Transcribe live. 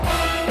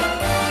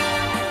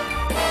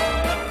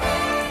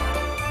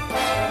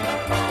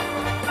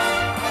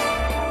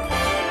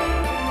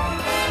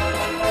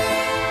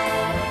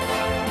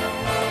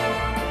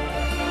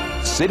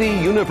City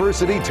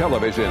University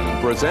Television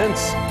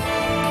presents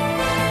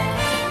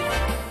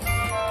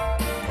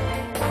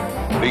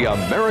the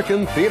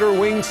American Theater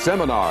Wing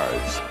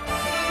Seminars.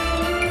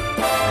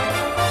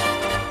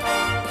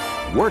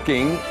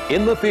 Working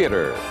in the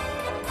Theater.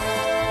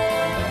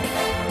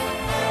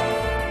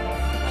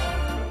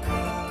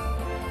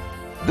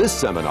 This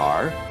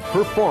seminar,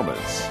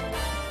 Performance.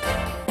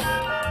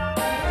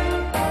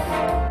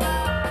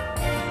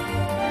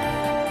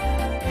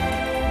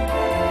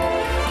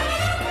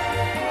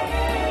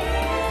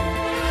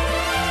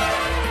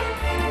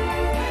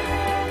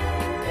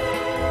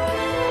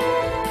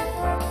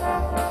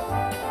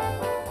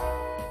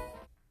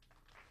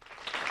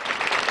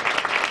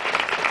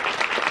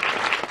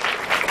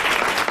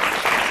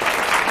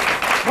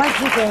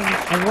 Once again,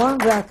 a warm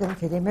welcome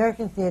to the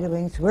American Theater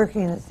Wing's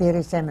Working in the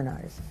Theater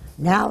Seminars,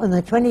 now in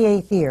the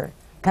 28th year,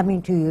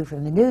 coming to you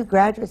from the new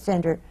Graduate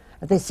Center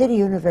of the City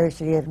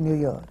University of New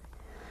York.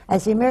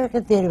 As the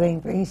American Theater Wing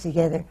brings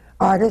together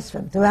artists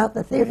from throughout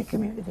the theater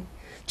community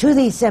to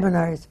these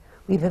seminars,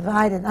 we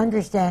provide an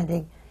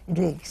understanding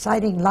into the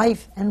exciting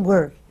life and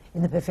work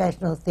in the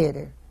professional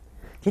theater.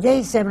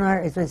 Today's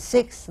seminar is with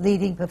 6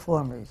 leading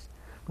performers.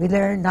 We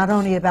learn not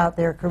only about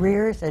their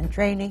careers and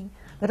training,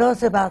 but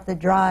also about the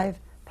drive,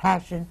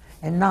 passion,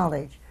 and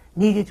knowledge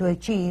needed to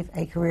achieve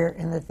a career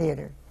in the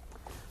theater.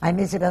 I'm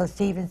Isabel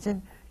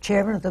Stevenson,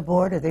 Chairman of the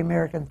Board of the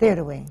American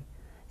Theater Wing.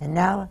 And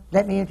now,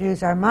 let me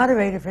introduce our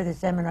moderator for the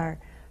seminar,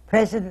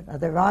 President of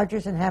the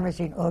Rodgers and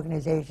Hammerstein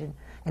Organization,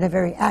 and a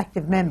very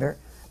active member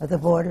of the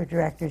Board of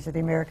Directors of the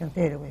American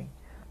Theater Wing,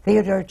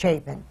 Theodore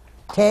Chapin.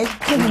 Ted,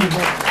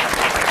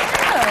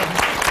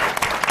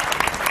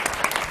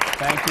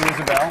 Thank you,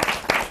 Isabel.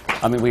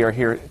 We are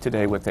here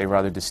today with a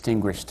rather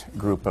distinguished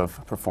group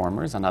of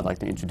performers, and I'd like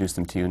to introduce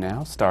them to you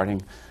now,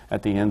 starting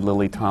at the end,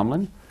 Lily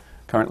Tomlin,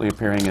 currently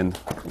appearing in,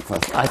 well,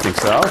 I think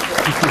so.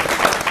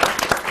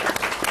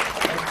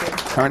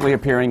 Currently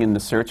appearing in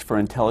The Search for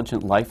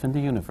Intelligent Life in the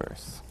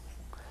Universe.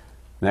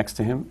 Next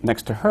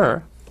to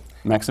her,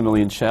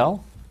 Maximilian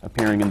Schell,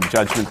 appearing in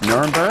Judgment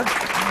Nuremberg.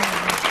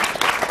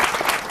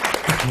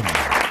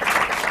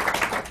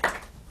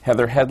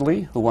 Heather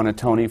Headley, who won a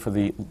Tony for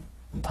the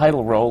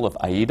title role of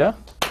Aida.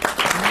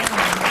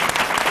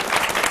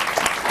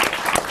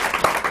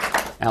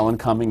 Alan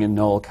Cumming and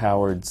Noel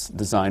Coward's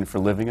Design for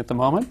Living at the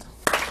moment.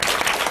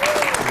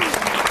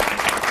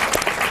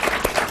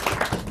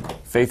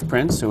 Faith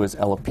Prince, who is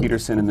Ella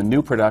Peterson in the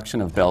new production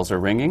of Bells Are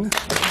Ringing.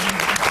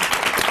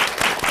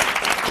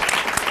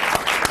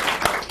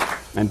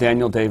 And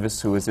Daniel Davis,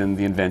 who is in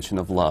The Invention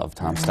of Love,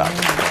 Tom Stoppard.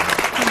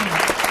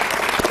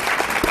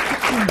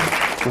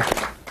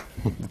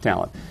 The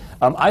talent.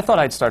 I thought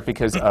I'd start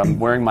because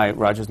wearing my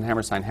Rodgers and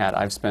Hammerstein hat,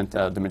 I've spent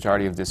the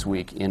majority of this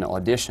week in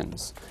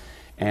auditions.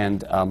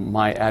 And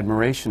my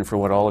admiration for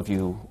what all of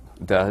you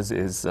does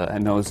is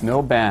knows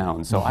no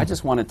bounds. So I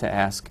just wanted to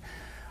ask,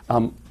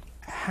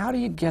 how do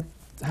you get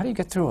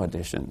through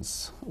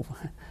auditions?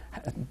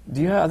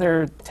 Do you have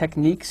other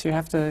techniques you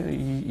have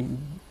to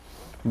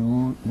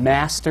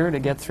master to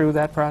get through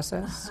that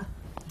process?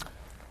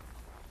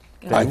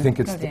 I think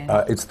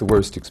it's the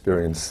worst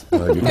experience you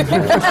can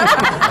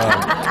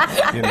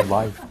have in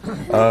life,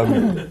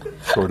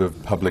 sort of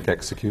public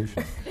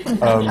execution.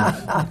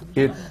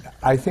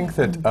 I think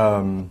that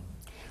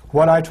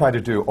what I try to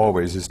do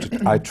always is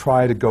I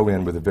try to go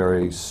in with a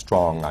very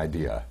strong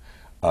idea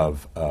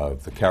of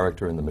the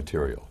character and the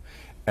material,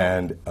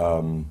 and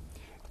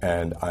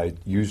I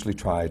usually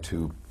try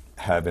to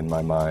have in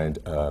my mind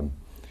a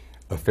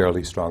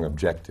fairly strong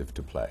objective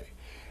to play.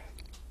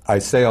 I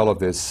say all of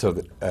this so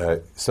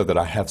that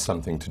I have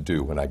something to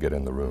do when I get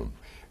in the room,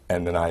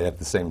 and then at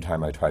the same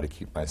time I try to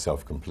keep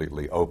myself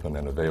completely open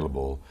and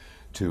available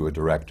to a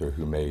director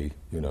who may,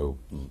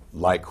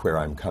 like where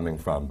I'm coming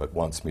from but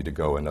wants me to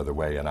go another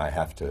way, and I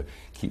have to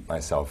keep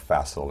myself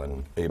facile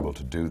and able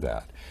to do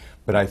that.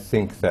 But I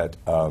think that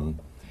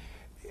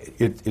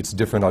it's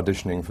different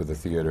auditioning for the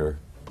theater.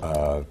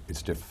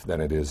 It's different than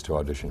it is to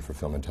audition for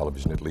film and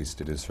television. At least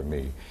it is for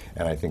me.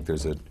 And I think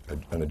there's an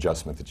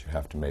adjustment that you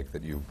have to make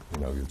that you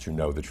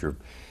know that you're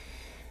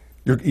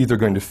either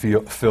going to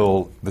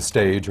fill the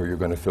stage or you're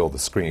going to fill the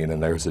screen,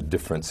 and there's a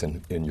difference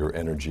in your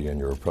energy and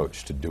your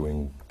approach to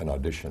doing an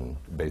audition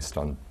based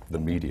on the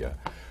media.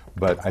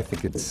 But I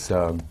think it's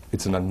an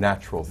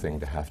unnatural thing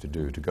to have to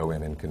do, to go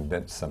in and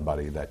convince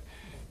somebody that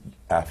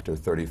after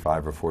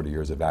 35 or 40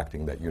 years of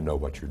acting that you know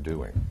what you're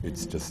doing.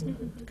 It's just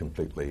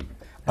completely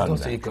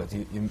unnatural.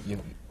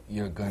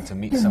 You're going to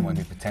meet someone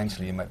who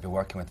potentially you might be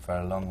working with for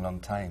a long,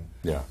 long time.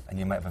 Yeah. And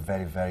you might have a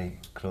very, very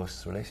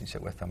close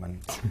relationship with them. And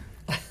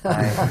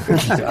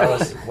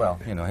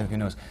who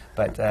knows?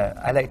 But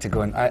I like to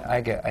go and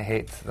I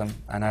hate them,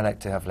 and I like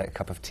to have like a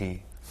cup of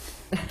tea.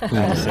 We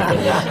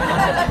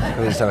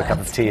just have a cup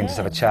of tea and just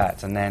have a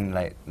chat, and then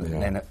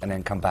and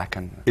then come back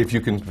and if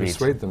you can read.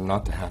 persuade them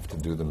not to have to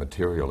do the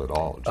material at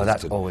all. Oh,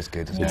 that's always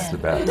good. It's the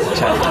best.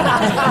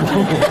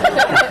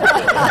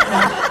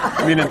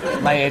 I mean,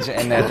 my agent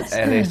in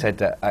LA said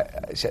that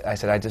I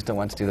said I just don't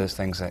want to do those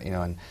things, that, you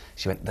know, and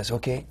she went, "That's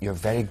okay. You're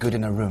very good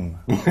in a room."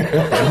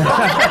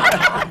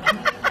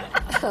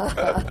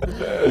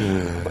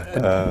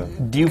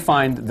 Do you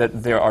find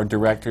that there are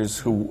directors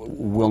who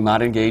will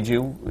not engage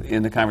you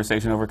in the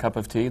conversation over a cup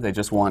of tea? They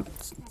just want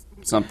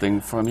something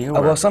from you?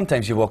 Well,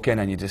 sometimes you walk in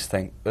and you just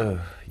think, "Ugh,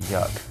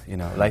 yuck," you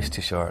know, life's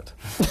too short,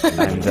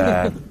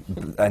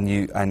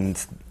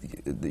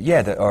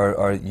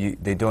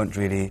 they don't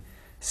really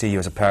see you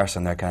as a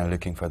person. They're kind of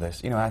looking for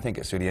this. You know, I think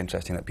it's really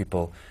interesting that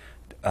people,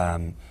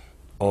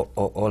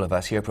 all of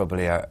us here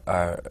probably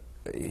are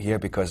here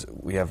because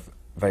we have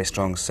very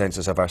strong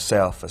senses of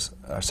ourselves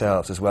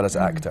as well as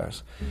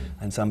actors,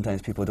 and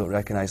sometimes people don't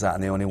recognise that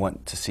and they only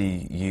want to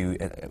see you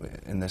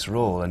in this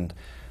role, and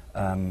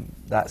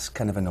that's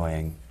kind of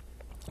annoying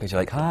because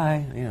you're like,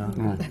 "Hi, you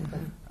know,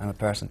 I'm a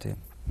person too."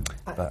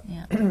 But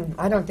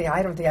I don't think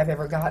I've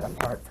ever got a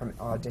part from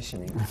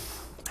auditioning.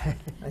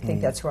 I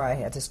think that's why I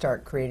had to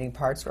start creating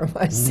parts for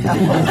myself.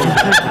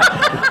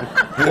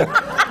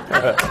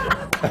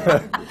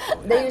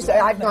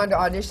 I've gone to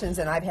auditions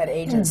and I've had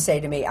agents say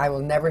to me, "I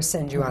will never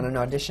send you on an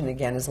audition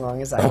again as long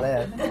as I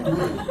live,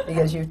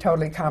 because you've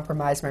totally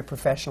compromised my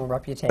professional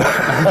reputation." And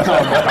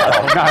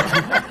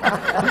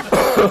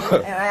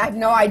I have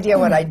no idea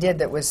what I did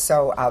that was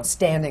so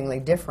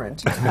outstandingly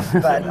different,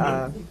 but...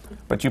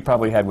 But you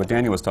probably had what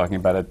Daniel was talking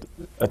about,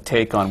 a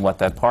take on what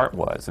that part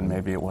was, and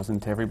maybe it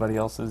wasn't everybody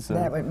else's...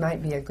 That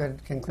might be a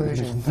good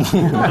conclusion.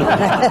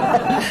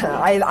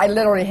 I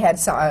literally had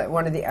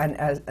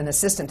an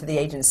assistant to the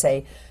agent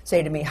say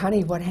to me,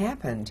 "Honey, what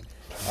happened?"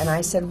 And I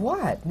said,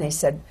 "What?" And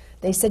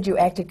they said you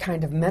acted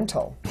kind of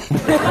mental.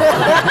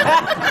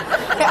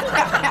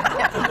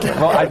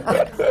 Well,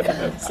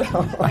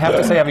 I have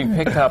to say, having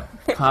picked up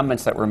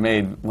comments that were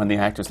made when the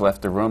actors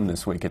left the room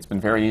this week, it's been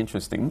very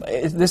interesting.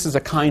 This is a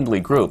kindly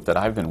group that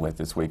I've been with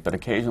this week, but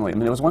occasionally, I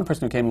mean, there was one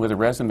person who came in with a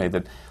resume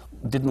that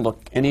didn't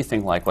look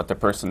anything like what the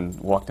person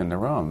walked in the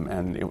room,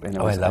 and it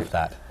was... I love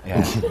that.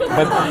 Yeah.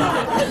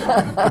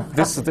 But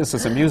this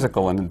is a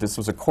musical, and this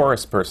was a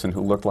chorus person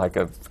who looked like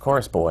a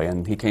chorus boy,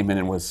 and he came in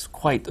and was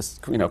quite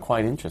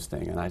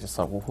interesting, and I just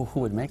thought, well, who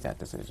would make that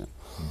decision?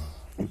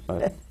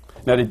 But,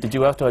 now, did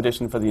you have to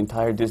audition for the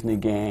entire Disney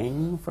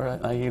gang for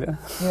Aida?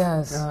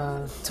 Yes,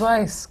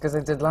 twice, because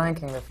I did Lion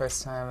King the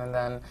first time, and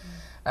then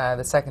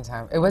the second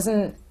time. It was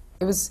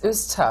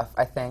tough,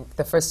 I think.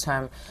 The first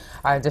time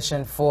I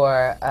auditioned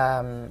for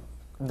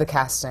the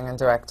casting and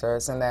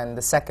directors, and then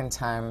the second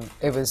time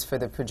it was for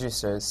the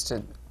producers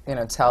to,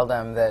 tell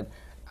them that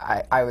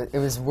it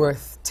was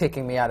worth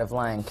taking me out of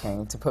Lion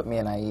King to put me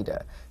in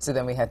Aida. So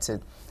then we had to...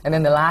 And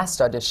then the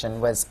last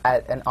audition was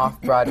at an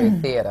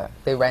off-Broadway theater.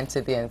 They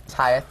rented the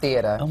entire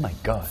theater. Oh my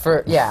God!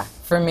 For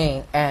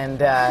me and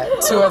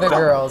two other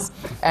girls,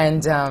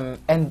 and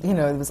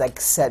it was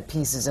like set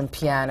pieces and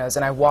pianos.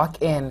 And I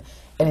walk in,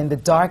 and in the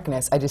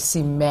darkness, I just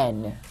see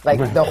men, like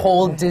the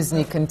whole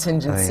Disney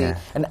contingency,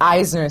 and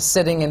Eisner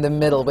sitting in the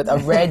middle with a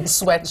red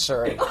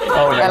sweatshirt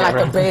and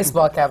like a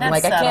baseball cap. I'm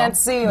like, I can't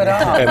see you at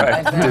all.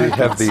 Did he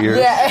have the ears?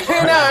 Yeah,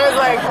 no, I was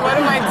like, what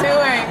am I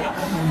doing?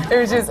 It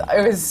was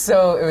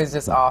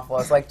just awful.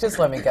 It's like, just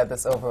let me get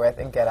this over with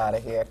and get out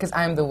of here, because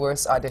I'm the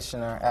worst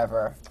auditioner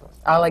ever.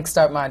 I'll like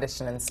start my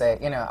audition and say,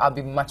 I'll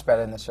be much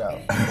better in the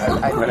show.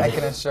 I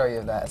can assure you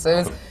of that. So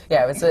it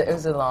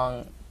was a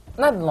long.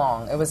 Not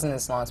long. It wasn't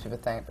as long as people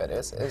think, but it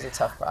was a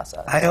tough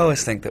process. I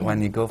always think that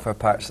when you go for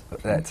parts,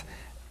 that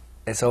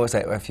it's always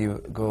like if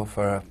you go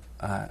for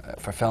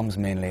films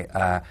mainly,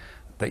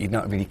 that you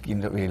don't really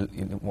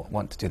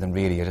want to do them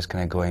really. You're just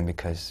kind of going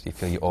because you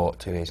feel you ought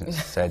to.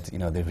 Agents said,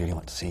 they really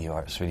want to see you,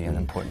 or it's really an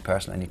important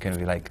person, and you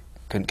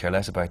couldn't care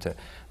less about it.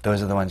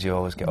 Those are the ones you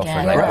always get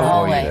offered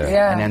before you.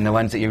 Yeah. And then the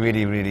ones that you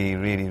really, really,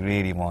 really,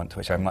 really want,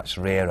 which are much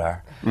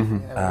rarer,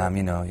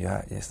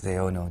 you say,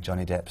 "Oh no,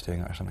 Johnny Depp's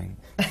doing it," or something.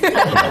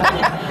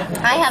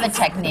 I have a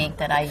technique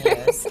that I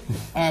use,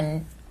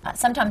 and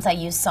sometimes I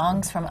use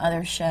songs from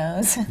other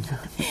shows,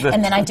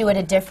 and then I do it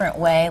a different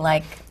way.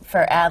 Like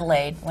for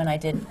Adelaide, when I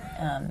did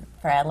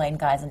for Adelaide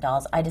Guys and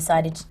Dolls, I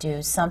decided to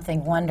do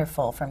Something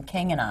Wonderful from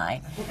King and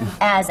I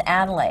as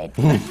Adelaide.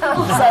 So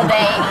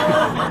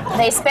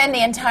they spend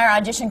the entire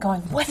audition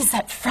going, "What is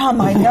that from?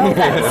 I know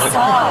that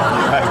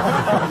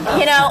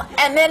song."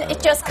 And then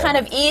it just kind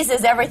of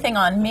eases everything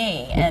on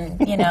me, and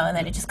and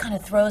then it just kind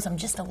of throws them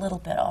just a little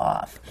bit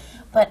off.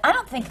 But I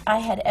don't think I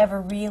had ever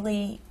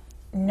really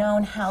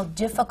known how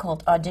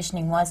difficult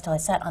auditioning was till I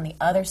sat on the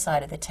other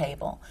side of the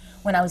table.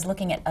 When I was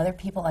looking at other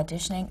people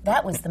auditioning,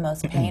 that was the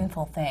most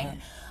painful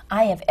thing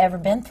I have ever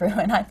been through.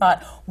 And I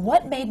thought,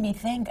 what made me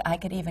think I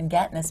could even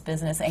get in this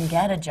business and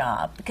get a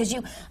job? Because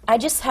I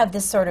just have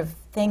this sort of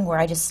thing where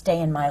I just stay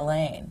in my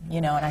lane,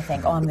 and I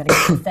think, oh, I'm going to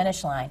get to the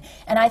finish line.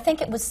 And I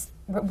think it was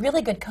a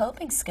really good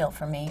coping skill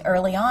for me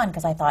early on,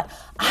 because I thought,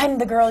 I'm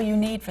the girl you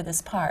need for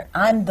this part.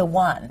 I'm the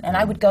one. And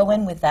I would go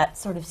in with that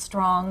sort of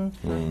strong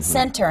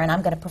center, and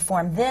I'm going to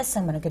perform this,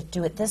 I'm going to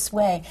do it this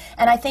way.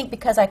 And I think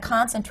because I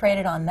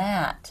concentrated on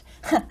that,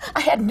 I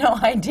had no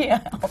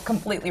idea how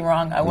completely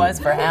wrong I was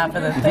for half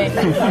of the thing.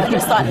 I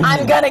just thought,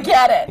 I'm going to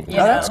get it, you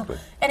know? that's good.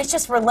 And it's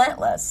just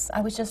relentless.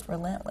 I was just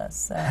relentless.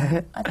 So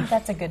I think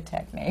that's a good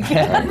technique.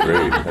 I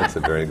agree. That's a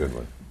very good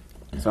one.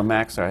 So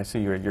Max, I see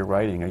you're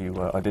writing. Are you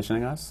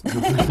auditioning us?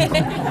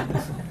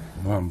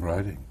 No, I'm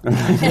writing.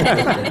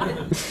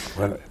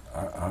 Well,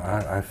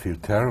 I feel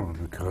terrible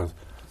because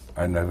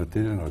I never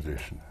did an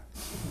audition.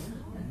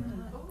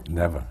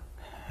 Never.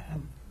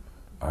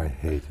 I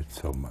hate it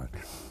so much.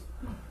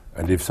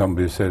 And if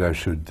somebody said I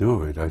should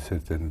do it, I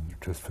said, then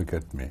just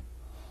forget me.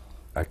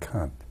 I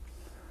can't.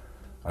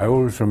 I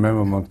always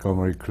remember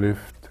Montgomery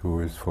Clift, who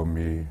is for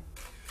me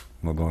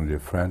not only a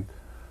friend,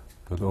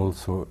 but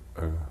also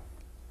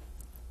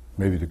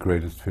maybe the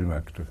greatest film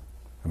actor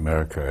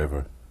America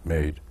ever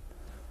made.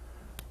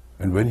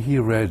 And when he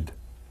read,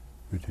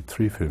 we did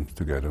 3 films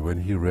together,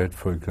 when he read,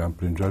 for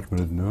example, in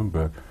Judgment at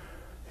Nuremberg,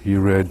 he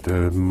read,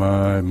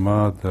 my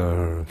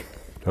mother,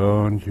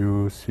 don't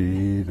you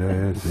see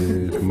this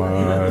is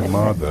my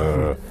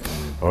mother,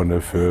 on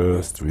the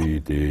first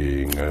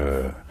reading.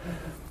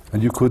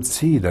 And you could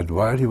see that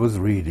while he was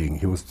reading,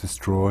 he was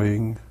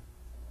destroying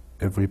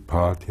every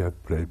part he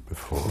had played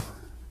before.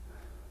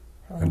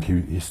 And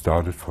he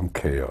started from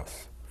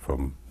chaos,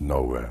 from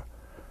nowhere.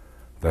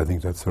 And I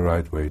think that's the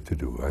right way to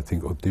do. I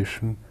think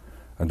audition,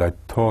 and I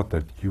taught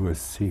at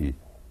USC,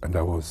 and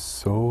I was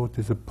so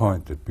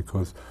disappointed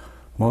because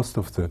most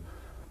of the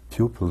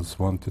pupils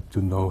wanted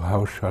to know,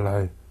 how shall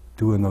I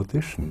do an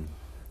audition?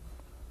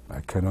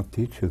 I cannot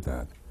teach you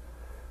that.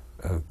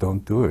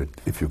 Don't do it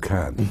if you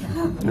can.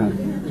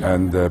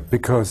 And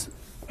because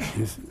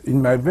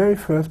in my very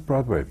first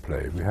Broadway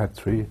play, we had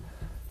three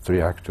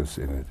actors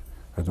in it.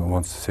 I don't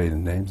want to say the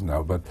names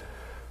now, but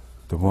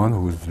the one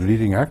who was the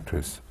leading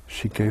actress,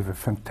 she gave a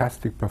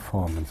fantastic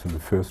performance in the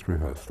first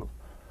rehearsal.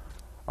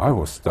 I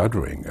was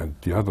stuttering, and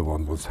the other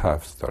one was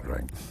half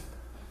stuttering.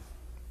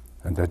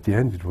 And at the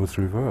end, it was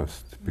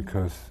reversed,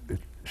 because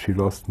she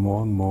lost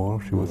more and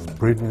more. She was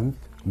brilliant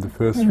in the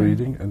first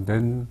reading, and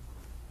then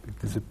it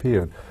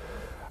disappeared.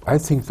 I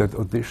think that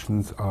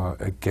auditions are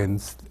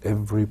against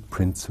every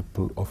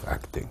principle of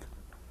acting.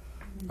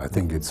 I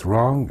think it's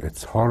wrong,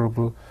 it's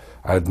horrible.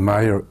 I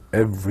admire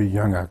every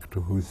young actor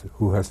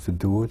who has to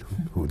do it,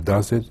 who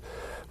does it.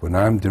 When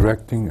I'm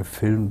directing a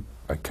film,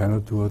 I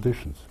cannot do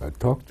auditions. I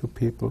talk to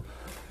people,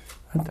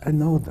 and I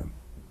know them.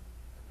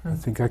 I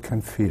think I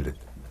can feel it.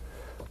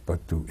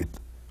 But to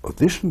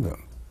audition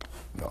them,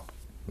 no.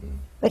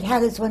 But how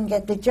does one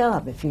get the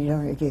job if you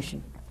don't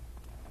audition?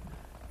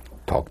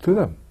 Talk to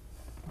them.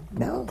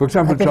 No. For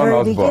example, at the John very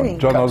Osborne. beginning.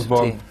 John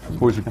Osborne,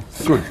 who is a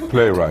good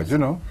playwright, you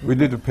know. We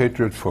did A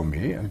Patriot for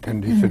Me, and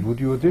then he said, would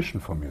you audition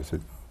for me? I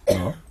said,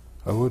 no,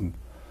 I wouldn't.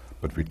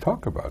 But we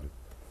talk about it.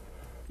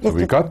 So Yes,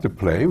 we but- got the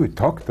play, we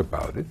talked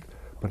about it,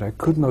 but I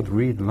could not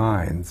read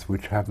lines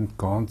which haven't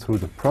gone through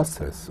the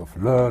process of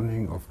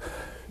learning, of,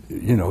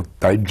 you know,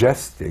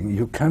 digesting.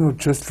 You cannot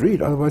just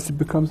read, otherwise it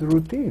becomes a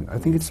routine. I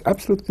think it's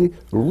absolutely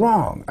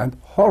wrong and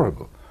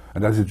horrible.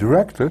 And as a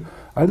director,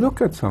 I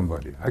look at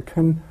somebody, I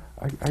can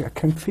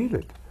feel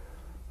it.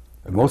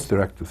 And most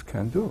directors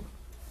can do.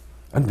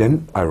 And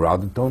then I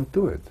rather don't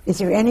do it. Is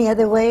there any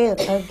other way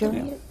of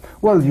doing it?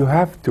 Well, you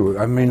have to.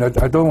 I mean,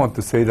 I don't want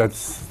to say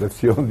that's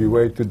the only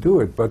way to do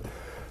it, but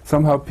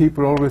somehow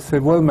people always say,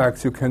 well,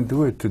 Max, you can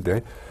do it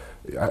today.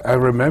 I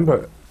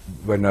remember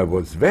when I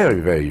was very,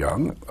 very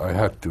young, I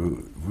had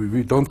to,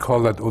 we don't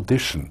call that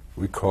audition,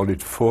 we call it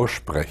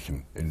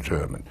Vorsprechen in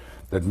German.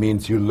 That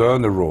means you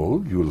learn a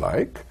role you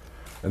like,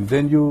 and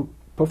then you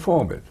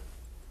perform it.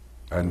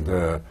 And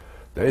there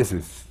is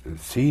this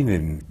scene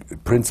in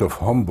Prince of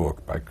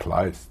Homburg by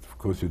Kleist. Of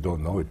course, you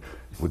don't know it.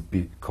 It would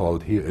be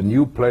called here a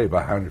new play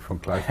by Heinrich von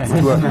Kleist.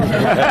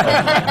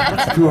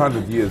 It's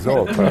 200 years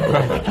old.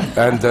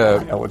 And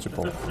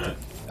Eligible.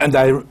 and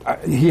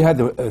he had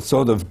a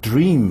sort of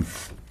dream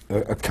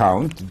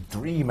account,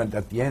 and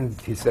at the end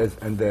he says,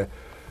 and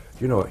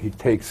you know, he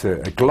takes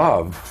a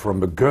glove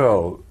from a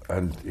girl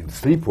and in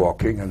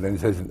sleepwalking, and then he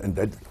says, and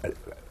that.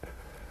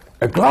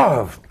 A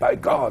glove, by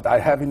God, I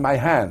have in my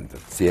hand.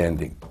 That's the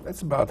ending.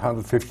 That's about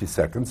 150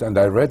 seconds, and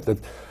I read that,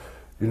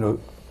 you know,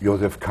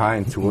 Joseph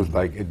Kainz, who was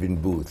like Edwin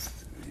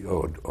Booth,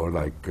 or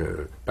like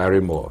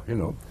Barrymore, you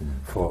know,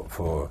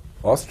 for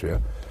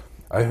Austria.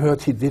 I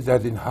heard he did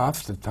that in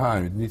half the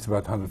time. It needs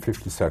about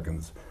 150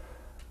 seconds,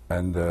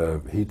 and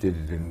he did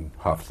it in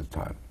half the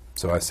time.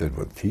 So I said,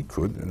 well, he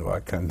could, you know, I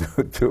can do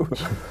it too.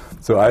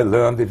 So I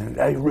learned it, and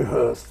I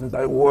rehearsed, and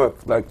I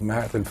worked like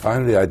mad, and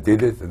finally I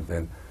did it, and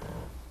then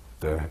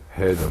the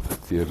head of the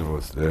theater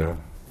was there,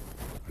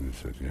 and he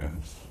said,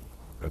 yes,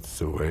 that's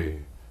the way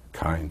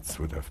Kainz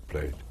would have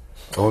played.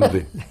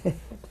 Only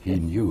he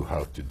knew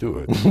how to do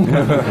it. So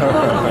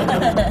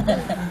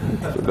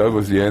that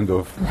was the end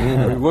of,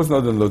 it was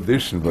not an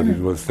audition, but it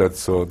was that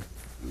sort,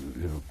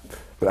 you know.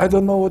 But I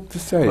don't know what to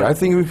say. I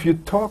think if you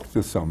talk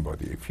to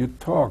somebody, if you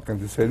talk and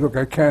they say, look,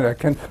 I can,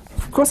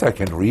 of course I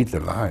can read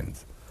the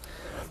lines.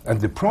 And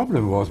the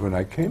problem was when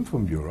I came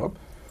from Europe,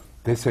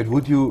 they said,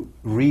 would you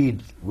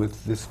read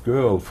with this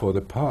girl for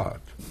the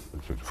part?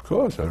 I said, of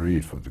course I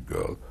read for the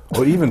girl.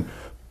 Or even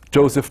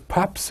Joseph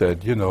Papp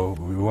said, you know,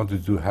 we want to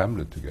do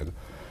Hamlet together.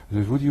 He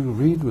said, would you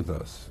read with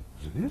us?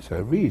 I said, yes, I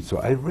read. So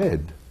I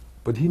read.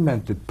 But he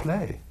meant to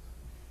play.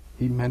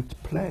 He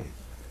meant play.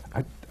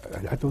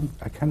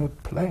 I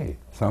cannot play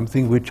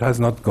something which has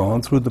not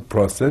gone through the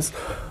process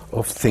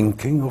of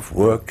thinking, of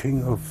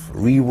working, of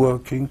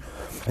reworking.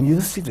 And you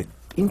see, the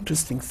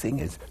interesting thing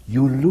is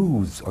you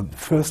lose on the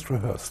first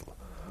rehearsal.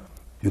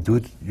 You do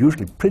it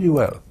usually pretty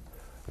well.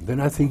 And then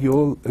I think you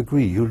all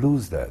agree, you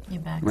lose that. You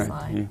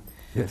backslide. Right.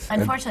 Yes.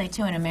 Unfortunately,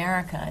 too, in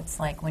America, it's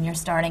like when you're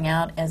starting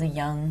out as a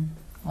young,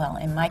 well,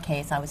 in my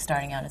case, I was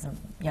starting out as a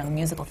young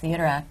musical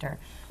theater actor.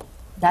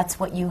 That's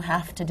what you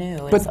have to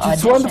do. But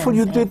it's wonderful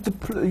you did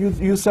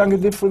you sang a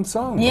different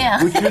song,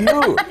 Yeah. which you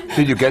knew.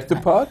 Did you get the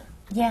part?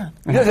 Yeah.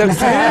 Yes,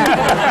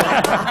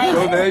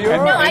 So there you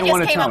are. No, I You don't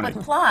wanna just came up tone it.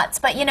 with plots.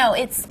 But, you know,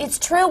 it's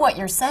true what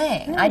you're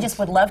saying. I just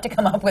would love to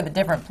come up with a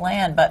different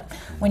plan. But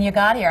when you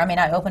got here, I mean,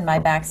 I opened my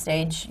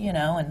backstage, you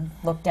know, and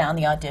looked down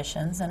the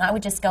auditions. And I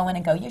would just go in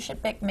and go, you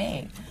should pick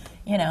me.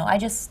 You know, I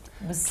just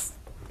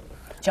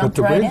jumped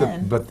right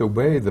in. But the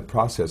way the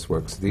process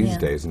works these Yeah.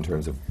 days in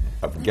terms of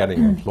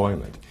getting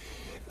employment,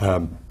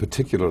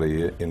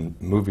 particularly in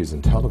movies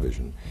and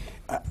television,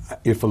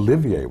 if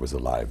Olivier was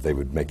alive, they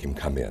would make him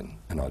come in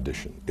and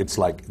audition. It's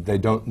like they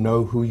don't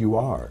know who you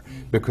are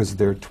because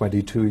they're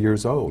 22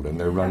 years old and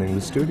they're running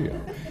the studio.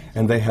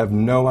 And they have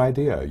no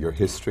idea your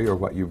history or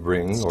what you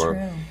bring. It's or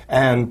true.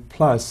 And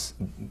plus,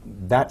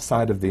 that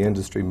side of the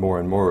industry more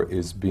and more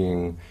is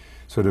being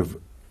sort of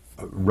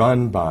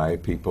run by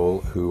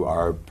people who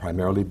are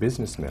primarily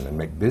businessmen and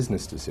make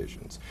business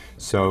decisions.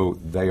 So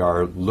they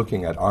are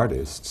looking at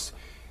artists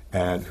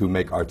and who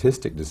make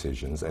artistic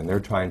decisions, and they're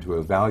trying to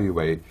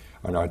evaluate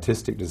an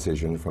artistic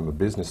decision from a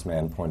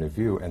businessman point of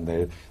view, and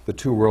the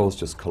two worlds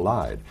just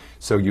collide.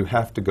 So you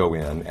have to go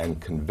in and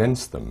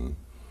convince them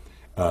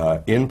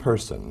in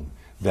person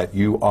that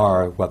you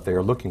are what they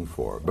are looking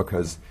for,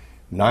 because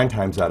 9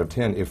 times out of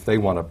 10, if they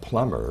want a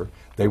plumber,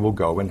 they will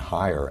go and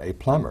hire a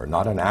plumber,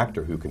 not an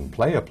actor who can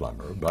play a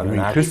plumber, but an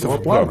actual Christopher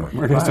plumber.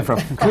 Plummer. Christopher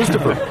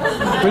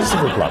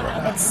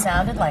Plummer. It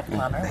sounded like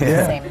Plummer, with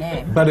the same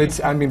name. But it's,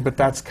 I mean, but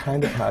that's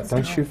kind of how,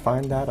 don't you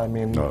find that? I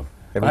mean, No.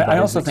 I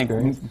everybody's also think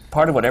experience?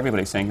 part of what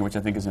everybody's saying here, which I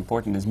think is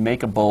important, is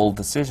make a bold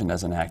decision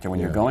as an actor when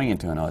you're going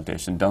into an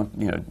audition. Don't,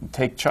 you know,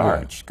 take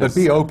charge. But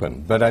be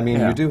open. But I mean,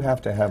 Yeah. you do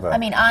have to have I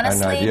mean, an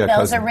honestly, idea, bells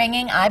 'cause- are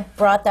ringing. I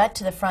brought that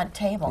to the front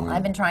table.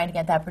 I've been trying to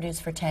get that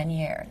produced for 10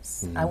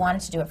 years. I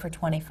wanted to do it for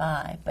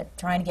 25, but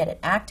trying to get it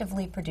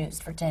actively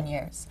produced for 10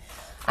 years.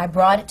 I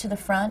brought it to the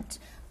front.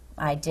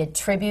 I did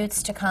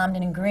tributes to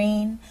Comden and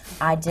Green.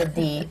 I did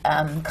the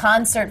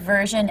concert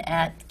version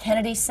at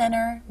Kennedy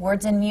Center,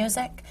 Words and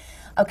Music.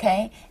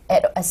 Okay,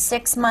 at a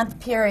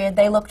 6-month period,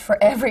 they looked for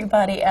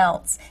everybody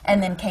else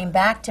and then came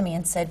back to me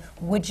and said,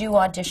 would you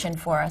audition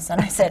for us? And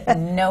I said,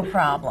 no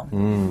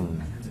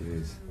problem.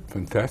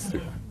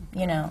 Fantastic.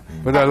 You know.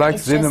 But I like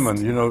it's just-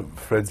 Zinnemann, you know,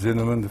 Fred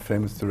Zinnemann, the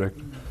famous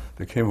director.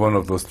 There came one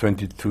of those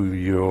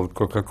 22-year-old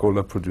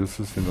Coca-Cola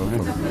producers, you know,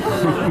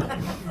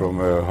 from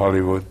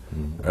Hollywood.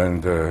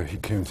 And he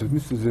came and said,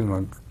 Mr.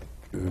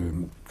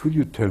 Zinnemann, could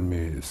you tell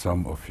me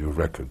some of your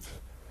records?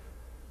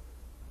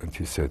 And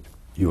he said,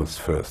 yours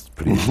first,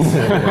 please.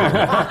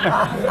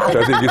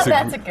 I think it's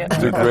That's a good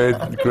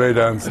a great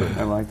answer.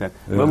 I like that.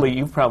 Yeah. Lily,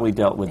 you've probably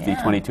dealt with the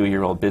Yeah.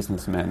 22-year-old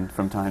businessmen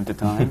from time to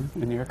time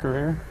in your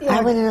career. I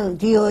want to know,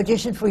 do you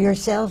audition for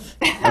yourself?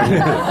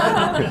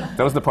 That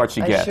was the part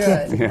she I gets.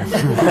 should.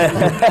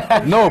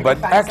 Yeah. No, but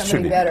Find actually,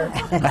 something better.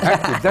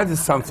 actually, that is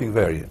something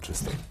very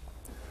interesting,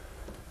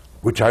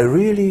 which I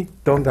really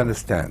don't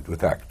understand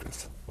with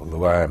actors,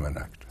 although I am an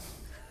actor.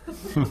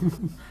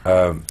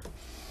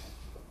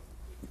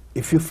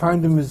 If you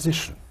find a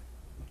musician,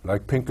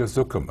 like Pinker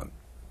Zuckerman,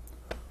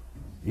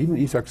 even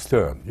Isaac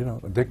Stern, you know,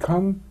 they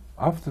come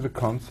after the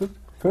concert.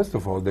 First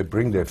of all, they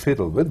bring their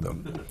fiddle with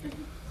them.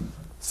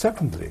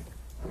 Secondly,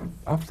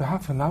 after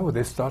half an hour,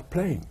 they start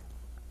playing.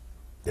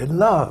 They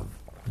love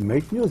to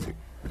make music.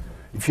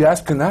 If you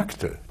ask an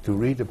actor to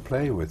read a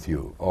play with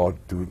you or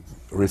to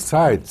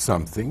recite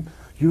something,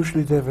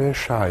 usually they're very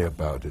shy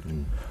about it.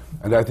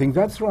 And I think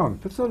that's wrong.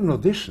 That's not an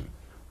audition,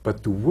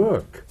 but to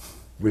work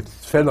with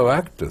fellow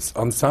actors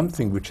on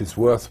something which is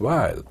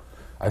worthwhile,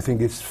 I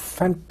think it's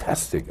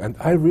fantastic. And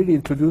I really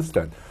introduced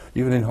that,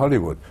 even in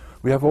Hollywood.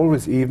 We have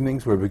always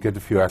evenings where we get a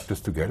few actors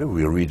together,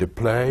 we read a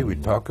play, we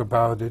talk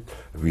about it,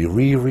 we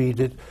reread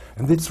it,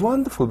 and it's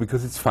wonderful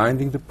because it's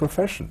finding the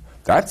profession.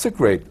 That's a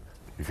great,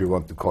 if you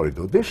want to call it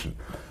audition,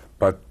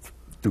 but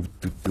to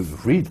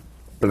read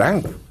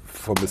blank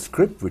from a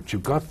script which you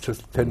got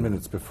just 10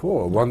 minutes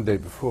before, or one day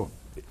before,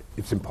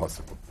 it's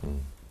impossible.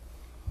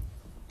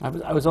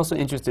 I was also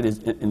interested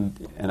in,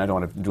 and I don't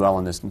want to dwell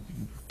on this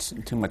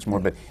too much more,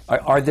 but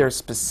are there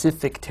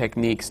specific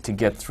techniques to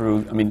get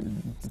through, I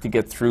mean, to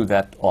get through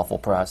that awful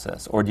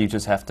process? Or do you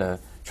just have to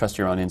trust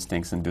your own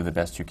instincts and do the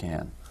best you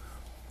can?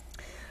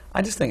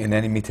 I just think in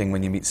any meeting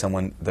when you meet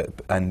someone that,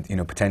 and you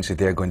know, potentially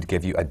they're going to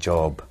give you a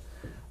job,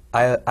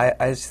 I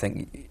just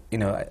think, you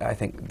know, I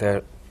think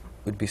they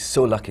would be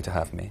so lucky to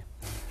have me.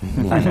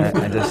 And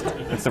I just,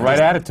 It's the right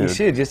attitude. you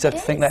should just have to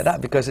think like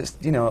that, because it's,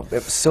 you know,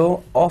 it's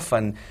so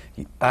often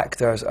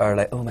actors are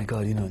like, oh my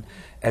God, you know,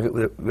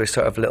 we're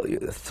sort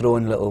of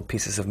throwing little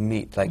pieces of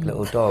meat like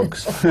little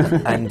dogs,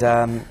 and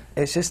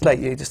it's just like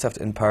you just have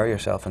to empower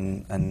yourself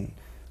and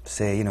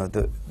say, you know,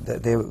 that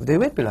they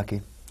would be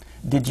lucky.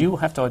 Did you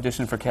have to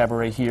audition for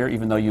cabaret here,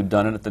 even though you'd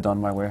done it at the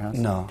Donmar Warehouse?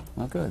 No.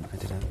 Oh, good. I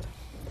didn't.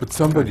 But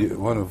somebody,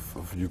 one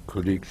of your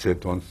colleagues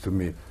said once to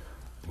me,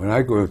 when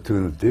I go to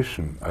an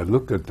audition, I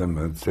looked at them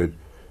and said,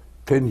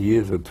 10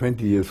 years or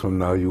 20 years from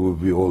now, you will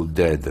be all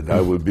dead, and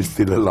I will be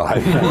still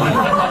alive.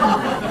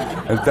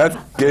 And that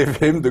gave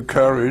him the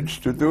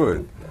courage to do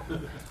it.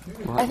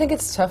 I think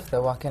it's tough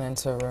though, walking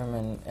into a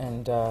room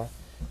and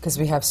because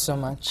we have so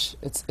much.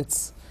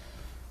 It's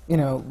you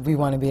know, we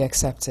want to be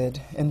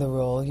accepted in the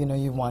role. You know,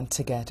 you want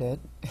to get it.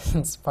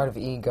 It's part of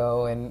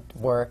ego and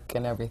work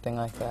and everything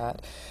like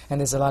that. And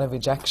there's a lot of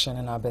rejection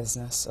in our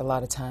business. A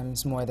lot of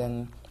times more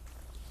than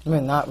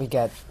not, we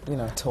get, you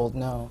know, told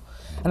no.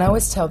 And I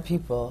always tell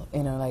people,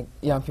 you know, like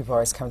young people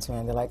always come to me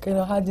and they're like, you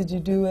know, how did you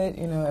do it?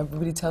 You know,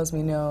 everybody tells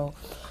me no.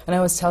 And I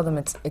always tell them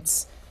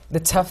it's the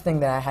tough thing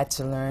that I had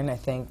to learn, I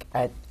think,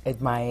 at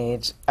my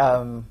age,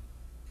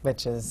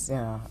 which is, you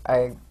know,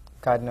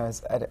 God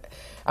knows,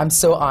 I'm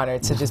so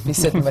honored to just be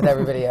sitting with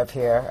everybody up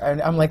here.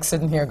 And I'm like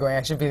sitting here going,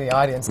 I should be in the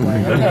audience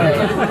going,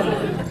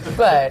 okay.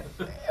 But,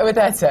 with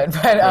that said,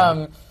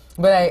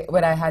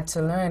 what I had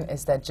to learn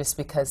is that just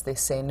because they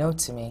say no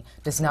to me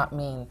does not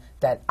mean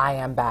that I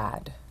am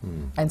bad.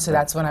 And so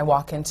that's when I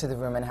walk into the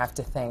room and have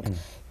to think,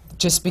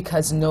 just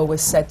because no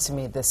was said to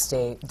me this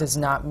day does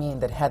not mean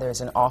that Heather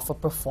is an awful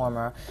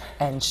performer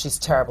and she's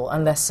terrible,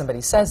 unless somebody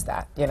says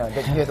that, you know,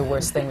 that you're the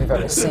worst thing we've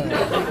ever seen,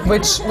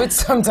 which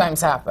sometimes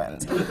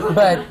happens.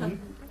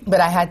 But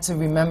I had to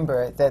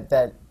remember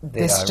that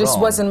this just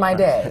wasn't my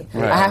day.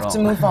 Right. I have to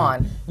move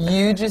on.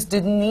 You just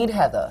didn't need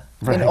Heather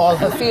in all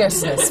her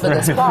fierceness for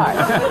this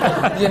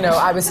part. You know,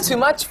 I was too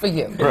much for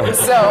you. Right.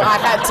 So I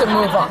had to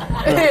move on.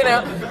 You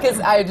know, because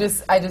I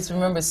just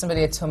remember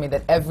somebody had told me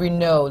that every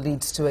no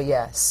leads to a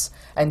yes.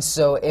 And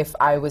so if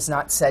I was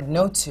not said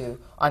no to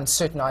on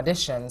certain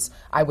auditions,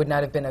 I would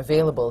not have been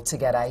available to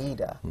get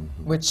Aida,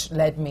 which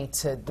led me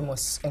to the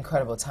most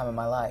incredible time of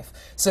my life.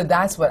 So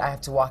that's what I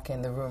have to walk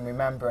in the room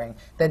remembering,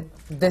 that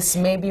this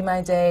may be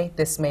my day,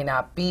 this may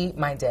not be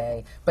my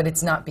day, but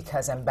it's not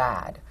because I'm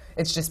bad.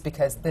 It's just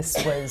because this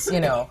was, you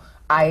know,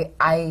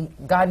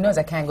 God knows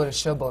I can't go to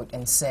Showboat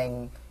and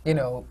sing, you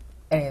know,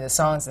 any of the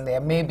songs in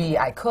there. Maybe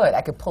I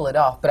could pull it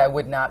off, but I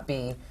would not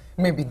be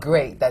maybe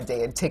great that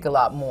day. It'd take a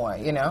lot more,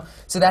 you know?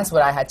 So that's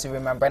what I had to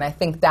remember, and I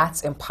think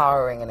that's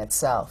empowering in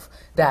itself,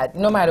 that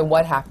no matter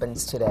what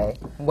happens today,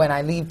 when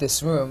I leave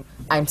this room,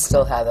 I'm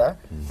still Heather,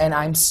 and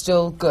I'm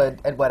still good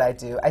at what I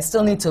do. I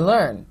still need to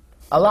learn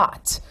a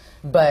lot,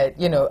 but,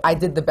 you know, I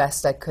did the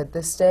best I could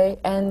this day,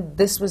 and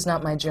this was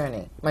not my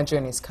journey. My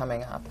journey's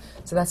coming up.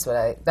 So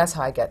that's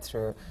how I get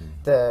through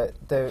the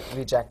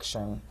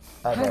rejection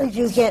of How it. did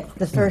you get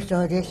the first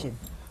audition?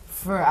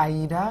 For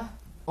Aida?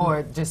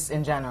 Or just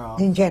in general?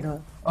 In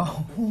general.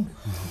 Oh,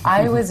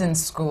 I was in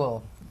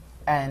school,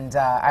 and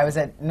I was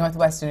at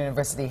Northwestern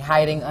University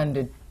hiding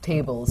under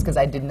tables because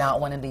I did not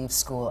want to leave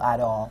school at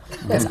all,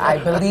 because I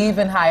believe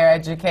in higher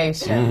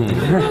education.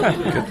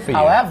 Good for you.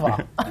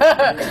 However,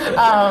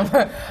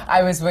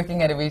 I was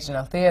working at a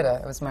regional theater.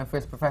 It was my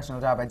first professional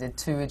job. I did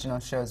 2 regional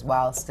shows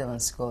while still in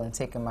school and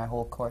taking my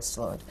whole course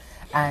load.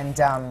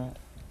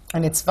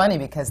 And it's funny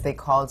because they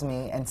called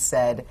me and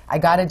said, I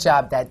got a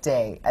job that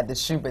day at the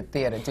Schubert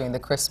Theater doing the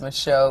Christmas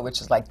show, which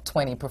is like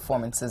 20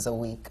 performances a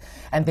week.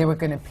 And they were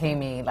going to pay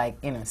me like,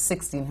 you know,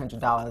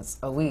 $1,600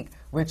 a week,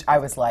 which I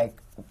was like,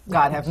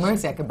 God have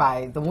mercy, I could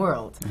buy the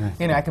world.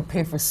 You know, I could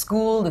pay for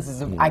school.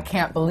 I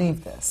can't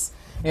believe this.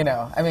 You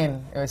know, I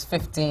mean, it was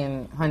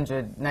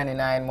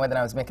 $1,599 more than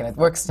I was making at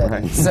work study.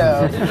 Right.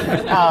 So,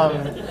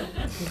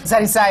 so I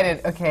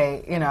decided,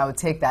 okay, you know, I would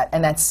take that.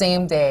 And that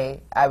same day,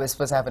 I was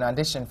supposed to have an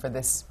audition for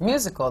this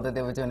musical that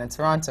they were doing in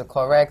Toronto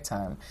called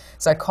Ragtime.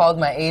 So I called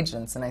my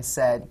agents and I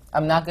said,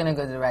 I'm not going to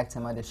go to the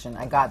Ragtime audition.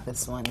 I got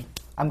this one.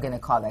 I'm going to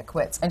call that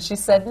quits. And she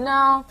said,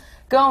 no,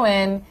 go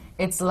in.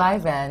 It's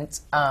live event.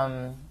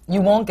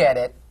 You won't get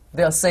it.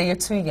 They'll say you're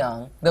too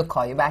young. They'll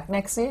call you back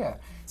next year.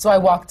 So I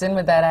walked in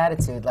with that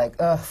attitude, like,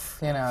 ugh,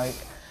 you know,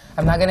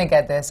 I'm not going to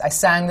get this. I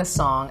sang the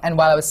song, and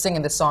while I was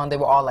singing the song, they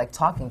were all, like,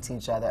 talking to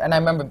each other. And I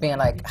remember being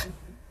like,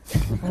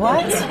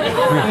 what?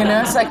 You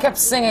know, so I kept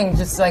singing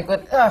just like,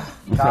 ugh,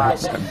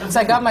 gosh. So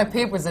I got my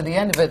papers at the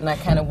end of it, and I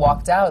kind of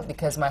walked out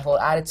because my whole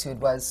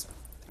attitude was,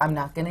 I'm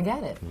not going to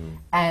get it.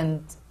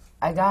 And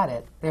I got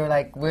it. They were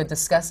like, we're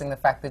discussing the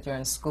fact that you're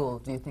in school.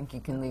 Do you think you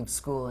can leave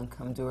school and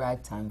come do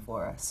Ragtime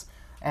for us?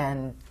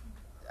 And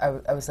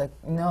I was like,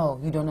 no,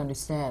 you don't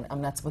understand.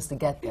 I'm not supposed to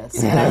get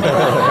this. And I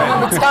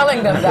remember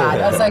telling them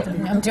that. I was like,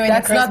 I'm doing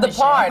that's the not the Christmas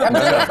part. show. I'm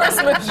doing a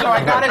Christmas show.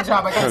 I got a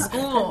job. I got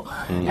school.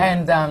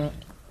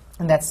 And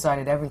And that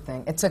started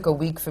everything. It took a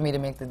week for me to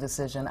make the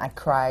decision. I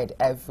cried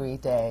every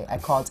day. I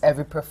called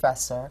every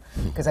professor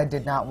because I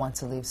did not want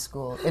to leave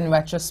school. In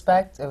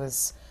retrospect, it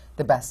was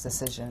the best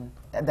decision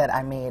that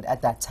I made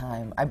at that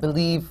time. I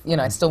believe, you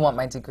know, I still want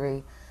my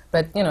degree.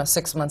 But, you know,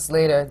 6 months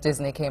later,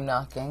 Disney came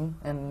knocking,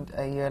 and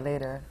a year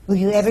later... Will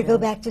you ever go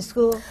back to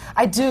school?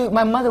 I do.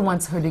 My mother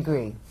wants her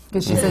degree,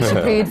 because she said she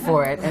paid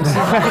for it, and she...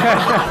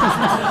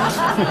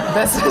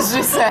 That's what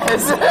she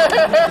says.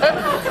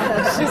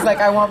 She's like,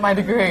 I want my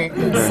degree.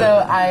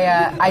 So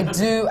I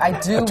do...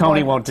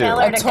 Tony won't do. Tell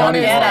her A to Tony come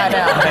is get not it.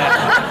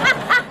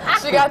 out.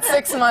 She got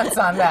 6 months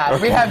on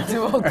that. We have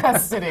dual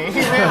custody.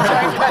 We have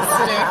joint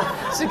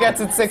custody. She gets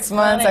it 6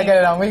 months. I get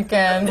it on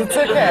weekends. It's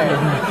okay.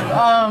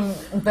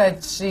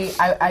 But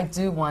I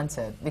do want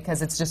it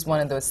because it's just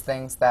one of those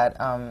things that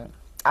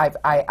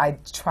I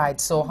tried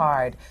so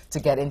hard to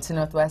get into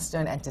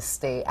Northwestern and to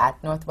stay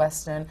at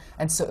Northwestern,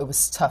 and so it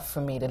was tough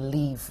for me to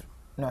leave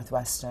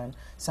Northwestern.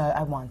 So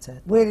I want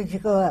it. Where did you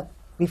go up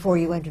before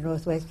you went to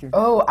Northwestern?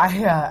 Oh,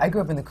 I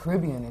grew up in the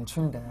Caribbean in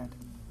Trinidad.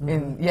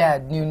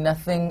 Knew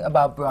nothing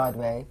about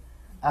Broadway,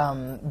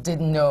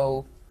 didn't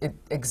know it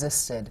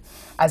existed.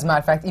 As a matter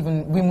of fact,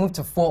 even we moved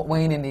to Fort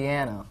Wayne,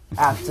 Indiana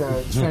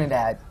after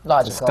Trinidad.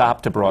 Logical.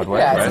 Stop to Broadway,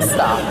 Yeah, right? it's a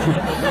stop.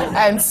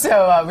 And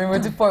so we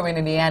moved to Fort Wayne,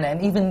 Indiana,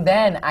 and even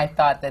then I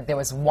thought that there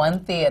was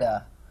one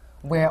theater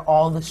where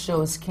all the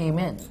shows came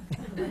in.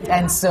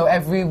 And so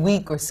every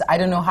week or so, I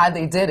don't know how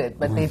they did it,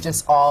 but they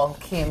just all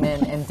came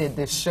in and did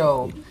this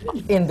show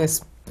in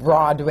this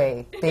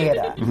Broadway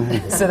theater.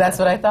 So that's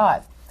what I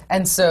thought.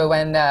 And so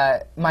when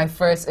my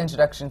first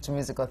introduction to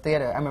musical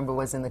theater, I remember,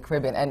 was in the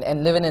Caribbean.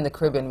 And living in the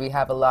Caribbean, we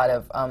have a lot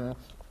of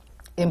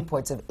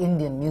imports of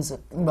Indian music,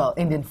 well,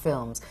 Indian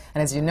films.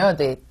 And as you know,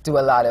 they do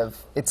a lot of,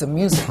 it's a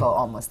musical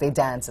almost. They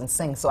dance and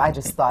sing. So I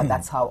just thought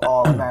that's how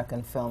all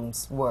American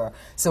films were.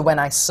 So when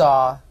I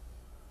saw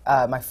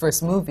my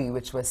first movie,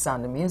 which was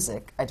Sound of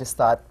Music, I just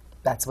thought,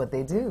 that's what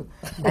they do.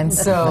 And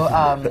so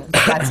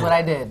that's what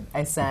I did.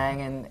 I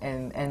sang,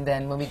 and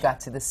then when we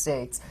got to the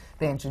States,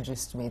 they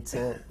introduced me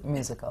to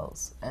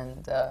musicals,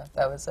 and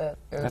that was it.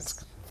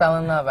 Fell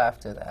in love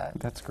after that.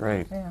 That's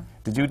great. Yeah.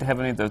 Did you have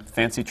any of the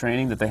fancy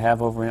training that they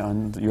have over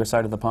on your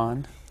side of the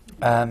pond?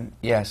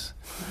 Yes.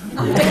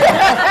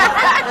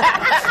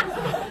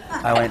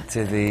 I went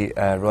to the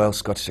Royal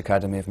Scottish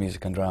Academy of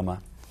Music and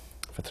Drama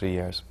for 3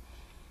 years.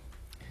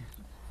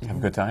 You have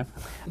a good time?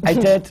 I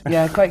did,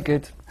 yeah, quite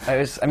good.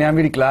 I'm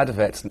really glad of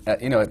it.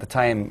 You know, at the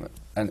time,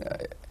 and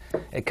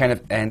it kind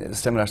of ended a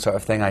similar sort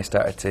of thing. I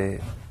started to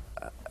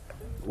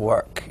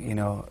work, you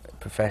know,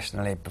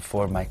 professionally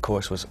before my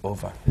course was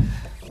over,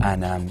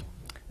 and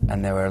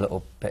they were a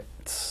little bit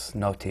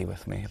naughty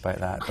with me about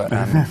that. But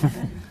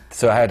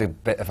so I had a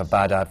bit of a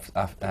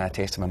bad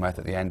taste in my mouth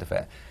at the end of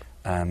it.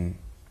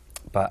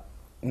 But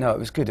no, it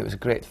was good. It was a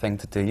great thing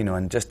to do, you know,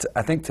 and just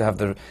I think to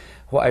have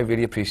what I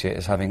really appreciate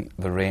is having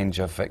the range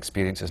of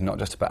experiences, not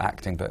just about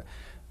acting, but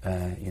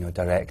you know,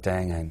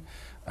 directing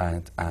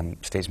and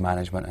stage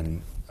management,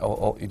 and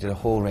you did a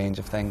whole range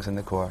of things in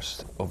the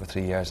course over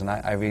 3 years, and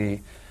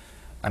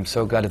I'm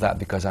so glad of that,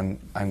 because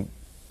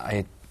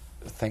I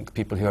think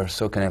people who are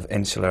so kind of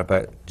insular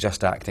about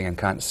just acting and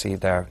can't see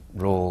their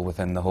role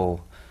within the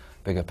whole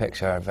bigger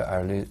picture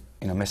are you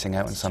know, missing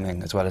out on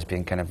something, as well as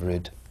being kind of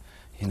rude,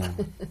 you know.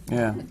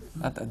 Yeah,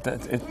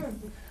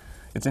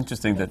 it's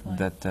interesting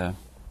that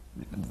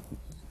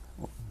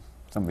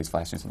somebody's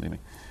flashing something at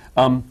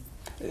me.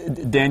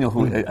 Daniel,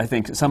 who I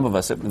think some of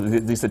us, at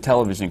least the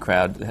television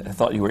crowd,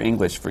 thought you were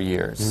English for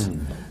years,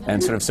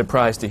 and sort of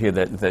surprised to hear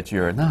that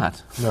you're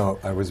not. No,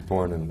 I was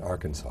born in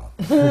Arkansas.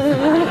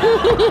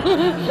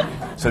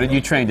 So that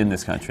you trained in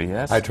this country,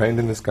 yes? I trained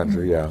in this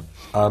country, yeah.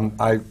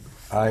 I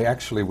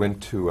actually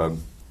went to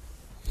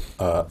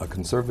a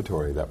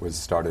conservatory that was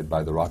started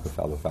by the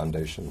Rockefeller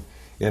Foundation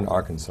in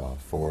Arkansas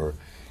for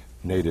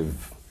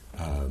native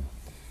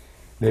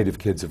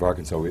kids of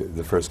Arkansas.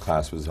 The first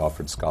class was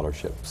offered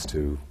scholarships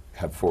to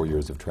have 4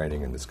 years of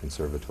training in this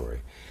conservatory.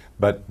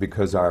 But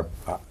because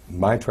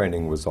my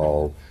training was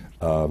all,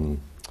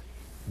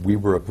 we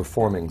were a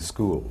performing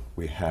school.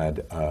 We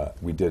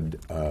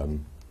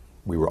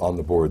were on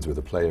the boards with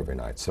a play every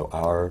night, so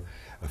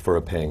for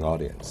a paying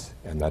audience,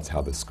 and that's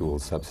how the school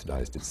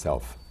subsidized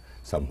itself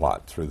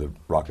somewhat through the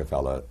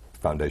Rockefeller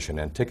Foundation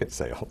and ticket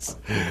sales.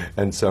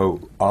 And so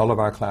all of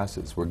our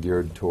classes were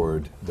geared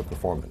toward the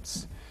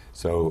performance.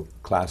 So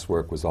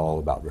classwork was all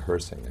about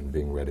rehearsing and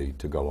being ready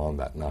to go on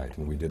that night.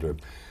 And we did a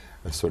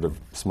sort of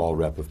small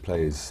rep of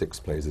plays,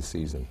 6 plays a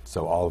season.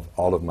 So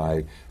all of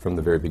my, from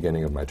the very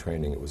beginning of my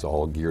training, it was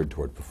all geared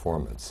toward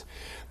performance.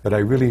 But I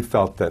really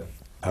felt that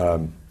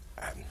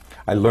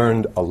I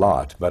learned a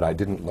lot, but I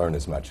didn't learn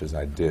as much as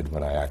I did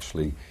when I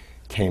actually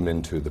came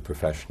into the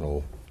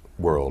professional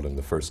world. And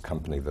the first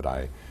company that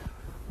I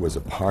was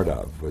a part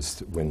of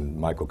was when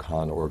Michael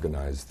Kahn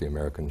organized the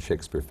American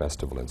Shakespeare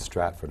Festival in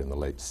Stratford in the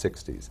late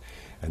 60s.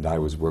 And I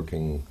was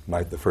working,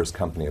 the first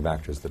company of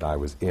actors that I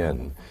was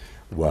in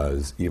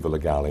was Eva Le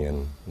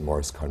Gallienne,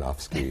 Morris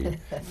Karnofsky,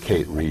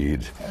 Kate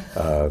Reed,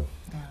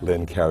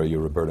 Lynn Carrier,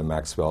 Roberta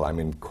Maxwell, I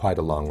mean, quite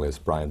a long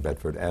list, Brian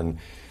Bedford. And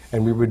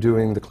we were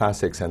doing the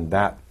classics, and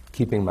that,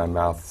 keeping my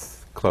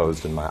mouth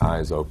closed and my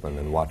eyes open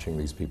and watching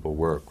these people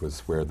work was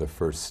where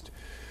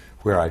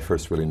I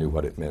first really knew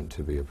what it meant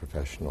to be a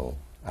professional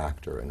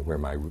actor and where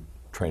my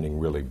training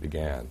really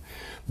began.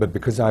 But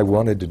because I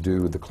wanted to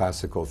do the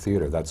classical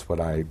theater, that's what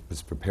I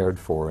was prepared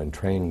for and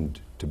trained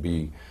to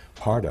be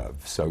part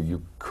of. So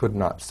you could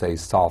not say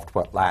soft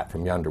what lat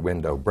from yonder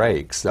window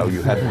breaks. So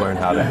you had to learn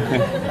how to,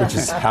 which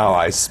is how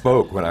I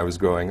spoke when I was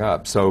growing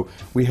up. So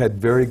we had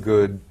very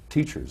good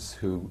teachers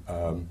who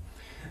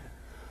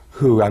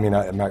I mean,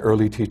 my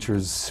early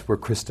teachers were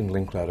Kristen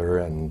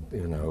Linkletter and,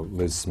 you know,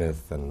 Liz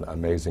Smith and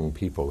amazing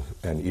people,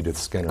 and Edith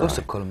Skinner.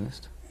 Gossip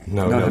columnist.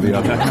 No, the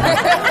other.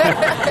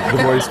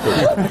 The voice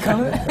person.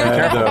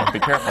 Be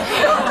careful.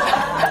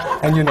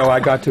 And you know, I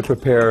got to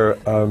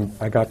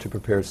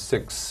prepare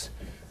 6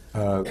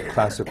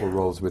 classical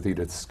roles with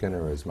Edith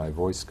Skinner as my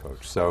voice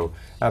coach. So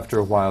after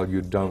a while,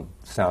 you don't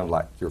sound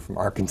like you're from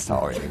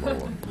Arkansas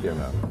anymore, you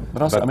know.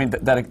 But also, I mean,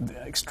 that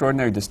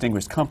extraordinary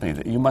distinguished company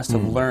that you must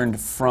have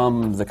learned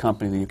from the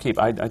company that you keep.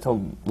 I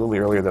told Lily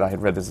earlier that I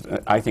had read this,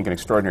 I think, an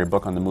extraordinary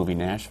book on the movie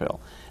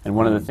Nashville. And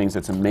one of the things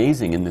that's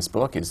amazing in this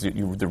book is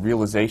the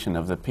realization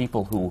of the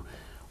people who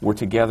were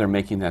together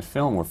making that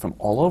film were from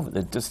all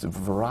over, just a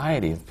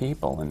variety of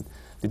people. And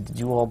did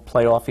you all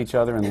play off each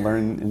other and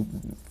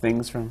learn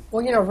things from?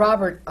 Well, you know,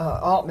 Robert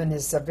Altman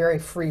is very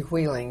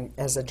freewheeling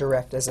as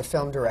a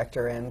film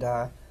director, and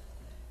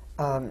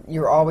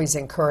you're always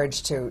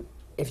encouraged to,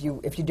 if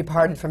you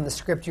departed from the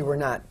script, you were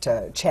not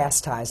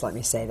chastised. Let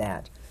me say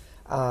that.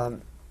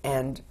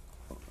 And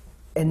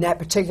in that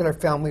particular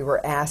film, we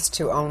were asked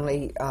to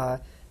only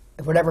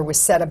whatever was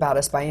said about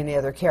us by any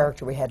other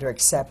character, we had to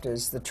accept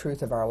as the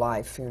truth of our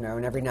life. You know,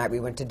 and every night we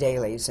went to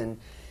dailies, and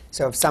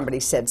so if somebody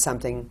said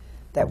something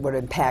that would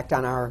impact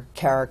on our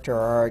character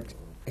or our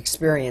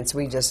experience,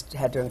 we just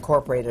had to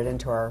incorporate it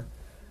into our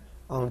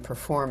own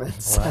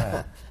performance.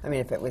 Wow. I mean,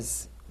 if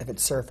it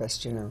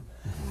surfaced, you know.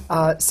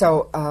 That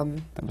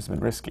must have been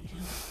risky.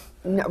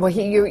 No, well,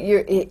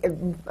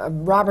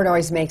 Robert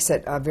always makes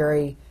it a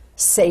very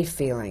safe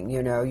feeling,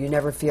 you know. You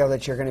never feel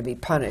that you're going to be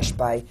punished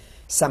by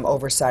some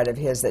oversight of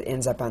his that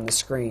ends up on the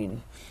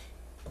screen.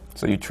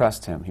 So you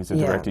trust him. He's a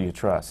director you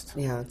trust.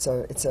 Yeah, it's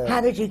a...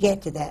 How did you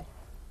get to that?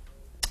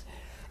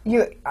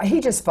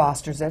 He just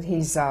fosters it.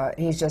 He's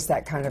just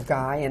that kind of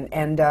guy,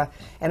 and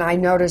I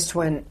noticed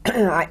when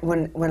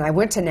when I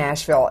went to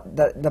Nashville,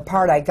 the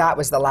part I got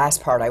was the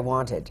last part I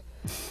wanted.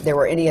 There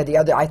were any of the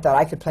other. I thought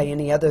I could play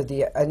any of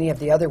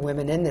the other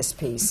women in this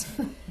piece,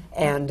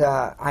 and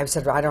I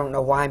said, I don't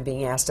know why I'm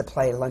being asked to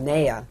play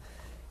Linnea,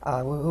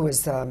 who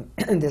was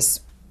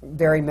this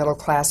very middle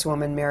class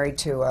woman married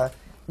to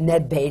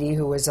Ned Beatty,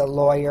 who was a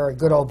lawyer, a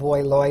good old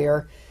boy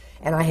lawyer,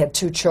 and I had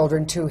 2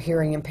 children, 2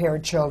 hearing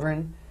impaired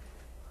children.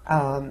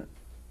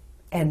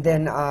 And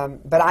then,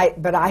 but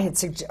I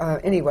had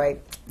anyway.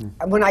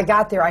 When I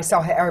got there, I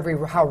saw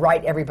how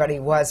right everybody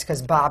was,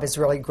 because Bob is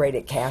really great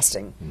at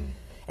casting,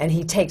 and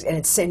he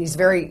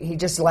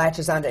just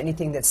latches onto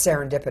anything that's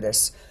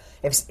serendipitous.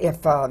 If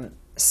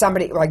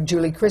somebody like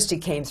Julie Christie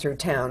came through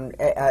town,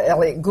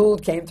 Elliot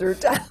Gould came through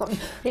town,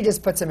 he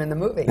just puts them in the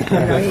movie. You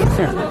know,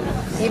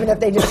 even if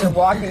they just are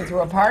walking through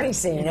a party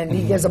scene, and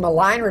he gives them a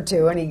line or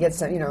 2, and he gets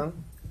you know.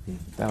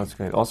 That was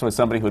great. Also, as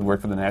somebody who had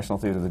worked for the National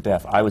Theatre of the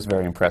Deaf, I was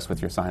very impressed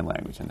with your sign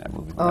language in that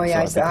movie. Oh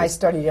yeah, I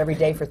studied every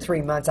day for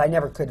 3 months. I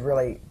never could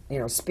really, you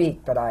know,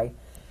 speak, but I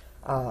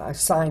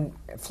signed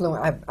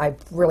fluent. I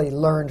really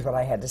learned what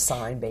I had to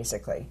sign,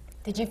 basically.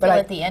 Did you feel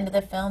at the end of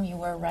the film you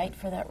were right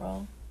for that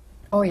role?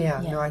 Oh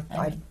yeah, no,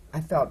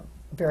 I felt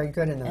very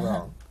good in the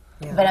role.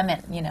 Yeah. But I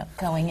meant, you know,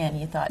 going in,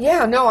 you thought.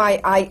 Yeah, no,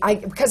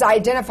 because I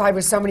identified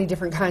with so many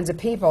different kinds of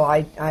people.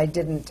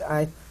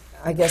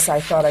 I guess I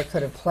thought I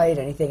could have played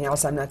anything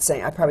else. I'm not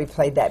saying I probably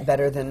played that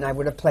better than I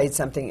would have played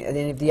something in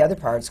any of the other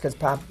parts, because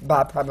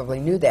Bob probably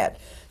knew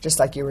that. Just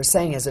like you were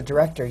saying, as a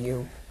director,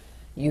 you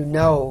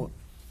know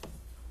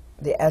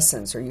the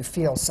essence, or you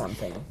feel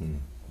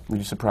something. Were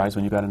you surprised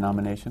when you got an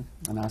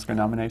Oscar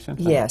nomination?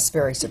 Yes,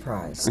 very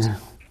surprised.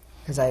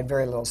 Because I had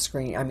very little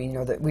screen. I mean, you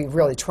know, that we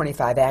really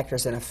 25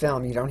 actors in a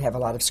film. You don't have a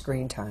lot of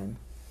screen time.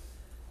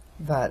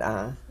 But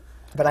I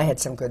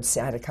had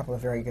I had a couple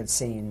of very good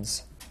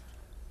scenes.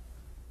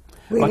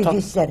 Where did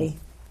you study?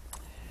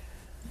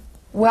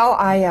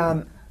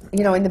 Well,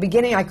 you know, in the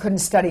beginning I couldn't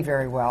study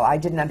very well. I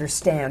didn't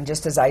understand,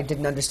 just as I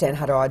didn't understand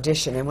how to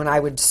audition. And when I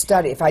would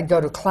study, if I'd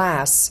go to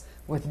class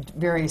with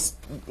various,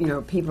 you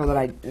know, people that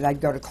I'd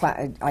go to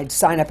class, I'd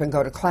sign up and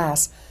go to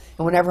class.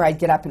 And whenever I'd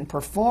get up and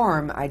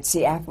perform, I'd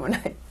see after when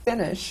I'd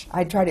finish,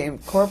 I'd try to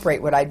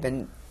incorporate what I'd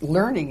been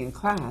learning in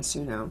class,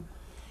 you know.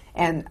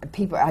 And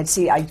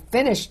I'd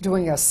finish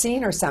doing a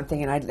scene or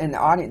something, and the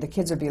audience, the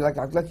kids would be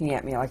looking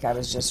at me like I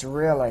was just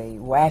really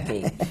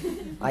wacky.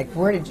 Like,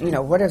 what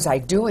was I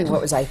doing?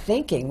 What was I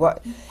thinking?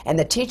 And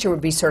the teacher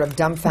would be sort of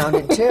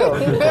dumbfounded too.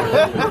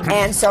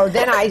 And so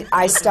then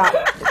I stopped.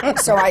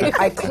 So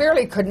I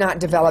clearly could not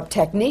develop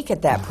technique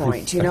at that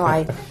point. You know,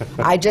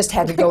 I just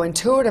had to go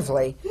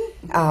intuitively,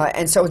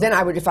 and so then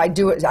I would, if I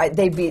do it,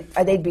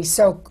 they'd be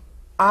so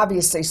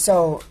obviously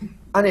so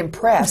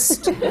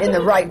unimpressed in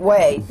the right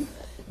way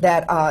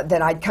that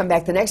that I'd come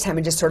back the next time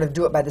and just sort of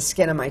do it by the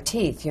skin of my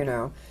teeth, you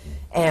know,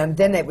 and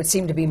then it would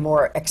seem to be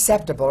more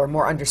acceptable or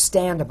more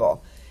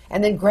understandable.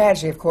 And then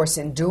gradually, of course,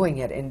 in doing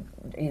it,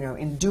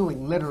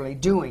 literally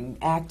doing,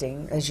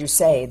 acting, as you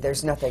say,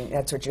 there's nothing,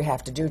 that's what you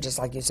have to do, just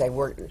like you say,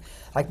 work,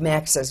 like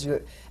Max says,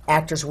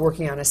 actors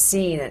working on a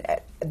scene,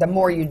 and the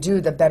more you do,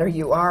 the better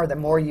you are, the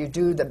more you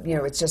do,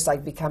 it's just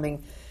like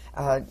becoming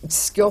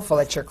skillful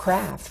at your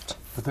craft.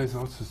 But there's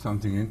also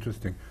something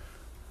interesting.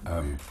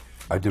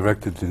 I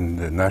directed in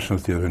the National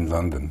Theatre in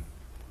London,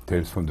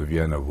 Tales from the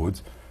Vienna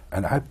Woods,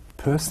 and I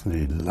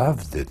personally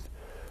loved it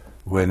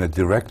when a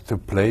director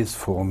plays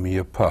for me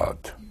a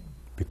part,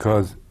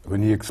 because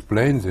when he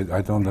explains it,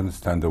 I don't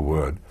understand a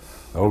word.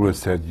 I always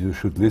said you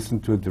should listen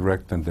to a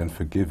director and then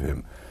forgive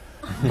him.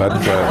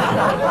 But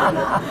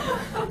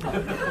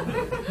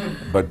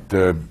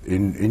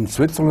in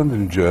Switzerland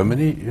and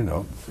Germany, you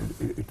know,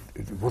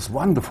 it was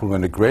wonderful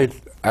when a great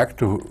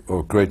actor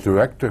or great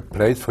director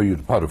plays for you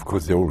the part. Of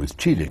course, they're always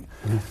cheating,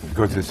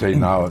 because they say,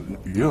 now,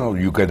 you know,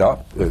 you get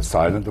up,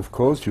 silent, of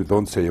course, you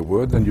don't say a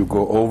word, and you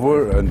go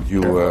over and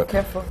you...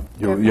 Careful.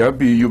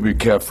 You be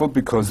careful,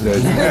 because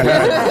there's...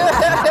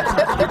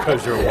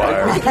 because you're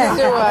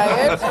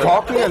wired.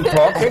 Talking and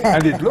talking,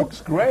 and it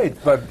looks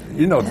great, but,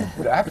 you know,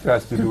 the actor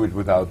has to do it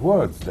without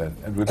words then,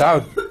 and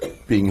without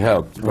being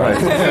helped. Right.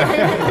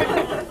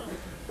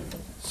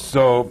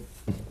 So...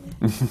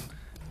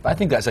 I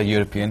think that's a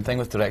European thing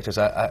with directors.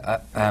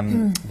 Yeah,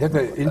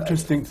 the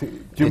interesting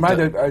thing. Do you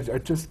mind? I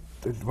just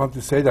want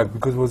to say that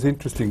because it was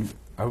interesting.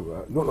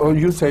 No,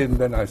 you say it and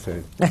then I say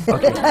it.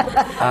 Okay.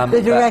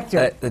 The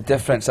director. The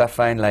difference I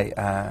find, like,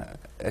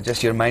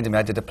 just you reminded me,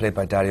 I did a play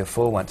by Dario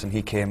Fo once, and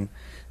he came,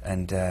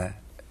 and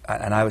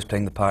I was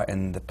playing the part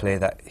in the play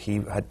that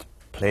he had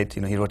played.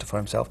 You know, he wrote it for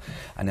himself.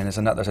 And then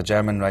there's a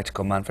German writer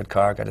called Manfred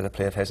Karg. I did a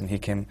play of his, and he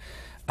came,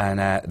 and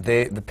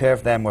the pair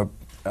of them were,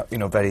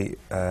 very.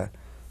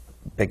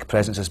 Big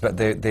presences, but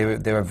they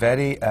were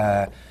very,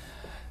 they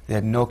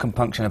had no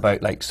compunction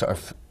about, like, sort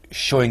of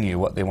showing you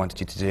what they wanted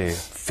you to do,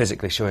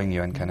 physically showing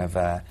you, and kind of,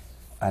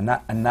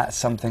 and that's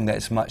something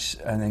that's much,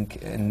 I think,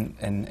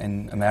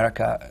 in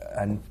America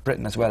and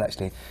Britain as well,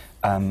 actually.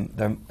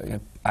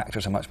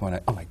 Actors are much more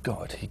like, oh my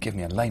God, he gave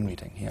me a line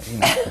reading. I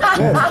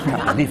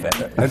can't believe it.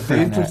 And the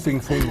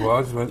interesting thing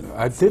was, when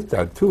I did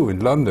that too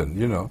in London,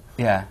 you know.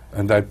 Yeah.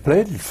 And I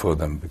played it for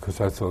them because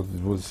I thought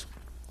it was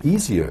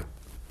easier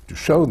to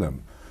show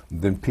them.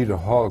 Then Peter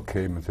Hall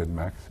came and said,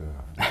 Max,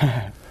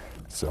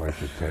 sorry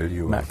to tell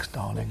you. Max,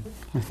 darling.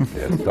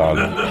 Yes,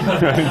 darling.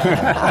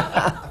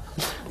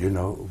 You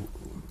know,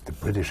 the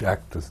British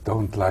actors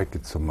don't like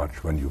it so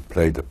much when you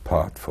play the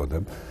part for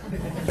them.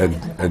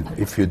 And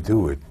if you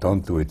do it,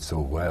 don't do it so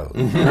well.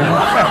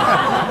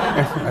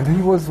 And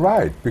he was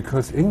right,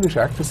 because English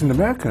actors and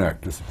American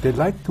actors, they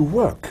like to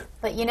work.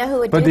 But you know who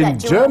would But do in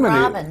that?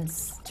 Germany,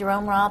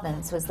 Jerome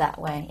Robbins was that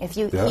way.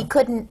 He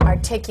couldn't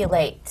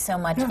articulate so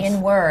much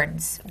in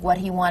words what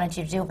he wanted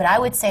you to do, but I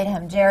would say to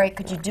him, Jerry,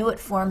 could you do it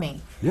for me?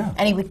 Yeah.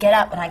 And he would get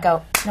up and I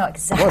go, no,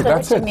 exactly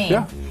what you mean.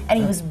 Yeah. And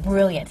he was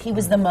brilliant. He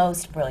was the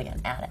most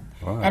brilliant at it.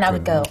 Well, and I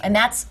would go, and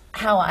that's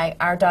how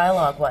our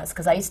dialogue was,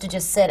 because I used to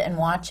just sit and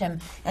watch him,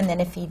 and then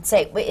if he'd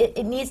say,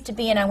 it needs to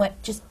be, and I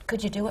went, just,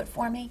 could you do it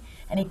for me?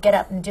 And he'd get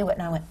up and do it,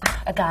 and I went,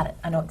 I got it.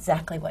 I know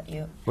exactly what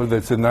you... Well,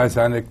 that's a nice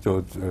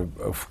anecdote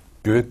of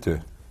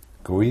Goethe,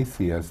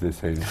 Goethe, as they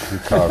say in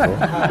Chicago.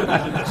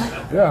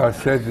 Yeah, I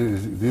said,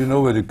 do you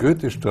know where the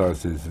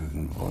Goethestrasse is?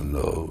 Oh,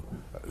 no.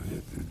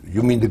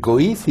 You mean the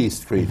Goethe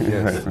Street?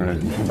 Yes.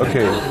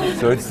 Okay,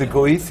 so it's the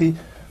Goethe,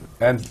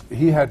 and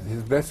he had,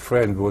 his best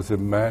friend was a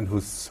man who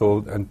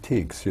sold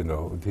antiques, you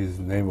know. His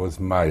name was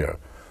Meyer.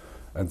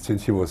 And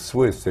since he was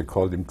Swiss, they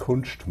called him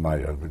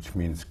Kunstmeyer, which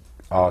means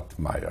Art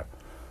Meyer.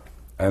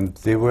 And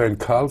they were in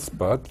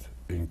Carlsbad,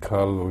 in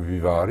Carlo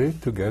Vivari,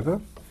 together,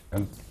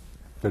 and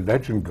the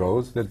legend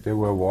goes that they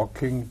were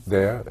walking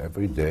there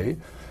every day,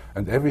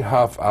 and every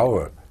half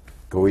hour,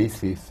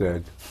 Goethe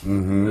said,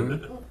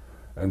 mm-hmm,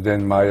 and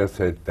then Meyer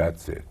said,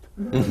 that's it.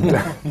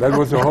 That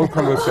was the whole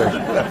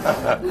conversation.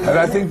 And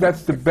I think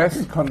that's the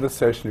best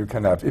conversation you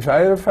can have. If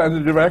I ever find a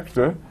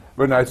director,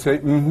 when I say,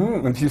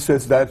 mm-hmm, and he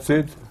says, that's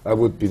it, I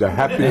would be the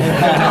happiest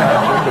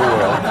man in the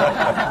world.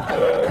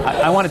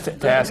 I wanted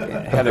to ask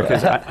Heather,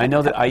 because I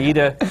know that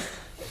Aida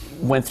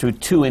went through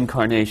 2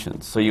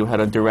 incarnations. So you had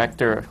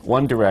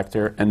one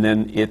director, and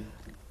then it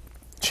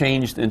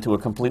changed into a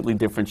completely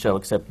different show,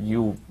 except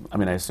you, I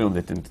mean, I assumed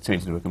it didn't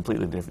change into a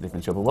completely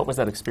different show, but what was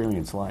that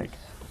experience like?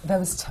 That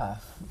was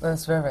tough. That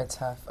was very, very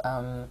tough.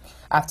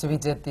 After we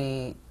did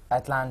the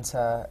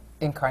Atlanta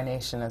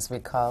incarnation, as we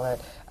call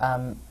it,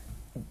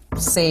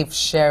 save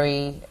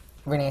Sherry,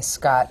 Renee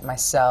Scott,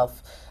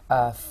 myself,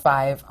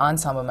 5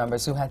 ensemble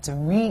members who had to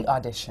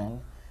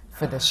re-audition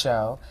for the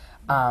show.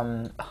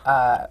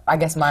 I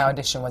guess my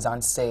audition was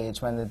on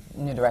stage when the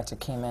new director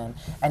came in,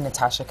 and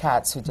Natasha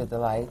Katz, who did the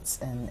lights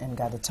and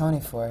got a Tony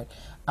for it,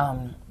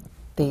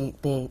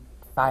 they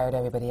fired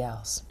everybody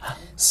else.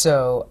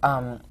 So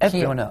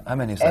Everyone else. How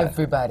many is that?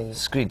 everybody.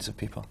 Screeds of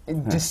people.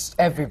 Just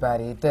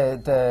everybody.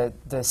 The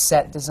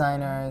set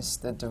designers,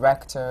 the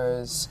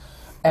directors,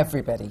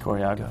 everybody.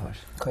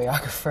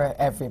 Choreographer,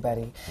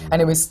 everybody.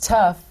 And it was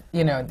tough,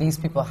 you know, these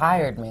people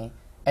hired me,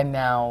 and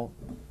now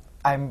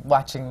I'm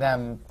watching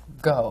them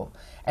go.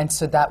 And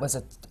so that was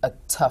a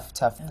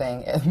tough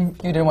thing. And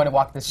you didn't want to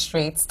walk the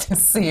streets to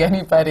see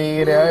anybody,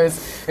 you know.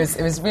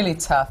 It was really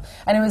tough.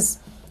 And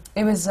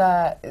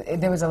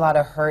there was a lot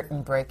of hurt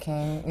and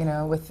breaking, you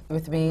know,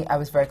 with me. I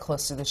was very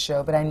close to the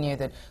show, but I knew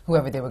that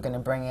whoever they were going to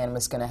bring in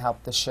was going to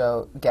help the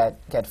show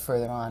get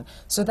further on.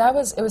 So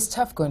it was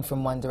tough going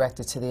from one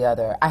director to the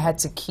other. I had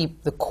to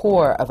keep the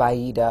core of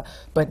Aida,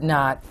 but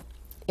not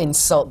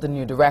insult the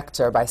new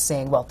director by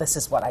saying, well, this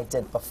is what I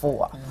did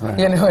before. Right.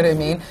 You know what I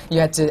mean?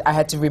 I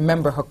had to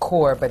remember her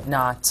core, but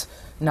not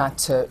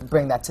to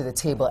bring that to the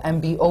table,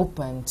 and be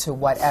open to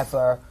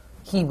whatever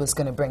he was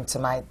going to bring to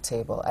my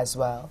table as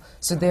well.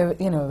 So there,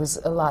 you know, it was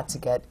a lot to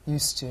get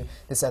used to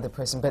this other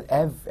person, but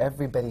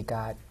everybody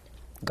got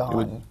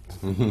gone.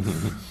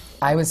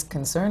 I was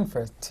concerned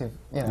for a few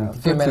minutes.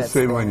 It's the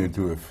same when you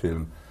do a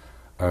film.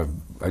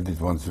 I did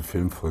once a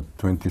film for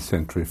 20th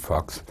Century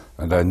Fox,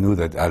 and I knew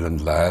that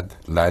Alan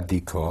Ladd he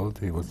called,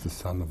 he was the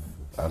son of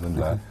Alan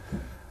Ladd,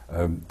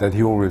 that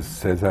he always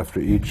says after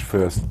each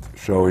first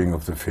showing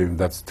of the film,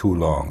 that's too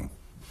long,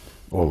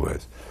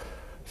 always.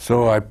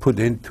 So I put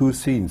in 2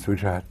 scenes,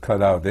 which I had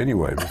cut out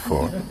anyway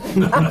before,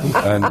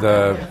 and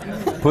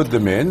put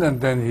them in,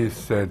 and then he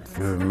said,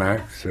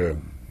 Max, I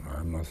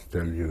must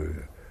tell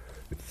you,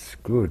 it's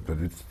good, but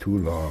it's too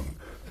long.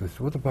 So I said,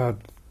 what about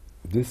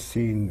this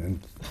scene and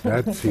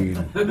that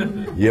scene?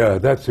 Yeah,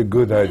 that's a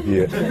good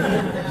idea.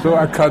 So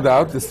I cut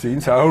out the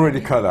scenes I already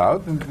cut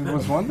out, and it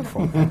was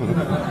wonderful.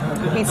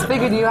 He's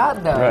figured you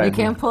out, though. Right. You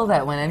can't pull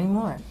that one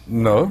anymore.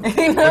 No, but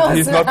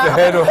he's not the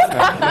head of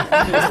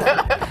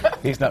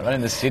He's not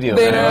running the studio.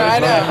 They know, I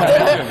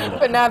know.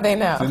 But now they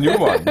know. It's a new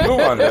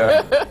one,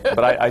 yeah.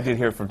 But I did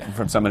hear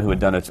from someone who had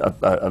done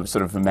a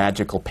sort of a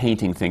magical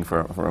painting thing for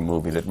a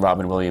movie, that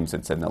Robin Williams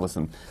had said, now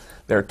listen,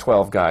 there are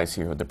 12 guys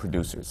here, the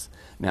producers.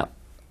 Now,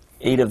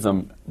 8 of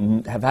them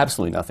have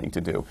absolutely nothing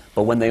to do.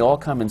 But when they all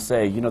come and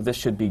say, you know, this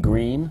should be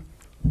green,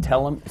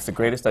 tell them it's the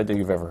greatest idea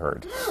you've ever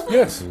heard.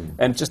 Yes.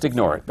 And just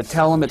ignore it. But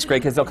tell them it's great,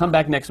 because they'll come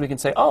back next week and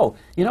say, oh,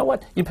 you know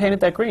what? You painted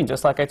that green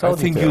just like I told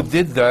you to. I think you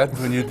did that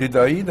when you did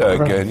Aida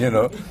again, you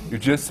know. You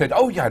just said,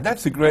 oh yeah,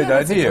 that's a great idea.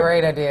 That's a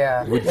great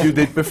idea. Which you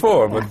did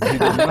before, but he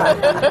didn't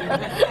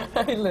know.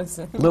 I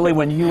listen. Lily,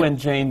 when you and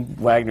Jane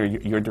Wagner,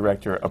 your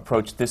director,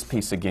 approached this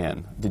piece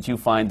again, did you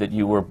find that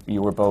you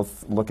were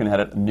both looking at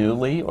it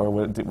newly, or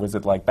was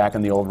it like back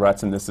in the old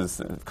ruts and this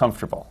is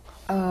comfortable?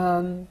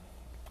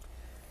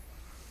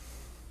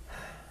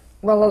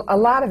 Well, a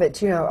lot of it,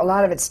 you know, a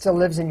lot of it still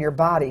lives in your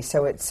body,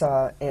 so it's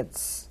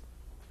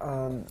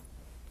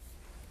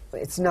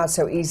not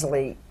so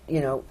easily,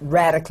 you know,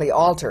 radically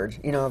altered.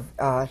 You know,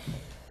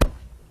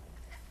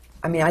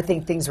 I mean, I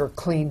think things were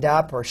cleaned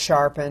up or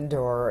sharpened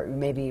or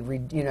maybe,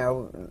 you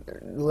know,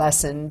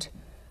 lessened.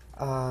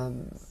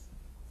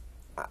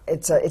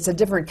 It's a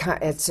different kind.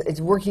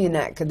 It's working in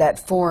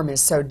that form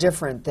is so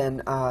different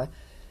than,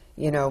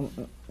 you know,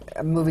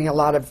 moving a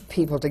lot of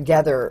people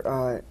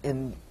together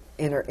in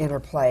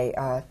interplay,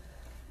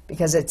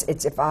 because it's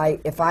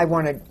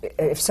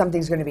if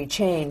something's going to be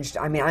changed,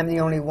 I mean, I'm the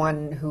only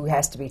one who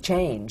has to be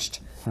changed.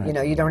 Right. You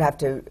know, you don't have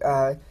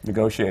to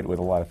negotiate with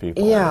a lot of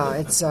people. Yeah,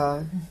 it's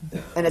and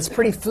it's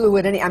pretty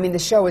fluid. I mean, the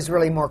show is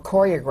really more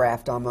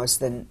choreographed almost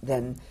than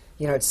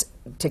you know. It's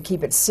to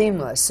keep it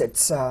seamless.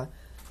 It's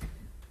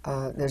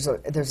there's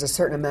a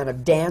certain amount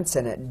of dance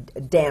in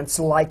it,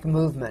 dance-like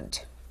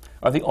movement.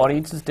 Are the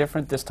audiences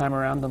different this time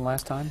around than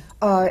last time?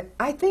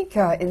 I think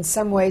in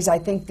some ways, I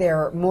think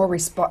they're more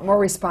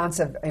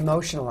responsive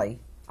emotionally.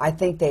 I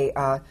think they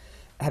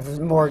have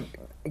more,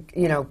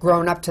 you know,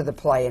 grown up to the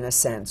play in a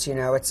sense. You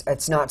know,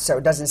 it's not so,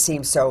 it doesn't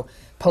seem so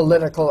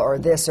political or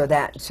this or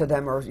that to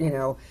them, or, you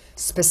know,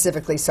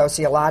 specifically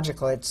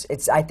sociological.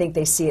 It's I think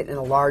they see it in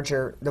a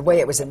larger, the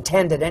way it was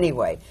intended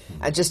anyway,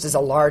 just as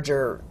a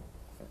larger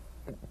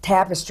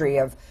tapestry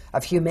of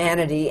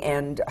humanity,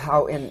 and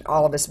how in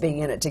all of us being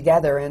in it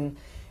together, and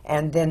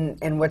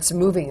what's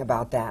moving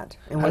about that,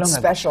 and what's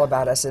special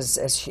about us as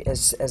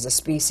a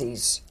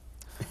species.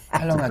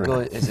 How long ago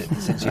is it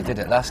since you did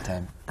it last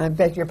time? I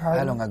beg your pardon?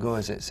 How long ago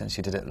is it since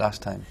you did it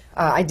last time?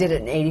 I did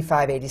it in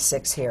 85,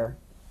 86 here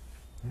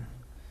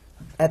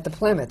at the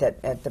Plymouth,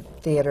 at the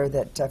theater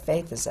that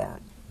Faith is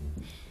at.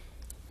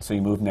 So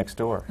you moved next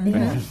door.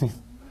 Mm-hmm.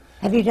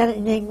 Have you done it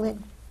in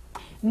England?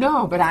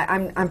 No, but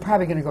I'm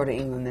probably going to go to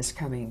England this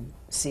coming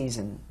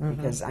season,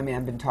 because I mean,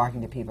 I've been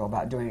talking to people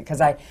about doing it, because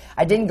I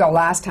didn't go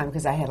last time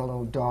because I had a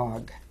little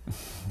dog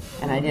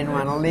and I didn't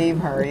want to leave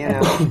her, you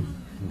know.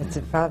 It's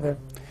a problem.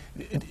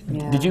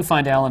 Did you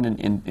find, Alan,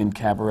 in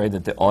Cabaret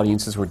that the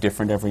audiences were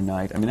different every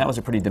night? I mean, that was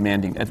a pretty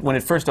demanding... When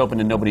it first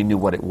opened and nobody knew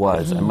what it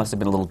was, it must have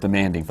been a little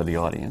demanding for the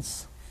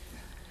audience.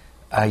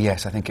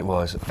 Yes, I think it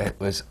was. It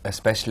was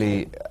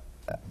especially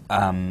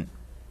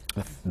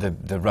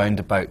the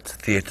roundabout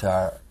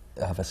theatre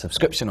have a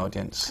subscription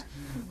audience,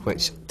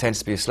 which tends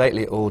to be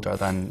slightly older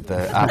than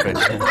the average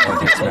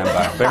audience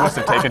member. They must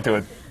have taken to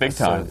it big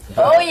time.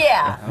 Oh,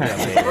 yeah.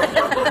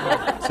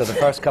 So the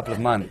first couple of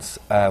months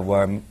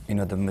were,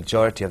 the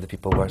majority of the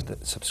people were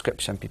the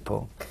subscription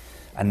people,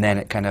 and then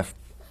it kind of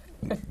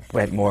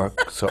went more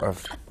sort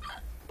of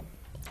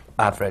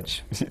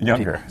average.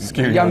 Younger,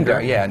 skewed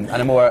younger, yeah, and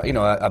a more,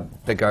 a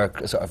bigger,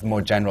 sort of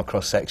more general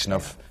cross-section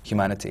of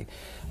humanity.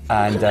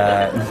 And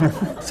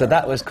so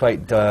that was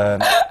quite,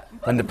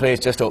 when the play is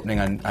just opening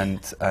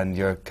and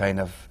you're kind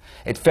of,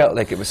 it felt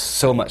like it was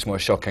so much more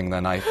shocking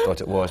than I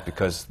thought it was,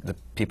 because the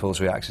people's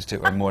reactions to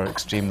it were more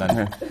extreme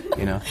than,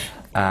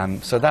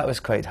 so that was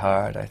quite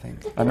hard, I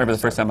think. I remember the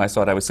first time I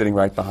saw it, I was sitting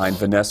right behind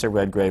Vanessa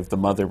Redgrave, the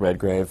mother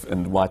Redgrave,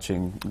 and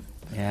watching.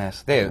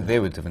 Yes, they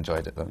would have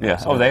enjoyed it, though. Yeah,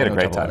 So they had a no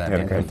great trouble time. with They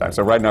had a great time.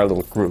 So right in our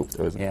little group.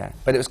 Yeah,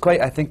 but it was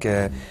quite, I think,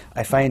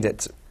 I find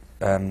it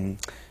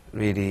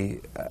really,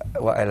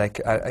 what I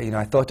like,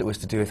 I thought it was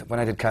to do with, when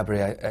I did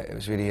Cabaret, it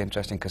was really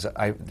interesting, because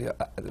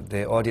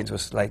the audience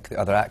was like the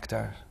other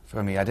actor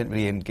for me. I didn't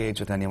really engage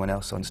with anyone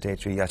else on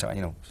stage, really.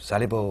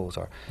 Sally Bowles,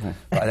 or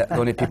but the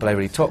only people I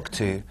really talked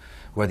to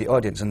were the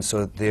audience, and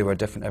so they were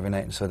different every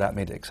night, and so that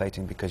made it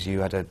exciting, because you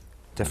had a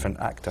different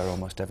actor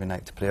almost every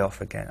night to play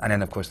off again. And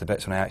then, of course, the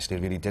bits when I actually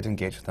really did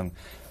engage with them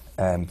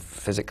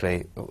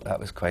physically, that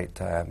was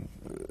quite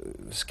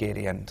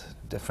scary and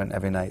different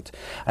every night.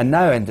 And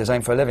now in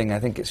Design for a Living, I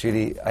think it's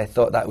really, I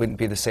thought that wouldn't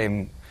be the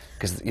same,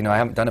 because I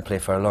haven't done a play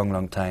for a long,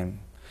 long time,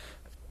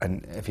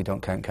 and if you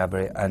don't count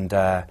Cabaret. And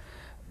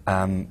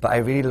but I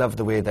really love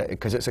the way that,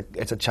 because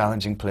it's a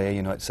challenging play.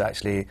 It's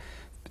actually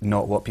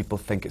not what people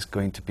think it's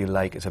going to be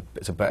like.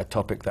 It's about a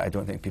topic that I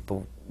don't think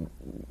people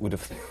would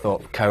have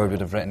thought Coward would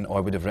have written,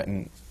 or would have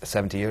written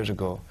 70 years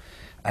ago.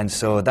 And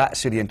so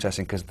that's really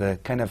interesting, because the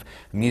kind of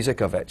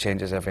music of it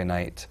changes every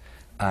night,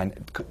 and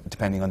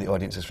depending on the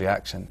audience's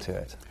reaction to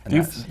it.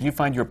 Do you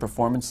find your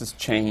performances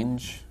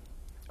change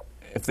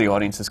if the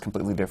audience is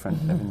completely different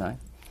every night?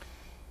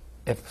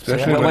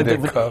 Especially when they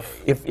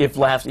cough. If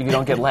laughs, if you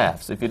don't get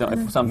laughs, if you don't,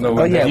 if something,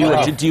 No,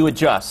 do you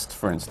adjust,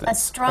 for instance? A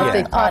strong If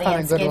they pop on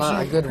audience gives you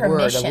a good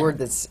permission. word, a word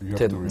that's You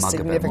have to read.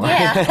 significant.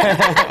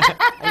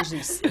 Yeah.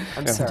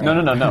 I'm sorry.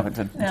 No.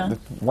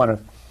 No.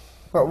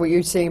 What were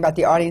you saying about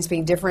the audience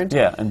being different?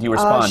 Yeah, and you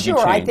respond. Sure,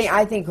 You change.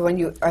 I think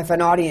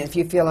if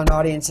you feel an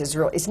audience is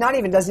real, it's not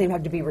even, doesn't even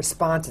have to be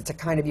response. It's a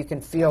kind of, you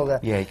can feel the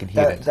Yeah, you can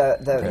hear it.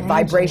 the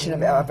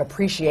vibration of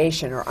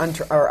appreciation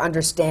or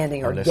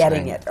understanding or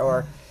listening. getting it,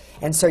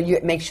 and so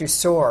it makes you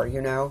soar.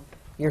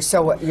 You're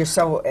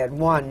so at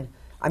one.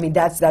 I mean,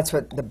 that's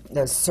what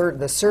the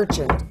search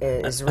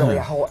is really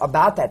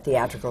about, that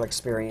theatrical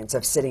experience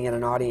of sitting in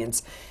an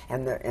audience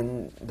and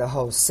the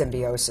whole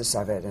symbiosis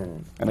of it.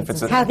 And if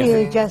it's How do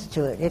you adjust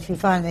to it if you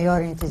find the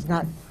audience is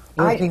not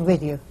working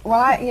with you? Well,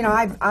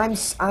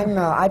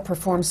 I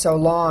perform so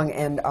long,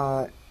 and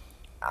I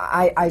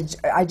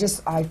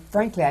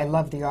frankly I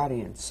love the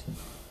audience.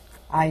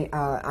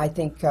 I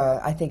think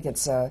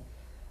it's a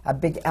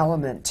big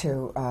element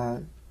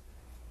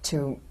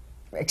to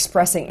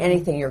expressing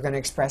anything you're going to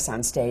express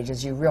on stage,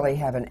 is you really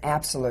have an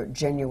absolute,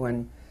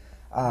 genuine,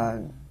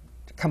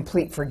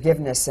 complete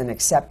forgiveness and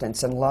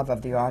acceptance and love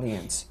of the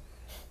audience.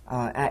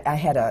 I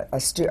had a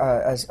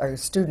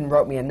student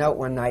wrote me a note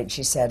one night.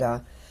 She said,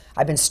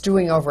 I've been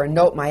stewing over a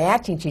note my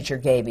acting teacher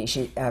gave me,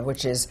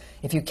 which is,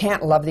 if you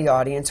can't love the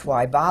audience,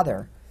 why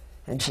bother?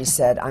 And she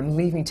said, I'm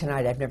leaving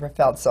tonight. I've never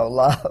felt so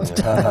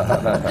loved.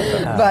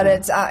 But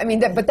it's,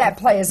 but that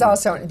play is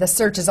also, the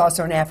search is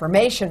also an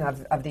affirmation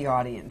of the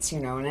audience,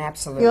 an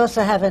absolute. You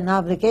also have an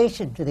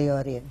obligation to the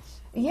audience.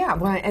 Yeah,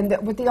 well, and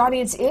what the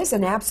audience is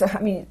an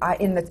absolute,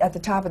 at the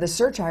top of the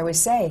search, I always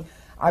say,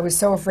 I was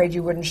so afraid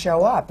you wouldn't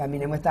show up.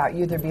 And without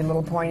you, there'd be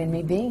little point in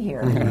me being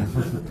here.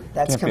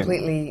 That's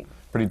completely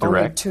pretty only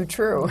direct. too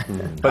true.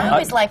 But I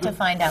always like to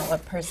find out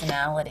what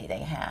personality they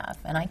have,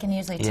 and I can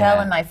usually tell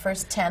in my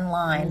first 10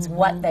 lines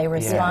what they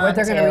respond What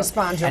they're to. going to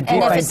respond to. And And do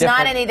you if find it's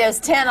not different- any of those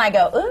 10, I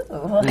go, ooh,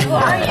 who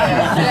are you?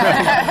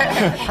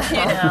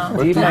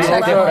 Do you I find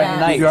love different that.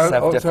 nights You have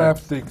also different...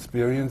 have the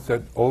experience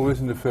that always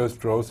in the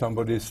first row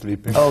somebody is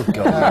sleeping. Oh,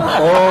 God.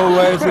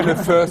 Always in the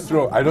first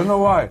row. I don't know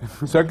why.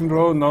 Second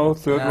row, no.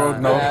 Third row,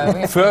 no.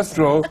 Yeah. First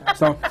row,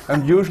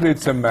 and usually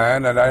it's a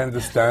man, and I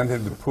understand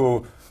him. The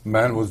poor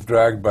man was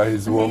dragged by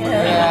his woman.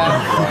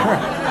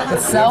 The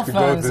cell to go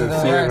phones to are the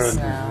the theater worst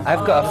and- now.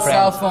 I've got a friend...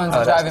 Cell phones Oh,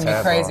 are that's driving me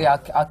terrible. crazy.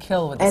 I'll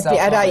kill with the At cell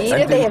at phones.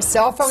 AIDA, they have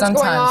cell phones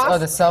Sometimes, going off?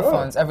 the cell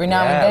phones every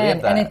now Yeah, we and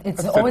have then, and that.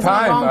 it's That's the always in the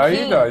time, wrong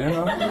key. Aida, you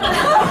know.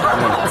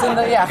 It's in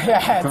the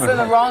it's in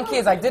the wrong key.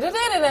 It's like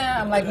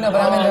I'm like, no,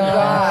 but I'm in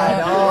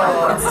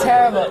the It's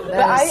terrible. But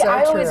That is so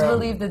I always true.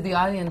 believe that the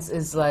audience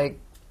is like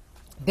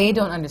they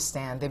don't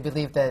understand. They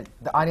believe that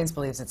the audience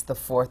believes it's the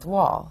fourth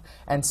wall,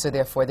 and so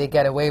therefore they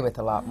get away with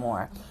a lot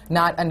more.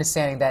 Not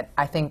understanding that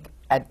I think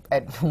at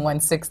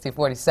 160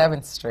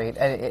 47th Street,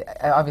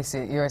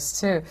 obviously yours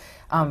too,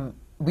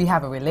 we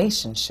have a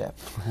relationship.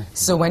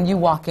 So when you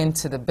walk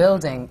into the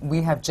building,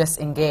 we have just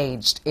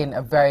engaged in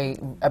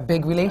a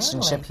big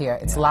relationship here.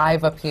 It's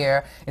live up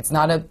here. It's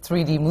not a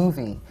 3D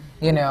movie,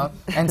 you know.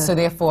 And so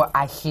therefore,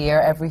 I hear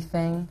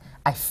everything.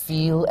 I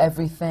feel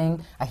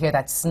everything. I hear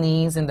that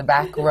sneeze in the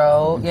back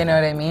row, you know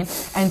what I mean?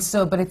 And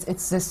so, but it's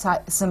this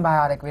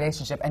symbiotic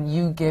relationship, and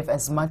you give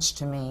as much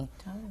to me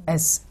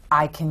as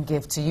I can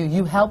give to you.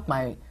 You help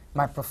my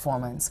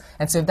performance.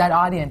 And so if that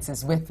audience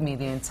is with me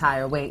the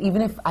entire way,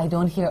 even if I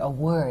don't hear a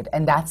word,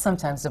 and that's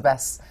sometimes the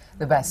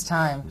best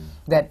time,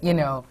 that, you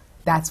know,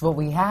 that's what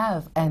we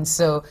have. And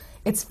so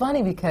it's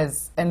funny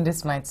because, and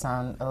this might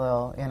sound a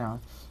little, you know,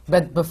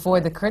 but before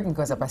the curtain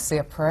goes up, I say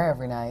a prayer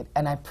every night,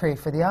 and I pray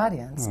for the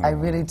audience. I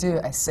really do.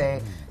 I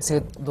say,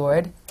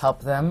 Lord,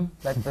 help them.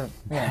 Let the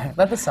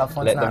cell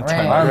phones Let not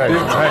them ring.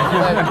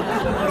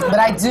 turn. But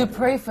I do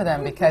pray for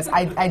them because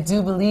I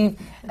do believe,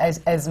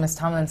 as Ms.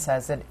 Tomlin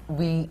says, that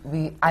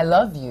I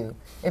love you.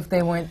 If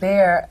they weren't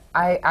there,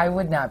 I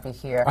would not be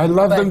here. I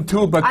love them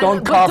too, but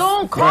don't cough. But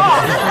don't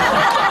cough.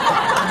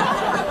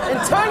 And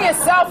turn your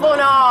cell phone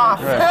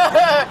off.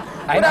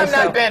 But I'm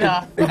not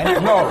better.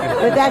 No.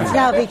 But that's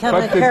now become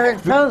a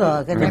current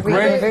prologue in every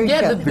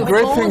show. The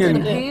great thing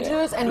in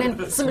pages, and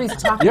then somebody's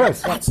talking.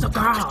 Yes. That's the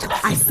girl.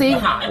 I see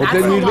her. But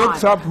then he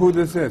looks up who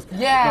this is.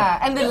 Yeah,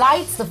 and the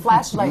lights, the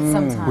flashlights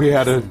sometimes. We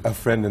had a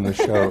friend in the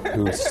show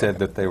who said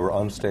that they were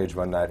on stage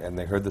one night and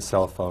they heard the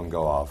cell phone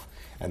go off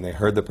and they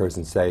heard the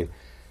person say,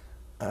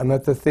 "I'm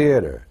at the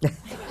theater."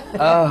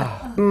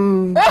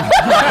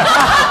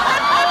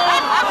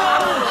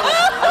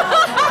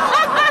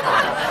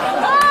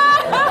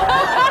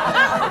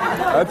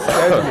 That's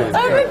deadly.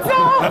 Oh, that's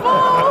awful.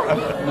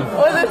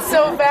 Oh, that's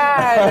so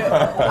bad.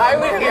 I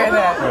would hear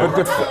that.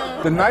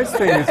 But the nice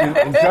thing is,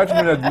 in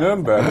Judgment at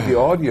Nuremberg, the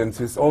audience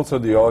is also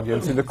the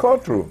audience in the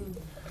courtroom.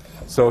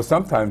 So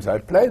sometimes I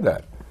play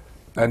that.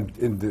 And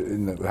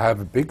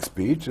have a big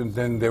speech, and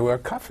then they were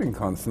coughing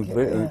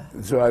constantly. And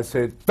so I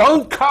said,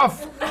 "Don't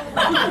cough!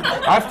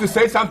 I have to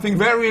say something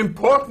very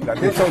important." And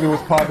they thought it was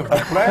part of the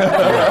plan.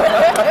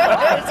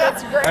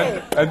 That's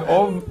great. And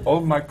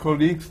all my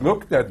colleagues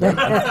looked at them.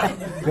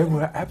 They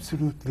were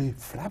absolutely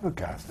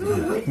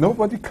flabbergasted.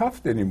 Nobody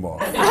coughed anymore.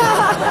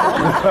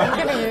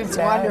 I'm going to use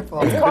that.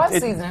 Wonderful. It's cough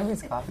season.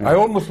 Everybody's coughing. I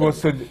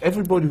almost said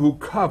everybody who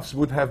coughs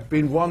would have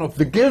been one of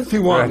the guilty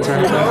ones.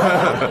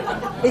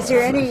 Is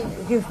there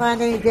do you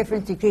find any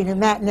difference between a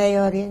matinee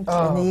audience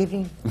and the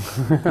evening?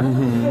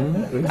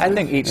 I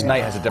think each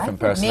night has a different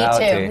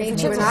personality. Me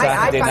too. I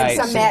Saturday find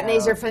nights- some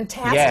matinees are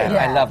fantastic.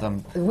 Yeah, I love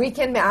them.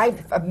 Weekend, I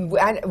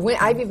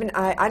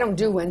don't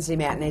do Wednesday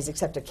matinees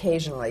except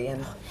occasionally,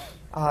 and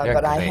They're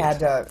but great.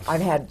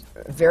 I've had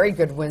very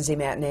good Wednesday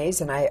matinees,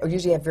 and I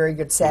usually have very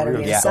good Saturday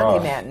Real and star.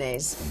 Sunday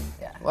matinees.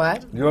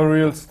 What? You're a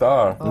real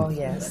star. Oh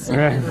yes.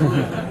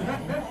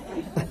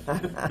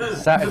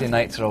 Saturday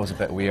nights are always a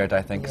bit weird,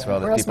 I think, as well.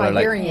 Or That else people my are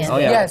like, hearing is Oh,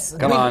 yeah. Yes,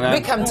 Come on, we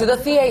come to the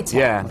theater.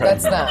 Yeah.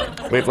 That's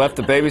that. We've left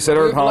the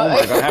babysitter at home.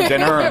 We're going to have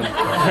dinner and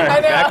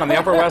back on the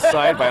Upper West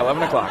Side by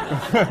 11 o'clock.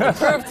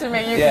 Prove to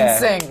me you Yeah.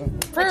 can sing.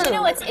 But you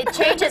know, it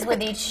changes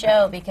with each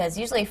show because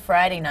usually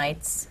Friday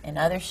nights in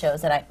other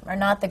shows that are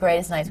not the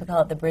greatest nights, we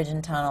call it the Bridge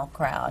and Tunnel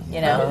crowd, you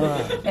know?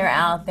 They're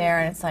out there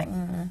and it's like,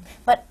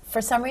 But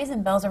for some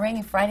reason, Bells Are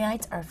Ringing Friday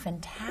nights are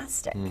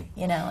fantastic,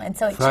 you know? And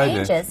so it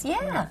Friday. changes,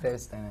 yeah.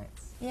 Thursday nights.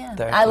 Yeah.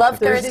 Thursday. I love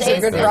Thursdays Thursdays.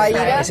 are good and Friday.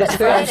 Fridays. Is it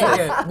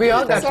Fridays. We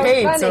all got So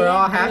paid, funny. so we're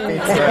all happy.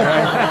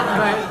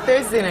 But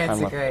Thursday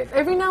nights are great.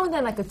 Every now and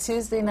then, like a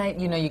Tuesday night,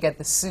 you know, you get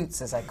the suits,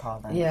 as I call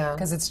them. Yeah.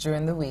 Because it's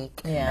during the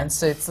week. Yeah. And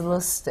so it's a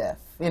little stiff.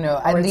 You know,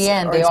 Or at it's- the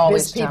end, or they it's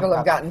always biz people jump have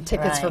up. gotten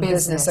tickets for Right.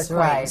 business Right.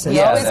 acquaintances. You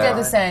Yeah, always they're- get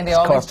the saying, they it's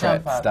always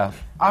corporate jump up. stuff.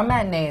 Our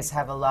matinees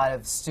have a lot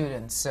of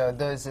students, so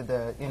those are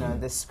the, you know,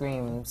 the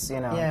screams,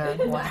 you know. Yeah.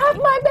 Have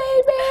my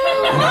baby!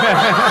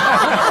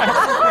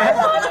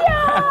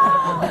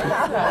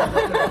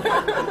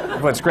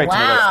 But it's great to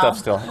know that Wow. stuff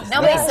still.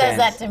 Nobody says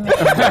that to me.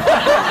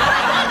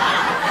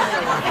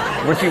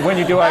 When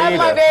you do Have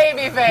my Aida.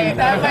 baby, Faith.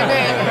 Have my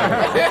baby.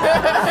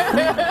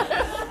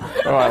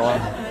 Oh, I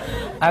love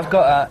I've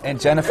got and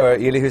Jennifer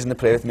Ely, who's in the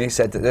play with me,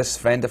 said that this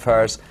friend of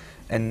hers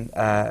in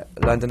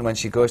London, when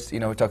she goes, you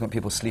know, we're talking about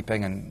people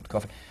sleeping and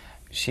coffee.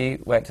 She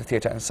went to the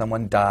theatre and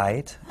someone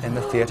died in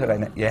the theatre,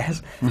 and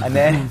yes, and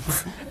then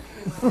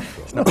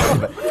it's not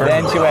funny, but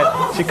then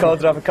she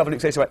called her up a couple of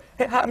weeks later. She went,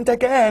 "It happened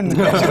again."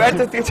 She went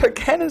to the theatre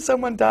again, and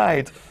someone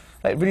died,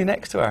 like really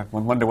next to her.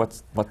 One wonder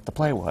what the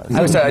play was.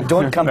 I was like,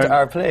 "Don't come to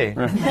our play."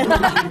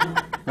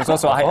 There's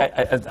also,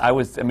 I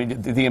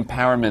mean, the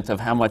empowerment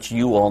of how much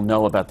you all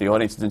know about the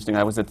audience is interesting.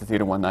 I was at the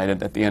theater one night,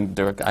 and at the end,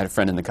 I had a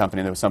friend in the company,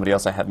 and there was somebody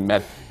else I hadn't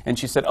met, and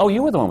she said, "Oh,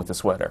 you were the one with the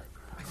sweater."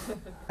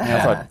 And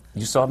I thought,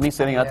 you saw me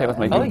sitting out there with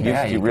my... Oh,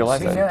 yeah, you you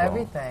realize You that? know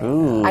everything.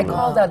 Ooh. I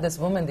called out this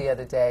woman the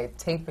other day,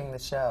 taping the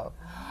show.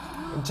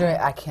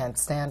 I can't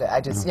stand it. I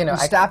just, you know, You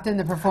I stopped in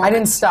the performance? I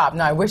didn't stop.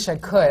 No, I wish I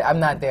could. I'm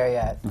not there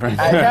yet.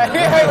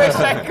 I wish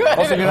I could.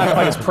 Also, you're not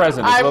quite as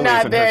present as I'm Lily's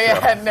not in there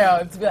her show. yet.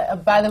 No.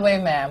 By the way,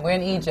 ma'am, we're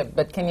in Egypt,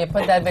 but can you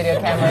put that video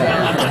camera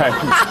down?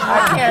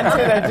 I can't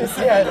do that just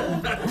yet.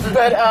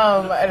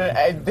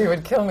 But they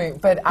would kill me.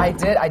 But I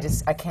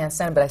can't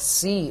stand it. But I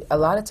see a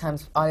lot of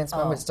times audience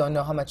members don't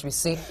know how much we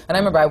see. And I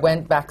remember I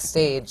went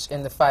backstage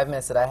in the 5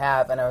 minutes that I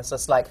have, and I was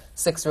just like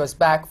 6 rows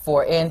back,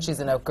 4 in. She's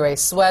in a gray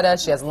sweater.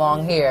 She has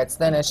long hair. It's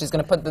thinner. She's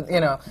going to put the, you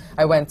know,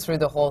 I went through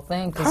the whole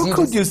thing. How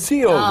could you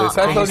see all this?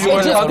 I thought you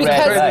were Just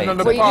concentrating on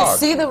the because you part.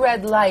 see the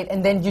red light,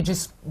 and then you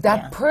just,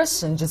 that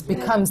person just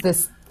becomes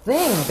this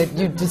thing that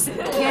you just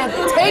can't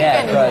take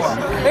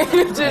anymore.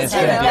 You just,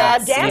 you know,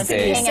 dancing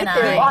King and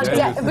I.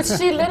 yeah, but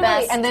she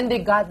literally, and then they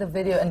got the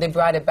video and they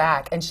brought it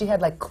back, and she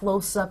had like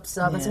close-ups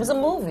of it. It was a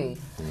movie,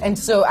 and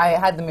so I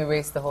had them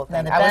erase the whole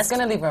thing. the I was best-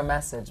 going to leave her a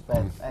message,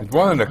 but It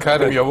won an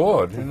Academy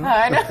Award. You know?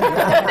 I know.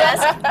 The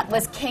best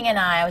was King and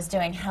I was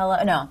doing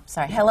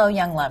Hello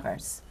Young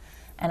Lovers.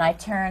 And I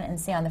turn and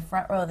see on the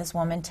front row this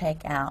woman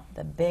take out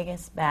the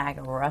biggest bag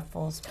of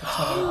Ruffles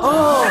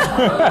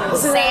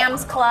potatoes.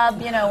 Sam's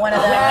Club, you know, one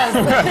of those.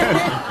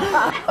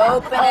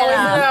 Open it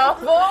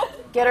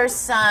up. Get her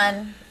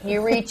son. He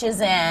reaches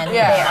in. They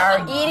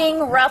are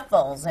eating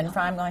Ruffles. And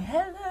I'm going,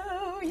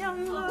 hello,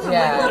 young lovers.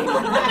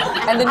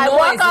 Yeah. And the I noise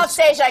walk is- off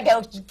stage, I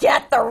go,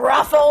 get the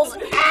Ruffles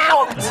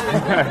out!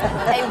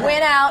 They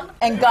went out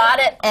and got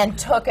it and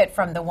took it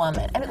from the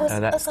woman. And it was,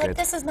 that's like, good.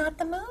 this is not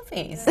the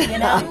movies, you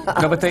know?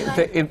 No, but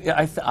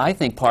I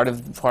think part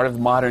of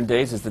modern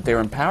days is that they're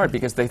empowered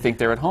because they think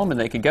they're at home and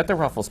they can get the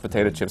Ruffles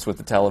potato chips with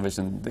the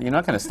television. You're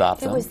not going to stop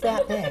It them. was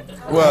that big.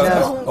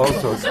 Well,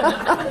 also,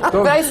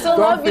 But I still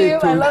love you.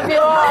 I love you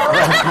all.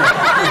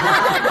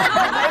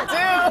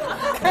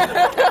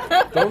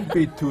 I do. Don't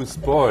be too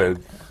spoiled.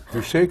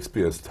 To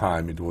Shakespeare's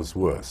time, it was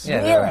worse.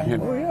 Yeah,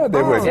 Really? Oh, yeah,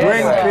 they were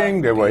yeah.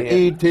 drinking, they were Yeah.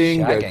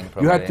 eating.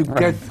 Shagging, You had to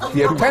probably. get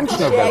the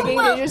attention of them.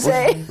 Shagging, did you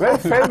say? Very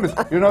famous.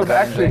 You know,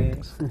 actually,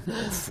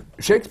 Things.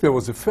 Shakespeare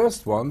was the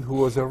first one who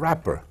was a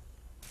rapper.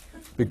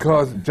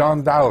 Because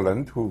John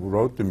Dowland, who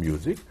wrote the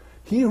music,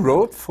 he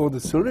wrote for the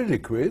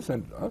soliloquies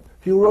and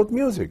he wrote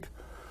music.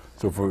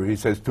 So he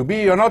says, to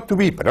be or not to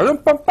be,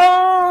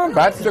 ba-dum-pum-pum,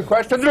 that's the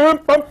question,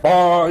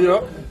 dum-pum-pum, you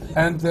know.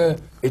 And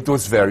it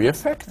was very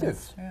effective.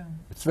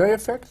 It's very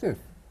effective.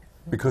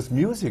 Because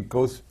music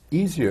goes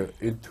easier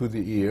into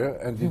the ear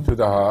and into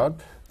the heart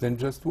than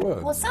just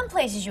words. Well, some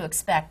places you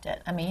expect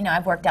it. I mean, you know,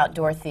 I've worked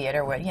outdoor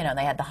theater where, you know,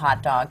 they had the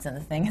hot dogs and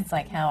the thing. It's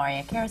like, how are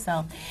you,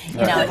 carousel? You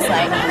know, it's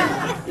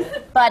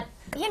like, but,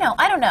 you know,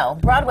 I don't know.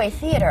 Broadway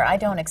theater, I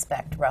don't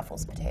expect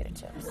Ruffles potato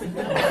chips.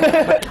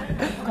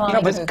 No,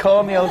 but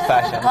call me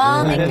old-fashioned.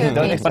 Call me Don't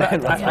kooky. expect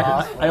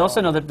I also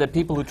know that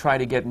people who try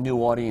to get new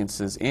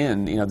audiences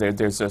in, you know,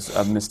 there's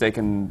a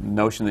mistaken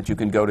notion that you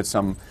can go to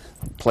some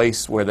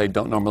place where they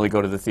don't normally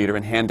go to the theater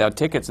and hand out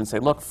tickets and say,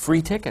 look,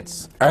 free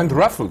tickets. And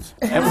Ruffles.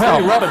 And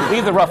well,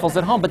 leave the Ruffles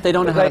at home, but they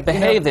don't know how to Like, you know,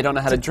 behave, they don't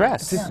know how to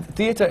dress.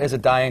 Theatre is a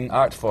dying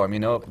art form, you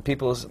know.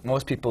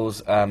 Most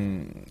people's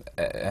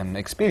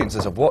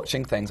experiences of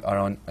watching things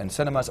are in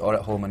cinemas or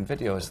at home on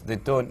videos. They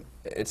don't.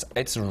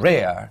 It's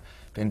rare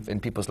in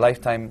people's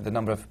lifetime the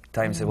number of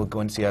times they will go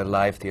and see a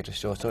live theatre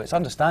show. So it's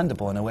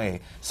understandable in a way,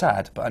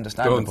 sad but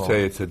understandable. Don't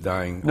say it's a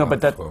dying No, but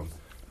art that- form.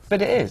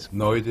 But it is.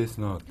 No, it is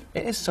not.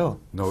 It is so.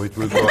 No, it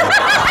will go on.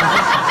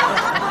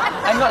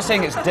 I'm not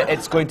saying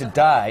it's going to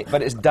die,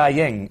 but it's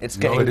dying. It's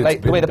No, getting it's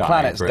like the way been the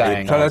planet's for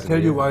dying. Shall I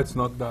tell you why it's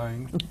not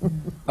dying?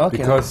 Okay.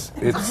 Because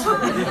it's...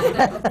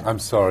 I'm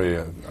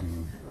sorry.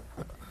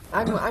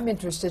 I'm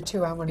interested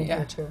too. I want to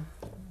hear too.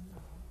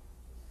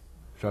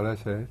 Shall I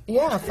say it?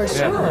 Yeah, for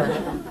sure.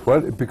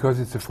 Well, because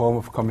it's a form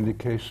of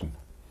communication.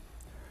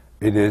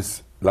 It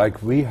is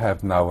like we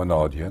have now an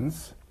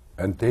audience,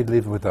 and they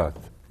live with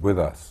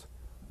us.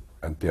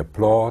 And they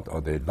applaud, or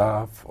they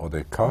laugh, or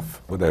they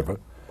cough, whatever.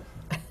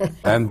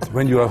 And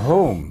when you are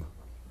home,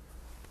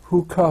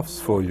 who coughs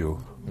for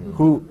you?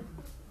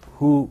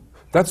 Who?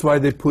 That's why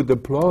they put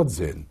applause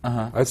in.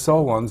 I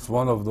saw once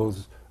one of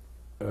those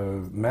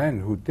men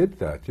who did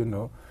that, you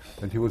know,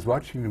 and he was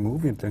watching the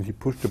movie, and then he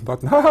pushed the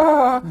button, ha ha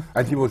ha,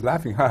 and he was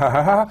laughing, ha ha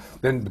ha ha.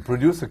 Then the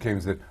producer came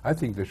and said, I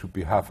think there should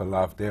be half a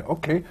laugh there.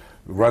 Okay,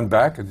 run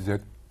back, and he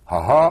said,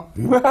 ha ha,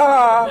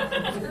 ha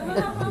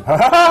ha,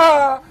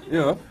 ha, you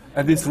know.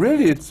 And it's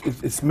really,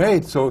 it's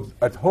made so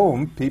at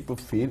home people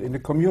feel in the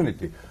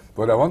community.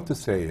 What I want to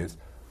say is,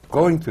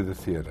 going to the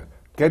theater,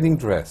 getting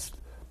dressed,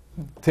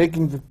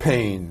 taking the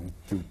pain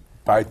to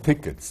buy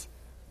tickets,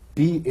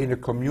 be in a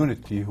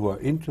community who are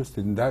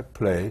interested in that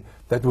play,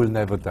 that will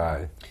never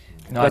die.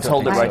 No, Let's I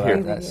don't hold it think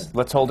right so. here.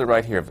 Let's hold it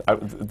right here.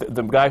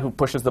 The guy who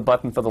pushes the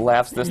button for the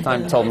laughs this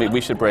time told me we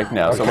should break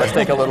now, so let's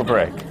take a little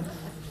break.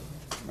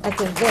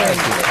 That's a very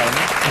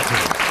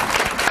good.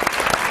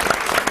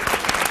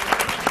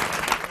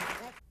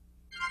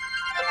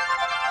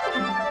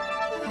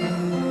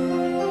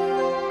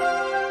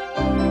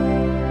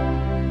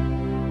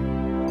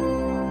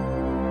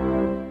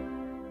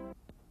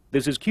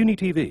 This is CUNY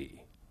TV,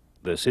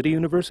 the City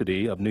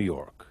University of New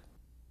York.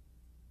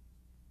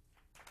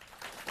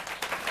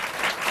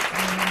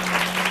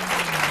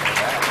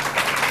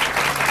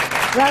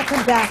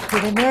 Welcome back to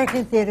the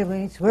American Theatre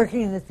Wing's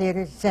Working in the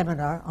Theatre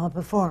seminar on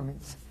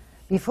performance.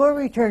 Before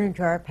we turn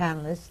to our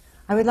panelists,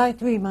 I would like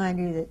to remind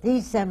you that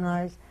these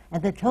seminars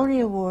and the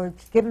Tony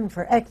Awards given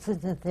for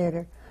excellence in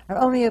theatre are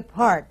only a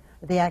part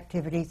of the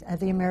activities of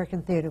the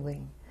American Theatre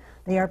Wing.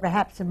 They are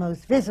perhaps the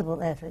most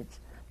visible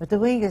efforts, but the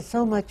Wing is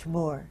so much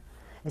more.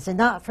 As a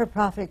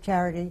not-for-profit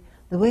charity,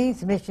 the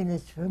Wing's mission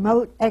is to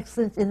promote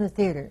excellence in the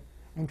theatre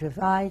and to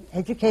provide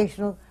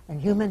educational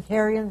and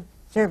humanitarian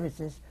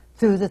services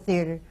through the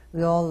theatre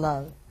we all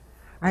love.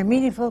 Our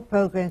meaningful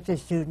programs for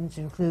students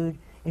include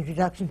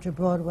Introduction to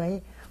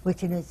Broadway,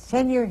 which in its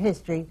 10-year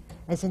history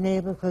has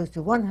enabled close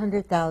to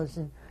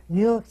 100,000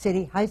 New York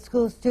City high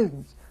school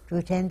students to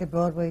attend a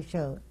Broadway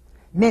show,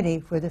 many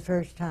for the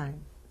first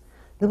time.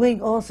 The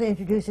Wing also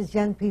introduces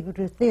young people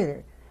to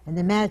theater and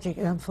the magic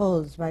it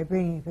unfolds by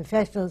bringing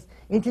professionals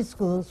into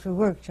schools for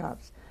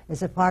workshops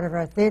as a part of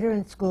our Theater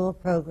in School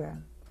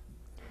program.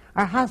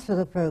 Our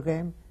hospital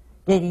program,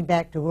 dating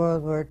back to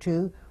World War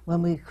II,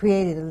 when we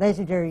created the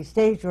legendary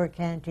stage door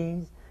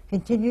canteens,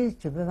 continues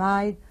to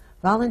provide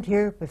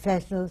volunteer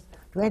professionals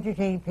to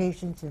entertain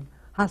patients in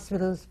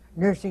hospitals,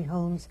 nursing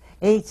homes,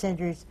 aid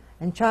centers,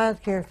 and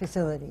child care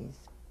facilities.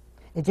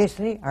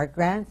 Additionally, our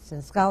grants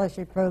and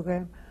scholarship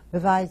program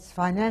provides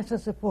financial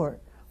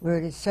support where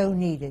it is so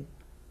needed.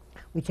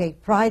 We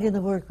take pride in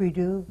the work we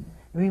do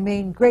and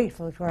remain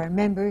grateful to our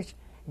members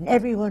and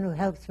everyone who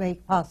helps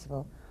make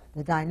possible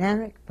the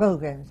dynamic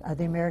programs of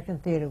the American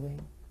Theatre Wing.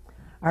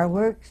 Our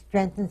work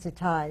strengthens the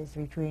ties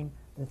between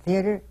the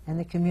theatre and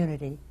the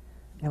community,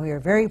 and we are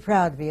very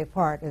proud to be a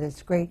part of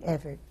this great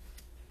effort.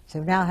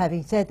 So now,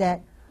 having said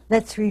that,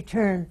 let's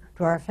return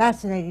to our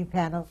fascinating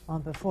panel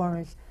on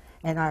performance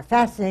and our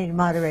fascinating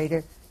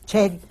moderator,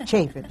 Ched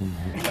Chapin.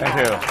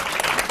 Thank you.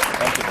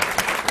 Thank you.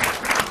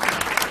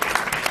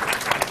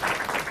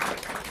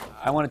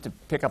 I wanted to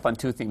pick up on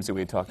two themes that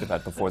we had talked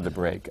about before the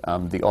break,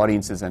 the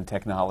audiences and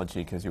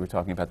technology, because you were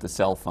talking about the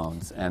cell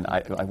phones. And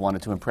I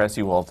wanted to impress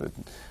you all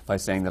by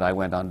saying that I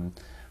went on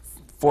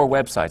 4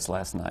 websites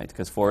last night,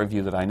 because 4 of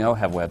you that I know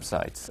have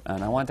websites.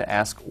 And I wanted to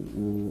ask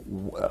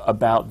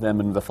about them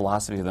and the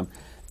philosophy of them.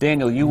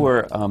 Daniel, you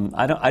were,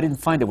 I didn't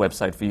find a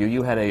website for you.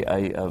 You had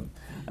a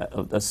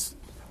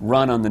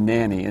run on The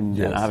Nanny, and,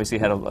 Yes. and obviously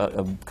had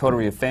a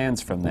coterie of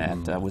fans from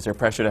that. Was there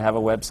pressure to have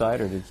a website,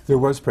 or did? There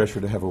was pressure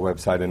to have a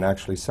website, and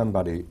actually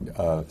somebody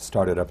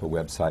started up a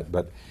website,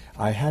 but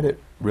I had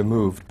it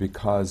removed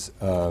because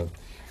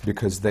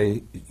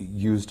they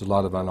used a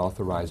lot of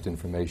unauthorized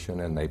information,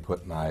 and they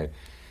put my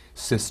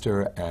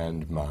sister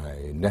and my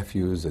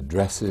nephew's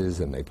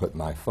addresses, and they put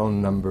my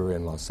phone number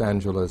in Los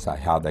Angeles.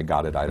 How they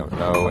got it, I don't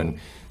know. And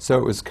so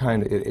it was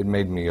it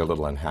made me a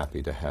little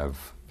unhappy to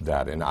have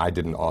that, and I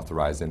didn't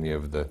authorize any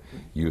of the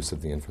use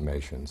of the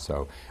information.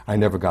 So I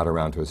never got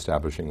around to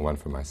establishing one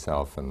for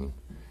myself, and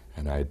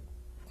I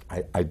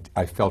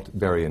felt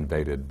very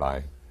invaded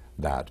by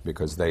that,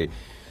 because they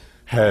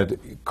had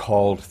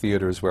called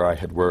theaters where I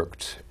had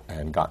worked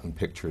and gotten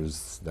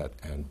pictures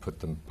and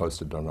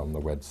posted them on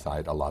the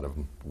website. A lot of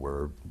them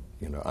were,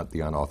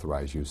 the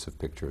unauthorized use of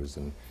pictures,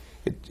 and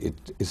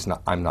it's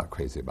not. I'm not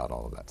crazy about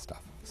all of that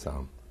stuff.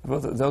 So. Well,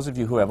 those of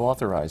you who have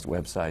authorized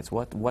websites,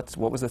 what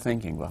was the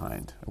thinking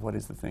behind? What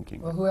is the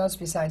thinking? Well, who else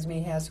besides me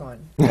has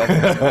one?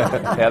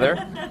 Heather,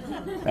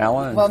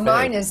 Alan. Well, and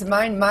mine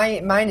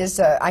Faye. is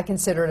I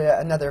consider it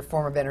another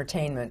form of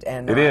entertainment,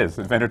 and It is.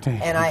 It's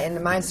entertaining.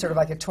 and mine's sort of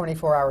like a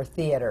 24-hour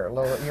theater,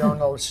 your own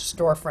little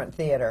storefront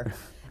theater,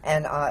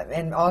 and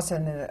also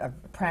a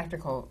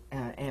practical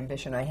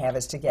ambition I have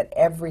is to get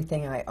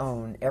everything I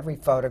own, every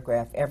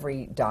photograph,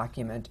 every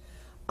document,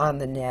 on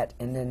the net,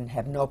 and then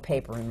have no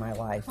paper in my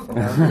life,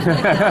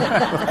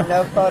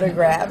 no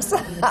photographs,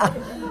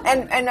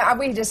 and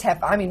we just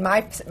have. I mean,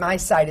 my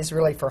site is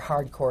really for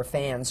hardcore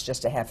fans,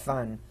 just to have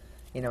fun.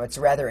 It's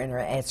rather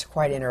it's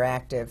quite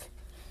interactive,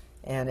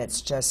 and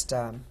it's just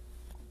to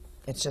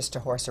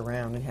horse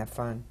around and have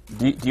fun.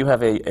 Do you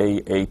have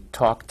a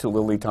talk to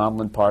Lily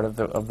Tomlin part of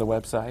the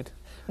website?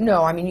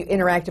 No, I mean, you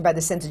interacted by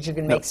the sense that you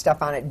can make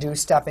stuff on it, do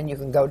stuff, and you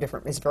can go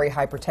different. It's very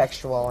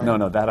hypertextual. And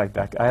No, that I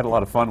had a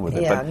lot of fun with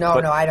it. yeah,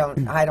 but I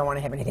don't want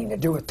to have anything to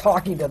do with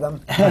talking to them.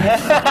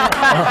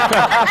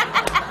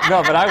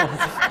 No, but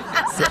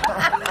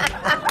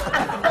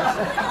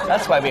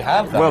That's why we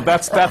have them. well,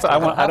 that's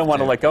I don't want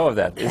to let go of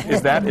that.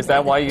 Is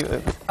that why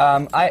you?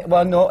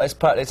 Well, no, it's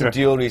a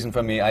dual reason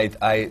for me.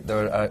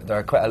 There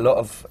are quite a lot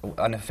of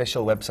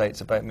unofficial websites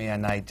about me,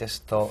 and I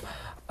just thought,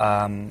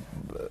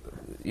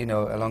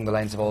 along the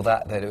lines of all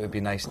that it would be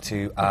nice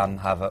to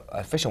have an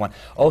official one.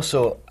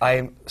 Also,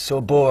 I'm so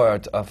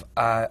bored of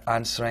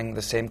answering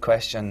the same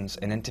questions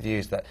in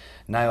interviews that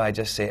now I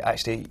just say,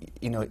 actually,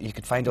 you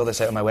could find all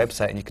this out on my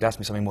website, and you could ask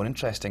me something more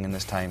interesting in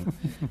this time.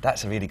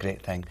 That's a really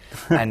great thing.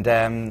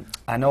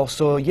 And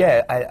also,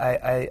 yeah,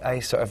 I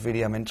sort of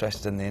really am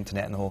interested in the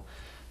internet and the whole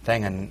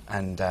thing,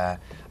 and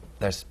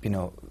there's,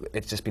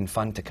 it's just been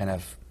fun to kind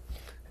of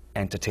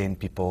entertain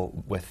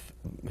people with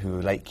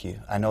who like you.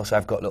 And also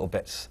I've got little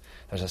bits.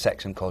 There's a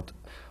section called,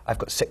 I've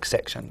got 6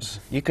 sections.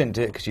 You couldn't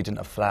do it because you didn't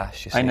have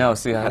Flash, you see. I know,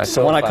 see, I'm that's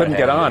so the one I far couldn't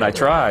ahead get of on. you. I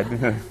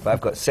tried. But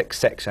I've got 6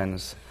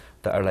 sections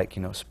that are like,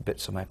 you know,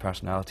 bits of my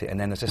personality. And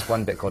then there's this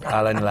one bit called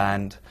Alan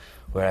Land,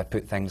 where I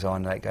put things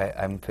on, like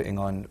I'm putting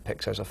on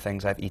pictures of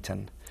things I've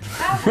eaten.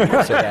 So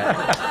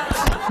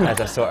that, as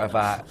a sort of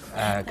a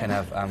kind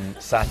of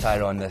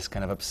satire on this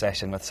kind of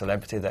obsession with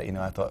celebrity that, you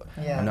know, I thought,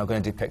 I'm not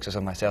going to do pictures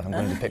of myself, I'm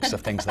going to do pictures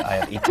of things that I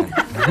have eaten.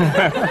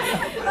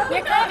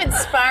 You're kind of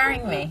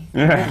inspiring me.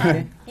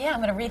 Yeah,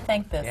 I'm going to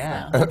rethink this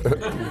now.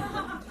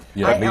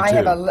 Yeah, me I too.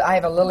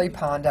 have a lily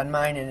pond on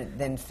mine, and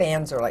then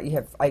fans are like,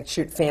 I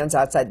shoot fans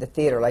outside the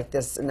theater like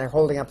this, and they're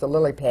holding up the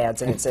lily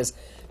pads, and it says,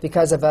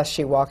 "Because of us,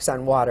 she walks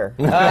on water."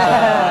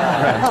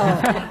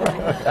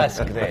 That's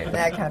great.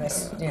 That kind of,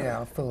 you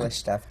know, foolish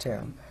stuff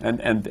too.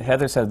 And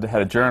Heather's had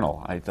a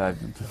journal.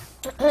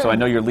 So I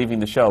know you're leaving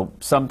the show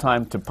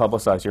sometime to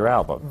publicize your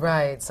album.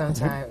 Right,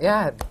 sometime.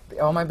 Yeah,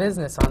 all my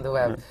business on the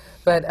web.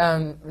 But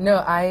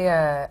no,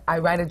 I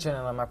write a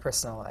journal on my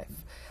personal life.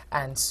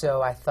 And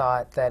so I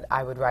thought that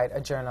I would write a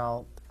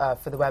journal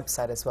for the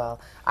website as well.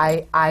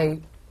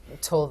 I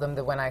told them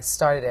that when I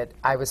started it,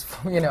 I was,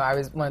 you know, I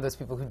was one of those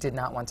people who did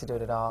not want to do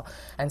it at all.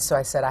 And so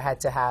I said I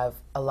had to have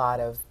a lot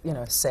of, you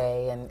know,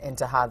 say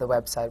into how the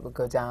website would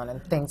go down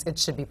and things. It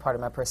should be part of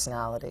my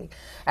personality.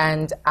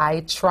 And I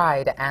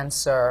try to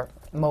answer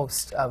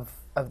most of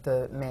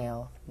the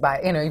mail by,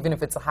 you know, even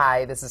if it's a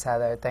hi, this is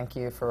Heather, thank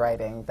you for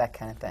writing, that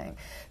kind of thing.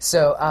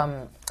 So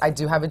I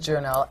do have a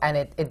journal, and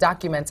it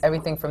documents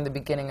everything from the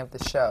beginning of the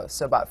show.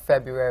 So about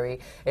February,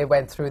 it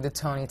went through the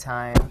Tony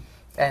time,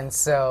 and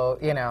so,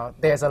 you know,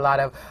 there's a lot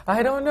of,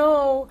 I don't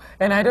know,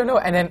 and I don't know,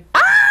 and then,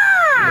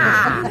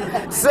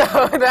 ah! So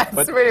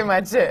that's pretty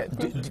much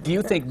it. Do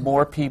you think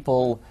more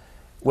people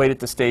wait at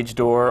the stage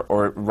door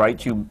or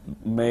write you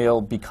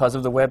mail because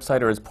of the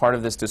website, or is part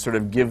of this to sort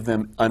of give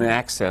them an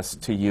access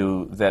to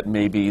you that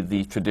maybe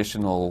the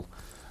traditional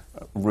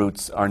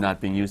routes are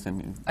not being used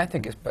in? I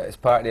think it's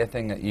partly a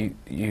thing that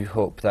you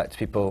hope that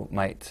people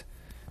might.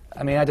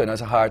 I mean, I don't know,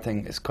 it's a hard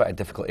thing, it's quite a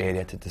difficult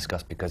area to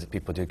discuss because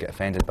people do get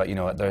offended, but you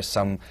know, there's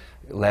some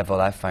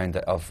level I've found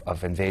that of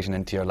invasion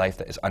into your life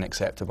that is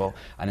unacceptable,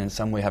 and in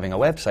some way having a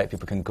website,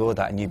 people can go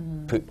that and you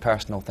put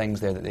personal things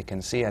there that they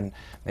can see, and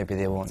maybe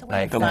they won't It's a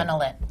way to like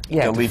funnel it.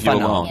 Yeah, They'll to leave you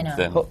funnel. alone, You know.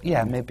 then.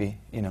 Yeah, maybe,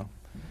 you know.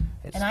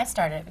 And I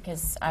started it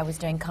because I was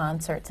doing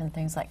concerts and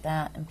things like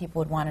that, and people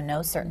would want to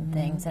know certain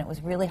things, and it was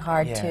really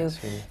hard Yeah, to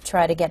it's really-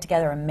 try to get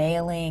together a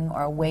mailing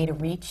or a way to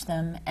reach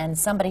them. And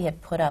somebody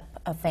had put up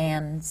a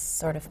fans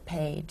sort of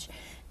page,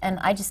 and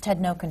I just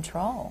had no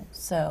control.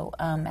 So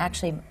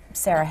actually,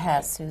 Sarah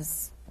Hess, who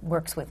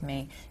works with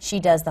me, she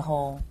does the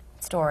whole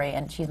story,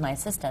 and she's my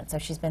assistant, so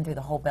she's been through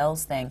the whole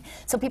Bells thing.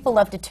 So people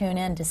love to tune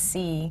in to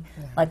see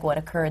like what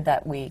occurred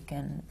that week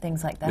and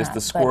things like that. There's the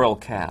But- squirrel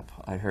cap,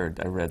 I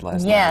read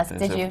last Yes, night.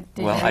 did There's you-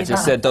 did well, you I read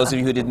just that? said those of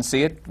you who didn't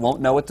see it won't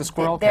know what the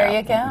squirrel There cap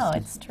you go.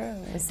 It's true.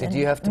 It was Did in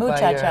you have to buy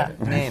Muchacha,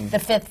 your name? the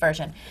 5th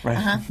version.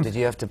 Uh-huh. Did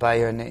you have to buy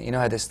your name? You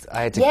know how this,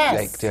 I had to Yes.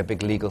 like do a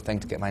big legal thing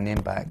to get my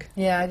name back.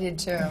 Yeah, I did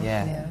too.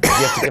 Yeah. Did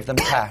you have to give them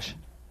cash?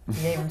 I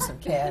gave him some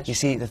cash. You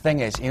see, the thing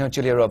is, you know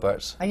Julia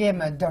Roberts? I gave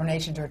him a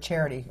donation to a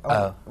charity.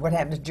 Oh. What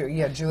happened to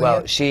Julia?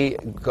 Well, she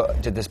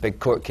did this big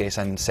court case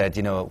and said,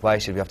 you know, why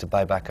should we have to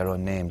buy back our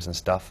own names and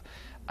stuff?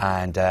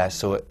 And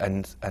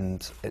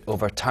and it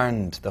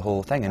overturned the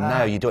whole thing. And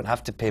now you don't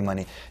have to pay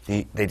money.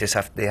 They just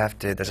have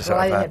to. There's a sort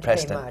I of didn't have to pay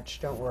precedent. much.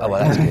 Don't worry. Oh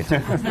well, that's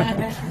good.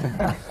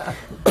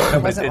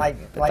 It wasn't like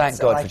thank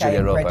God like for I Julia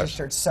had Roberts.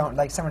 registered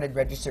like someone had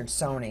registered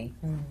Sony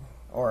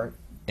or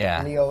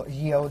Yeah.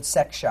 Ye Old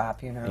Sex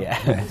Shop, you know. Yeah.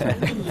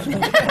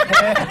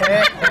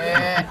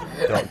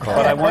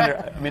 But I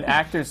wonder, I mean,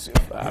 actors,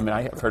 I mean,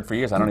 I've heard for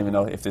years, I don't even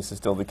know if this is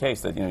still the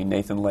case, that, you know,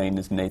 Nathan Lane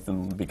is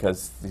Nathan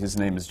because his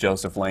name is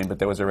Joseph Lane, but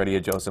there was already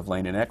a Joseph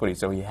Lane in Equity,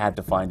 so he had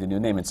to find a new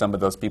name, and some of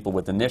those people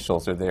with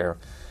initials are there.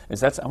 I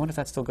wonder if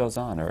that still goes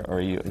on, or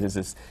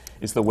is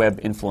the web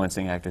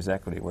influencing Actors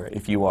Equity, where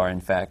if you are,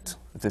 in fact,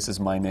 if this is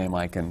my name,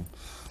 I can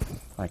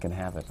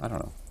have it. I don't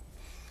know.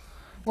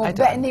 Well,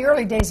 in the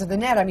early days of the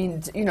net, I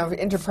mean, you know,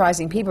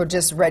 enterprising people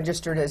just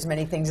registered as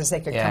many things as they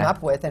could come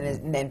up with,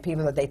 and then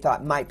people that they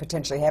thought might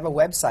potentially have a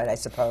website, I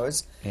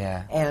suppose.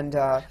 Yeah. And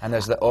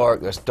there's the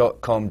org, there's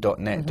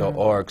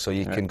 .com.net.org, so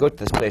you can go to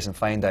this place and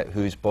find out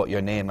who's bought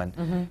your name,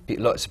 and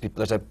lots of people.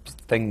 There's a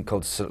thing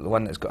called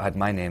one that's had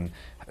my name.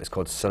 It's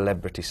called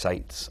Celebrity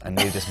Sites, and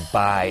they just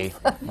buy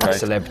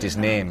celebrities'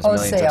 names,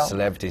 millions of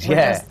celebrities. We're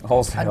Yeah, just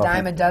wholesale. a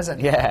dime a dozen.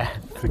 Yeah.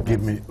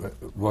 Forgive me,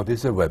 what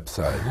is a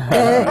website?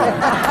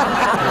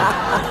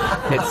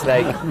 It's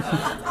like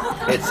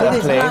it's It a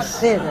is not place.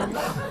 theater.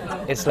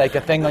 It's like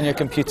a thing on your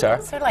computer.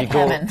 Sort of like you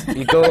go, heaven.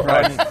 you go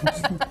on.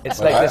 It's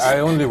like this. I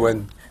only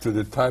went to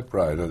the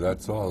typewriter,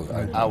 that's all.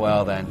 Ah,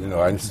 well then. You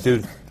know, I'm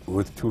still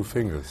with 2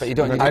 fingers. But you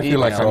don't need I to feel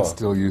like email. I'm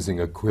still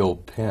using a quill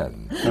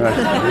pen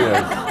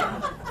Yes.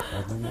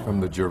 from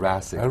the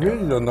Jurassic I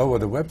really don't know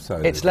what a website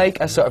is. It's like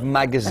a sort of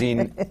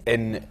magazine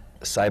in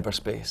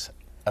cyberspace.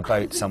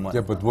 about someone.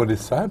 Yeah, but what is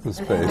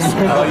cyberspace?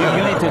 Well,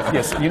 you need to,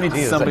 yes, you need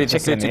It's somebody like to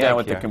chicken sit and you the down egg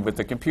with here. with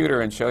the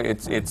computer and show you.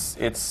 It's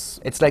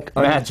It's like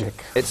magic.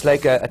 It's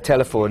like a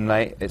telephone,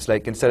 right? It's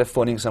like instead of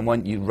phoning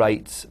someone, you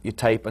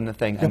type on the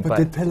thing. Yeah, and but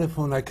the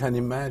telephone, I can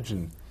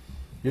imagine.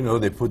 You know,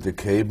 they put the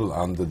cable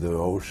under the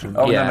ocean.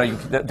 Oh Yeah.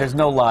 no, there's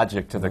no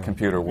logic to the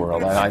computer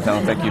world. I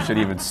don't think you should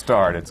even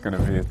start. It's going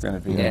to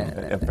be Yeah.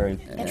 a very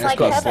It's like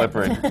heaven.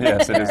 slippery.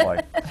 Yes, it is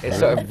like. it's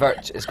sort of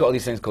it's got all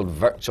these things called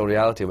virtual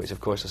reality, which of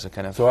course is a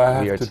kind of So I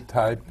have weird. to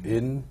type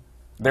in.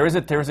 There is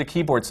a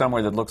keyboard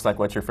somewhere that looks like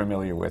what you're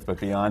familiar with, but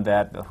beyond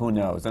that, who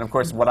knows? And of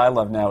course, what I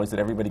love now is that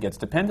everybody gets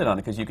dependent on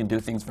it because you can do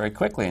things very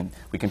quickly, and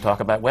we can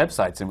talk about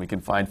websites, and we can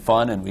find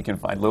fun, and we can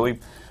find lily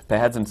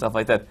pads and stuff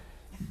like that.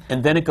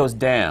 And then it goes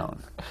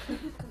down,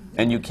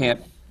 and you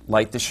can't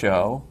light the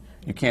show.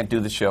 You can't do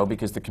the show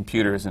because the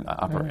computer isn't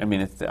operating. I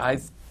mean, I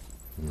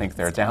think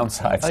there are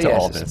downsides Oh to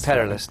all yes, this. it's a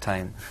perilous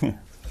time.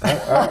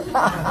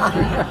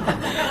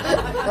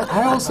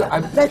 I also,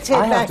 Let's get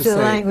I have back to the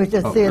say- language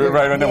of theater.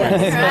 Right, I know.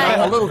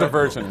 Yes. A little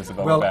diversion is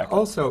about Well, back.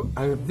 also,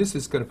 this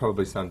is going to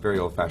probably sound very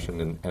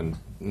old-fashioned and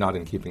not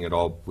in keeping at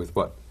all with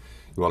what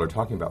you all are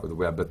talking about with the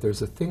web, but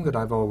there's a thing that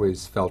I've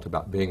always felt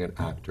about being an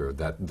actor,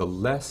 that the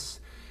less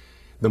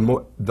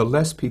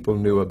people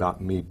knew about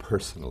me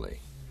personally,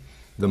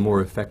 the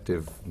more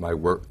effective my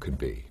work could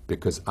be,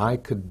 because I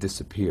could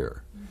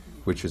disappear,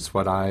 which is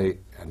what I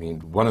mean,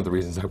 one of the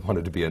reasons I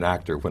wanted to be an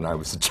actor when I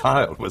was a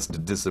child was to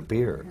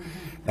disappear.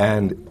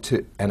 And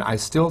I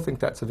still think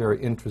that's a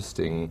very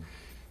interesting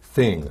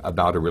thing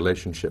about a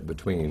relationship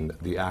between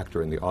the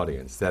actor and the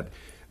audience,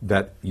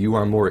 that you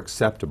are more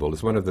acceptable.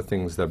 It's one of the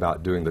things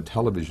about doing the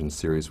television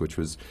series, which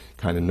was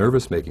kind of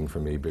nervous-making for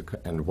me,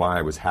 and why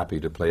I was happy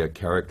to play a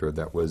character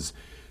that was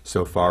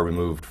so far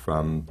removed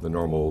from the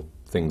normal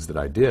things that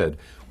I did.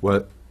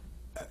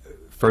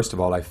 First of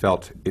all, I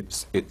felt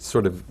it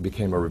sort of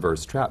became a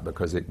reverse trap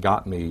because it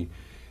got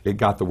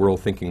the world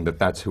thinking that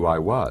that's who I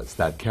was,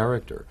 that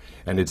character.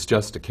 And it's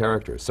just a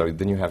character. So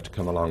then you have to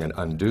come along and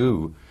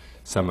undo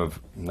some of,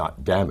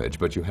 not damage,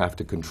 but you have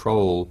to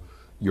control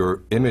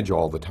your image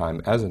all the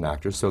time as an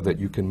actor so that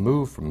you can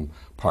move from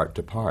part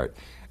to part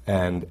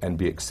and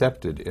be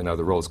accepted in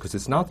other roles. Because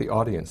it's not the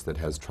audience that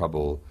has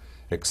trouble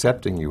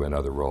accepting you in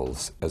other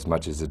roles as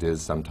much as it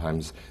is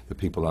sometimes the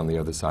people on the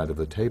other side of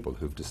the table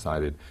who've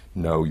decided,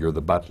 no, you're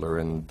the butler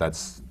and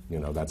that's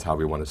how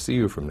we want to see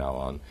you from now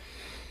on.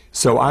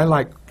 So I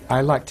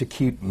like to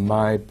keep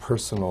my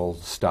personal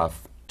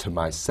stuff to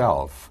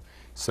myself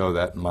so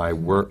that my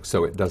work,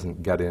 so it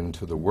doesn't get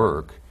into the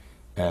work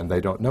and they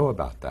don't know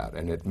about that.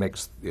 And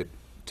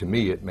to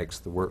me, it makes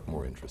the work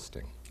more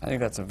interesting. I think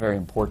that's a very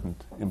important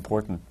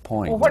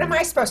point. Well, what am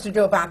I supposed to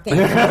do about things?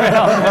 You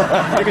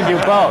can do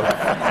both.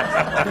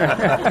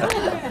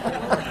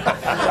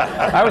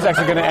 I was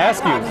actually going to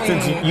ask you,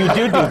 since you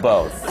do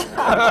both.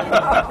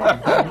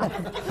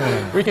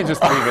 We can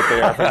just leave it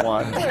there for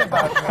one.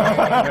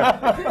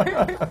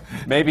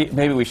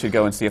 Maybe we should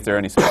go and see if there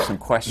are some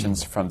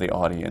questions from the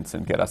audience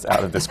and get us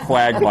out of this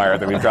quagmire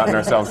that we've gotten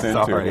ourselves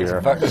into here.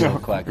 Virtual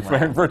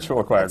quagmire.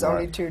 Virtual quagmire. It's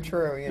only too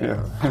true, you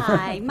know.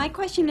 Hi, my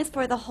question is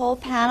for the whole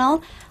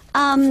panel.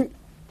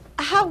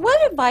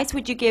 What advice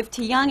would you give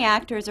to young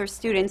actors or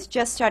students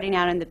just starting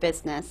out in the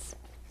business?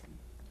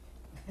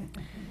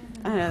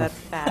 I know that's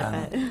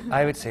bad, but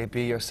I would say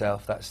be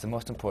yourself. That's the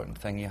most important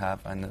thing you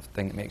have and the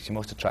thing that makes you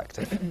most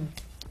attractive.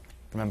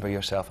 Remember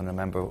yourself and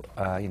remember,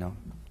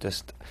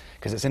 just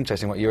because it's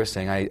interesting what you were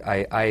saying.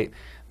 I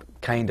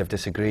kind of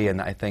disagree, and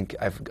I think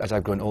as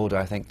I've grown older,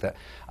 I think that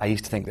I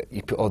used to think that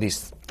you put all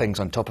these things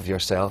on top of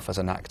yourself as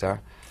an actor,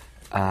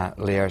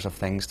 layers of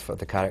things for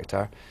the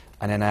character.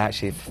 And then I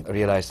actually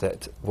realised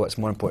that what's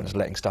more important is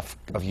letting stuff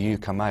of you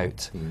come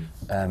out.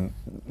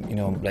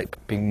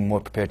 Like being more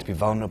prepared to be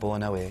vulnerable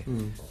in a way.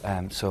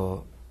 That's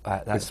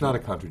It's not a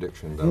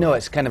contradiction, though. No,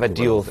 it's kind of a The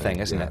dual one thing,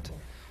 isn't it?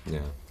 Yeah.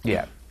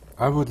 Yeah.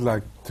 I would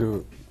like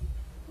to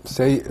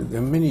say there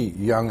are many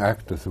young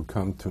actors who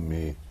come to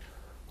me,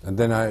 and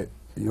then I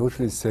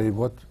usually say,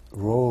 what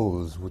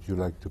roles would you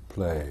like to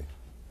play?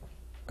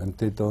 And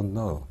they don't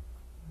know.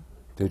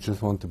 They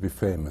just want to be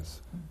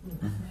famous.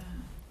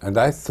 And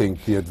I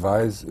think there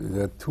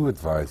are two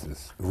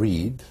advices.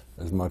 Read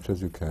as much as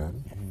you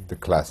can, the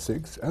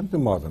classics and the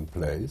modern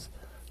plays.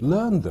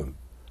 Learn them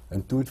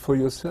and do it for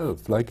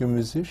yourself, like a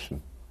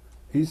musician.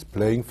 He's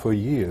playing for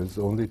years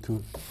only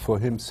for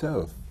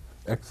himself,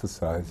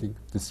 exercising,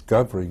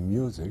 discovering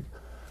music.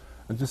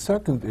 And the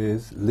second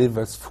is live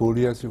as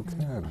fully as you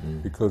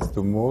can, because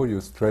the more you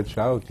stretch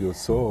out your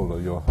soul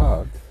or your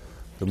heart,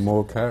 the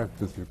more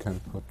characters you can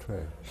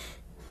portray.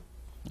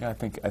 Yeah, I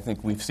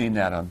think we've seen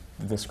that on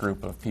this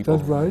group of people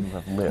That's right. who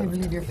have I lived.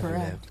 believe you're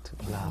correct.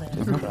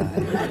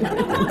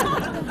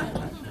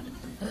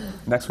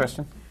 Next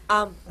question.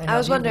 I was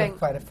know you wondering, live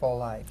quite a full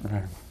life.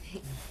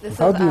 this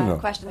How is do you a know?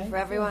 question for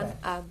everyone.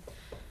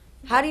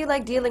 How do you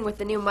like dealing with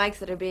the new mics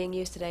that are being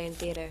used today in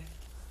theater,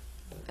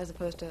 as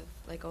opposed to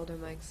like older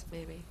mics,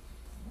 maybe?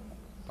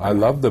 I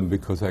love them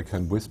because I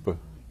can whisper.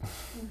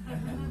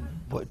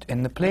 What,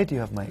 in the play do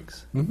you have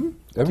mics?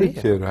 Every Do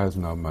you? theatre has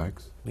now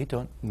mics. We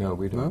don't. No,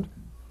 we don't.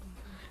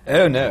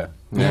 Oh, no.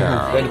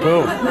 Then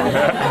boom.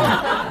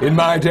 In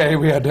my day,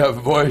 we had to have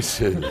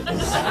voices.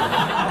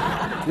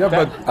 Yeah,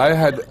 but I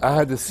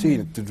had a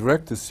scene to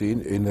direct a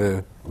scene in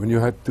a when you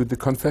had to do the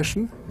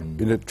confession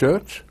in a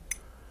church,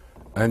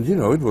 and you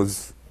know it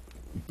was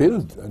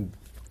built, and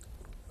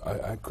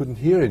I couldn't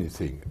hear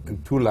anything,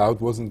 and too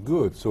loud wasn't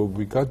good. So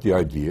we got the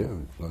idea,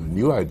 a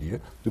new idea,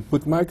 to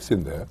put mics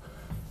in there,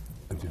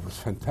 and it was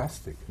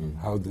fantastic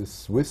how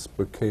this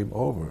whisper came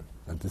over,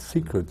 and the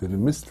secret and the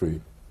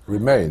mystery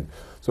remained.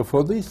 So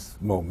for these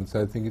moments,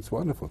 I think it's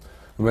wonderful.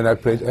 And when I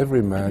played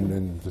Everyman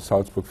in the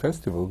Salzburg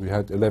Festival, we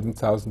had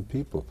 11,000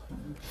 people.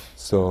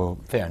 So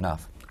Fair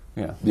enough.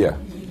 Yeah. yeah,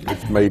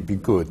 it may be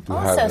good to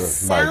have Also, a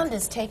sound mic.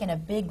 has taken a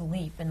big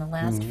leap in the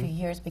last few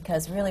years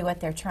because really what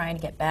they're trying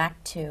to get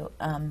back to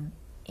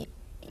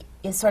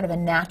is sort of a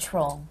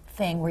natural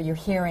thing where you're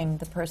hearing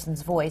the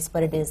person's voice,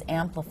 but it is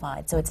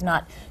amplified. So it's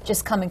not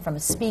just coming from a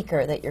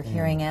speaker that you're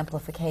hearing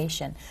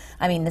amplification.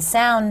 I mean, the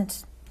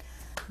sound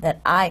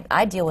that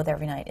I deal with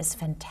every night is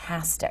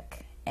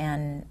fantastic.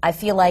 And I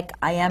feel like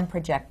I am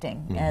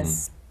projecting,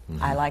 as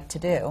I like to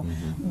do.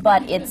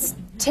 But it's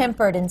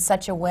tempered in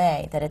such a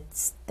way that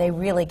they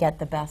really get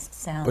the best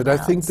sound But I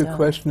out, think the so-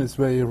 question is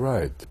very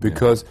right,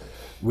 because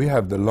we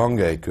have the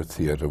Longacre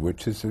Theatre,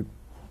 which is a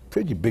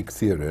pretty big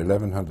theatre,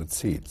 1,100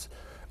 seats.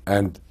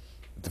 And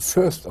the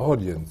first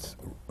audience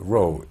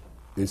row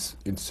is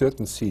in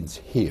certain scenes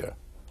here,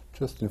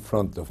 just in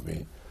front of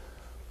me.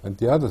 And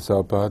the others are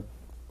about,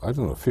 I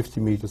don't know,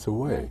 50 meters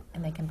away.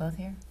 And they can both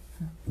hear?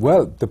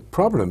 Well, the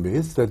problem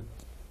is that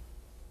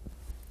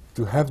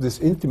to have this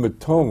intimate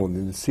tone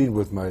in the scene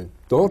with my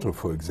daughter,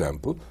 for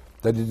example,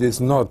 that it is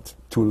not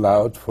too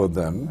loud for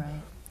them, Right.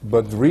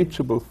 but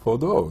reachable for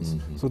those.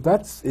 So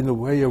that's, in a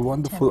way, a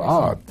wonderful 10%.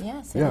 art.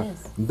 Yes, it yeah.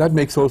 is. And that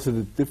makes also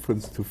the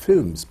difference to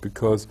films,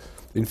 because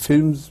in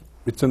films,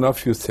 it's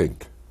enough you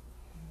think.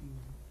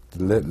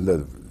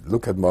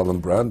 Look at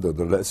Marlon Brando,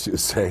 the less you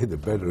say, the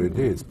better it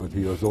is. But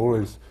he was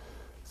always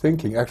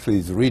thinking. Actually,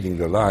 he's reading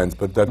the lines,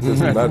 but that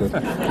doesn't matter.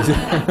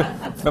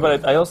 No,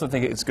 but I also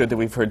think it's good that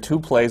we've heard 2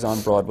 plays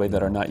on Broadway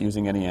that are not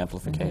using any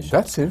amplification.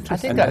 That's interesting. I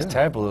think that's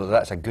terrible.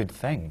 That's a good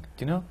thing.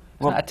 Do you know?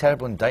 It's not a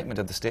terrible indictment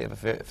of the state of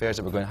affairs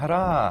that we're going,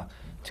 hurrah,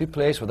 2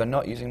 plays where they're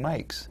not using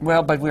mics.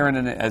 Well, but we're in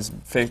an, as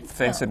Faith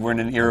said, we're in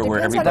an era where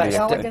Depends everybody...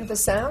 on how elegant the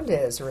sound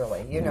is,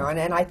 really, you know, and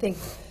I think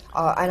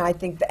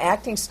the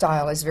acting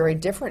style is very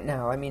different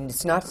now. I mean,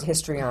 it's not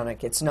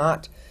histrionic. It's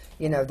not,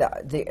 you know,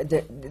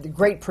 the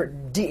great,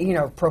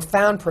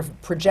 profound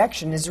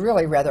projection is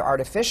really rather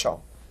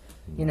artificial.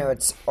 You know,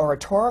 it's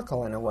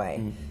oratorical in a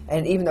way.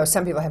 And even though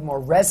some people have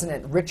more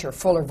resonant, richer,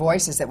 fuller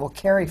voices that will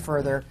carry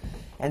further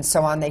and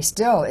so on,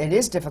 it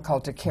is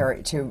difficult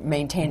to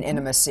maintain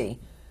intimacy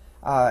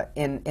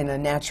in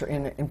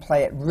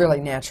play it really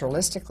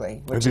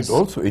naturalistically. And it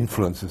also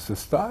influences the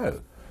style.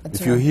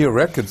 If you hear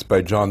records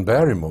by John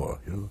Barrymore,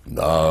 you know,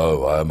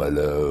 now I'm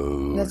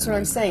alone. That's what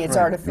I'm saying. It's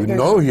artificial. You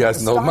know he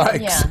has no style.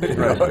 mics. Yeah. You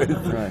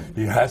know,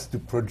 he has to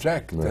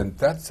project, and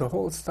that's the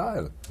whole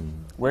style.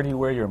 Where do you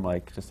wear your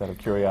mic, just out of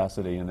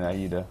curiosity, and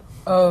Aida?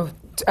 Oh,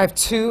 I have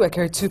 2. I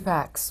carry 2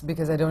 packs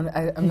because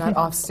I'm not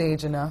off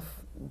stage enough.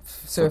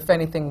 So if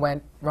anything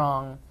went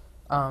wrong,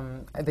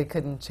 they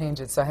couldn't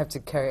change it, so I have to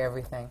carry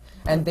everything.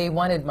 And they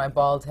wanted my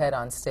bald head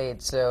on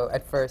stage, so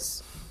at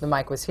first the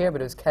mic was here, but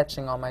it was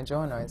catching all my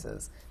jaw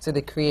noises. So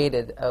they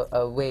created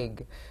a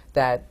wig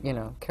that, you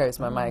know, carries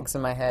my mics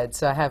in my head.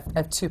 So I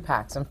have 2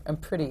 packs. I'm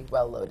pretty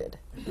well loaded.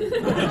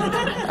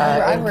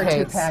 I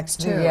wear 2 packs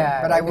too,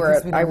 Yeah, but I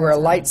because we don't wear a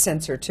have light time.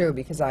 sensor too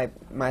because I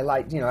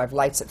have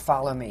lights that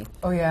follow me.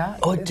 Oh, yeah?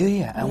 Oh, do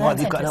you? And what,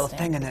 that's you've got a little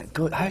interesting. thing in it.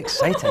 Good. How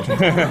exciting.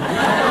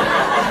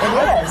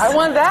 I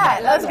want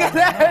that. Let's get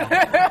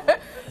that.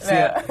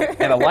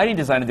 And a lighting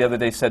designer the other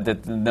day said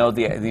that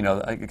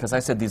because I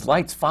said these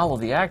lights follow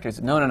the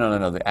actors. No,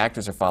 the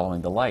actors are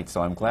following the lights.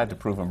 So I'm glad to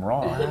prove them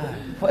wrong.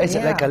 What is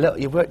it, like a little...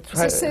 You work...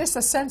 It's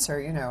a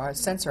sensor, you know, a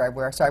sensor I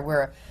wear. So I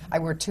wear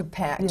 2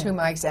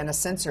 mics and a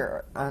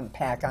sensor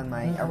pack on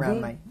my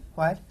around my.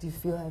 What? Do you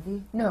feel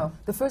heavy? No.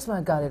 The first one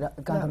I got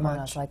them on,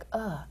 I was like,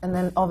 and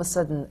then all of a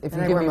sudden, if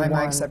And you I give wear me my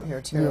one, mics up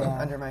here too, yeah.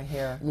 under my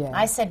hair. Yeah.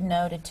 I said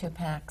no to 2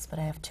 packs, but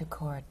I have 2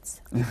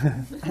 cords.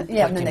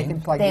 Yeah, and then they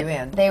can plug you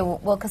in.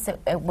 Because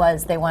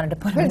they wanted to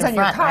put them in Depends the on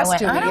your front. I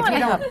went, costume. I don't If you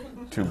want to don't- have...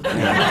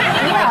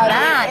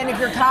 Yeah, and if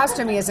your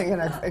costuming isn't going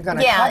to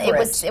Yeah, cover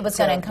it was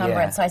going to encumber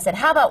yeah. it. So I said,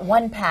 how about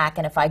 1 pack,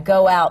 and if I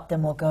go out,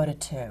 then we'll go to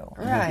 2.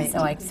 Right. So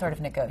I sort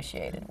of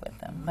negotiated with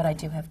them. But I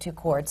do have 2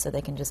 cords, so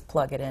they can just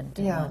plug it in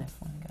to Yeah. one if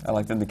one goes. I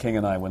like then the King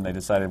and I, when they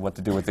decided what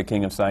to do with the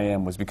King of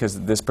Siam, was because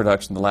this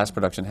production, the last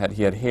production,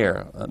 he had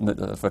hair,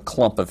 a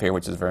clump of hair,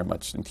 which is very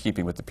much in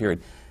keeping with the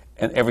period.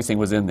 And everything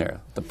was in there.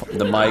 The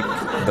mic,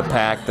 the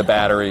pack, the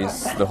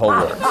batteries, the whole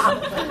works.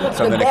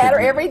 So then it could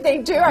be-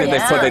 everything too. Are you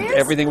serious?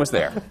 everything was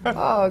there.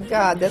 Oh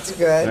God, that's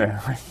good.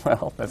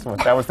 Well,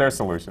 that was their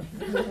solution.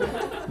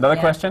 Another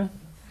question?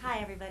 Hi,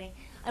 everybody.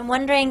 I'm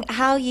wondering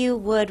how you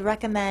would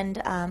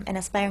recommend an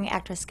aspiring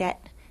actress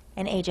get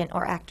an agent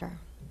or actor.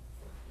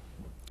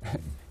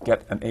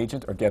 Get an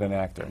agent or get an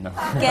actor? No.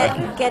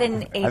 Get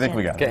an agent. I think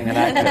we got Getting it.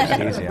 an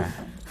actor is easier.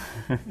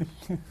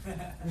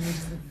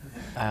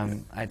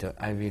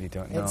 I really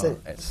don't know.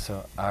 It's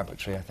so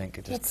arbitrary. I think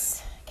it just.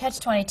 It's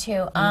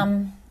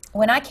catch-22.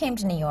 When I came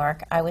to New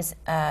York, I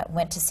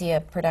went to see a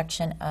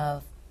production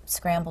of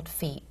Scrambled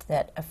Feet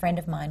that a friend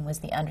of mine was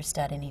the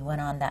understudy, and he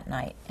went on that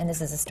night. And this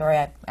is a story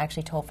I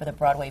actually told for the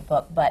Broadway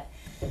book, but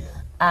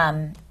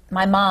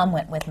my mom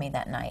went with me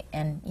that night.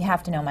 And you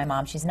have to know my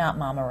mom, she's not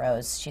Mama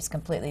Rose. She's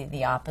completely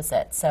the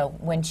opposite. So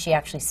when she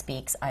actually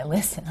speaks, I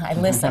listen.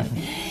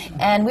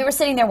 And we were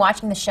sitting there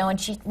watching the show, and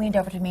she leaned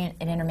over to me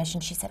at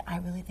intermission. She said, "I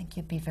really think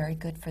you'd be very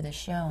good for the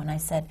show." And I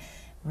said,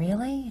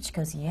 "Really?" And she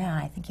goes, "Yeah,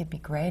 I think you'd be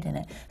great in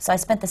it." So I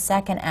spent the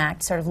second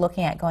act sort of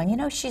looking at going, you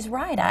know, she's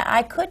right,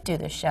 I could do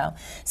this show.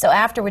 So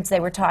afterwards they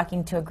were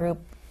talking to a group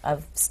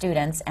of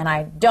students, and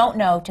I don't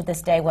know to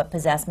this day what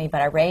possessed me,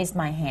 but I raised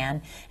my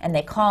hand, and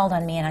they called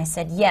on me, and I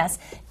said, "Yes,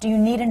 do you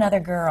need another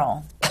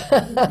girl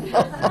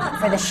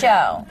for the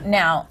show?"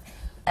 Now,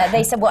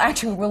 they said, "Well,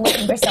 actually, we're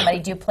looking for somebody.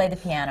 Do you play the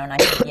piano?" And I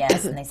said,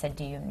 "Yes." And they said,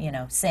 "Do you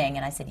know, sing?"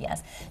 And I said,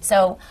 "Yes."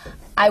 So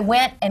I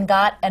went and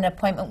got an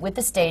appointment with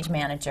the stage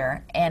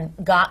manager and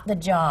got the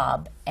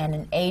job, and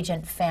an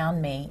agent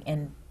found me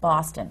in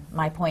Boston.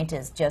 My point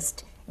is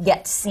just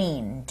get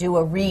seen, do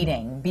a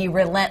reading, be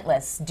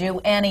relentless,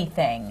 do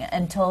anything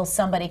until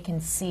somebody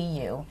can see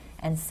you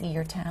and see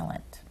your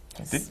talent.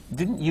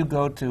 Didn't you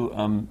go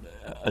to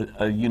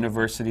a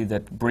university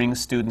that brings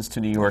students to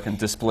New York and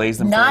displays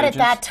them Not for at agents?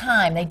 that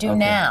time. They do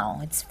now.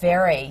 It's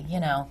very,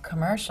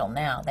 commercial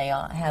now. They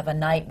all have a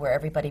night where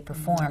everybody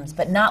performs,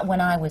 but not when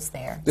I was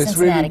there.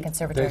 Cincinnati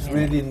Conservatory. There's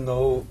really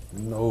no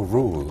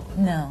rule.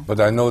 No. But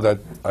I know that,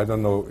 I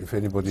don't know if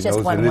anybody Just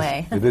knows one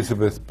way.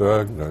 Elizabeth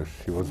Bergner.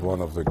 She was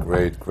one of the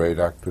great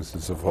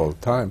actresses of all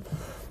time.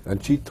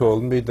 And she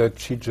told me that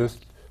she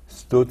just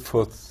stood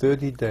for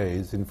 30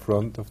 days in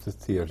front of the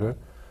theater,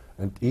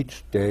 and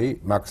each day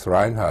Max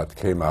Reinhardt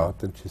came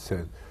out and she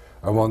said,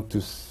 I want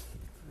to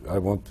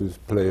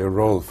play a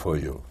role for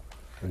you.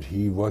 And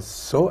he was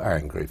so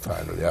angry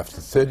finally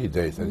after 30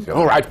 days, and he said,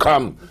 all right,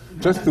 come,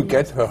 just to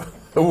get her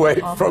away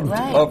from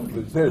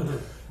the set.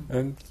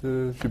 And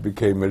she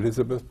became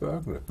Elizabeth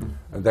Bergner.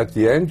 And at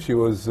the end she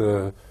was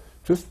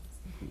just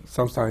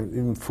sometimes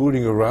even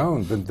fooling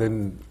around, and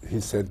then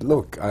he said,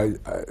 look,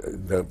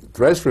 the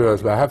dress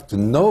rehearsal, I have to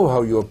know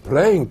how you're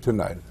playing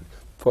tonight.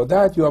 For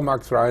that, you are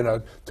Max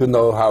Reinhardt, to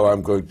know how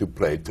I'm going to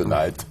play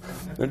tonight.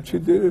 And she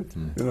did it,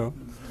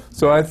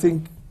 So I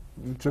think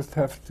you just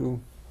have to,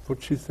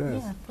 what she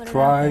says,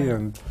 try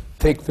and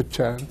take the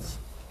chance.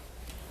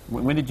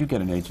 When did you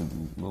get an agent,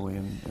 Lily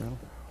and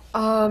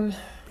Earl?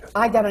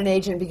 I got an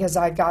agent because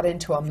I got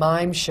into a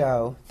mime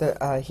show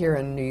here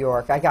in New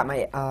York. I got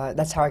my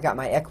that's how I got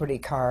my equity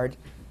card.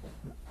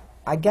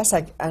 I guess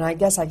I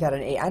got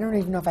an I don't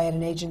even know if I had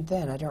an agent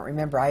then. I don't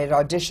remember. I had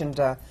auditioned.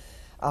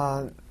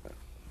 I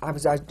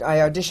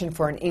auditioned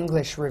for an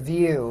English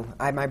review.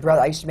 I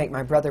used to make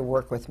my brother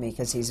work with me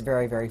because he's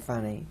very, very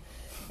funny,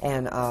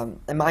 and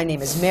my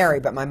name is Mary,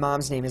 but my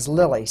mom's name is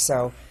Lily.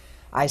 So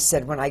I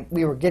said when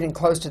we were getting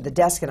close to the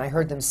desk, and I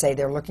heard them say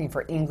they're looking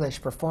for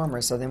English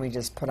performers. So then we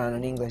just put on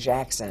an English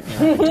accent,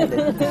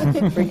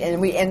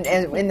 and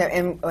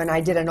when I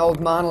did an old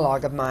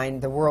monologue of mine,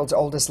 the world's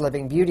oldest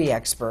living beauty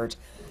expert,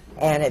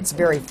 and it's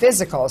very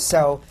physical.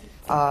 So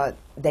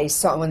they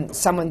saw when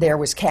someone there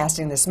was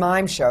casting this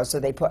mime show, so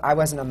they put. I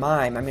wasn't a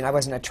mime. I mean, I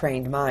wasn't a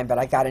trained mime, but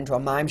I got into a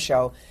mime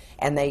show.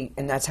 And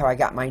that's how I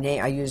got my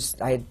name.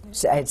 I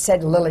had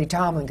said Lily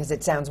Tomlin because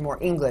it sounds more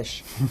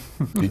English.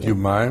 Did you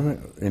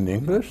mime in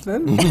English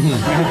then? And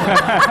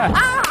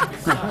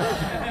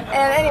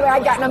anyway, I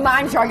got in a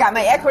mime show. I got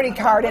my equity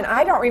card, and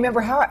I don't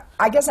remember how.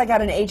 I guess I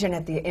got an agent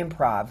at the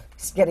Improv,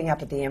 getting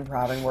up at the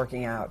Improv and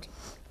working out.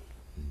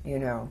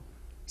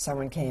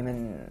 Someone came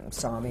and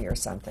saw me or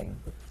something.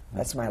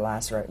 That's my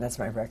that's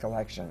my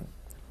recollection.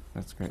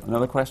 That's great.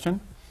 Another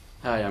question?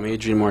 Hi, I'm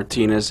Adrian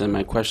Martinez, and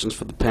my question's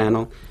for the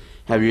panel.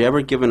 Have you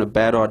ever given a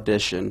bad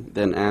audition,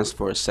 then asked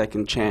for a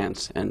second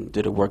chance, and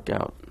did it work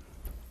out?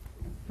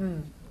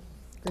 Good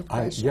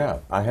question. Yeah,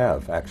 I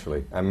have,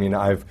 actually. I mean,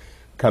 I've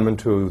come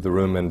into the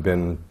room and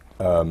been,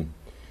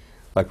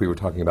 like we were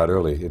talking about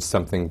earlier, it's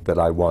something that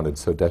I wanted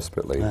so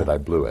desperately that I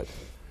blew it.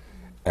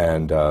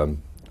 And I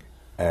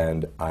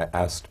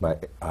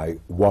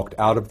walked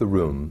out of the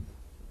room,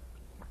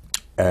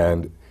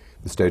 and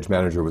the stage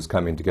manager was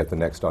coming to get the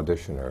next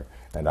auditioner,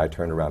 and I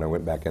turned around and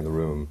went back in the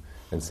room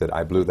and said,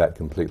 I blew that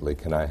completely,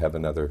 can I have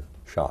another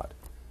shot?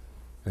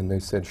 And they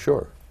said,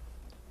 sure.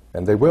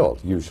 And they will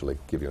usually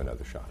give you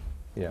another shot.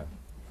 Yeah.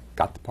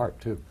 Got the part,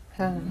 too.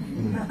 Well,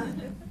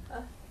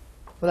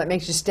 that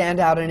makes you stand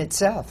out in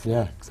itself.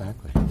 Yeah,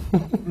 exactly.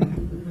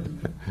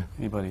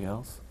 Anybody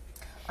else?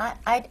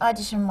 I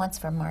auditioned once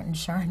for Martin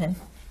Charnin,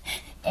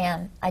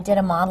 and I did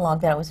a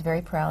monologue that I was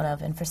very proud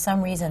of, and for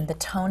some reason the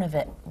tone of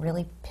it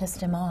really pissed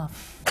him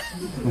off.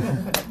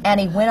 And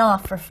he went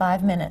off for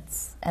 5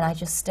 minutes, and I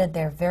just stood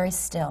there very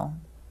still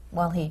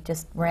while he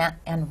just ranted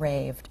and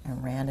raved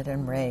and ranted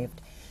and raved.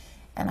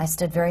 And I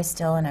stood very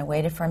still and I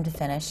waited for him to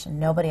finish, and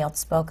nobody else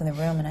spoke in the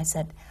room, and I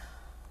said,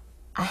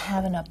 I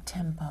have an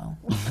up-tempo.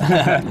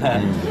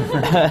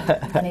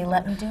 And he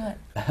let me do it.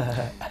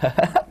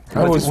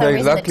 I was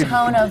very lucky. The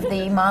tone of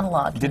the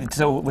monologue.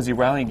 So was he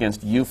rallying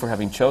against you for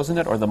having chosen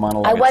it, or the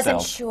monologue I itself?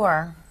 wasn't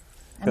sure.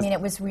 I mean, it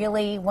was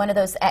really one of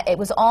those, it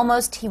was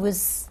almost, he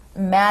was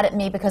mad at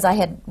me because I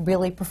had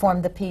really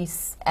performed the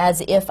piece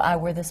as if I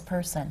were this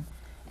person.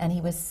 And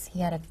he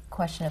had a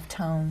question of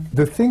tone.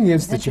 The thing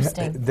is It's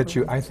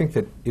that I think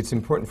that it's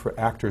important for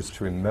actors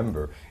to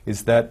remember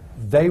is that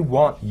they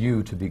want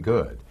you to be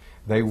good.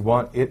 They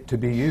want it to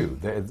be you.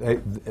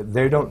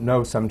 They don't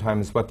know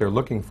sometimes what they're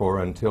looking for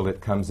until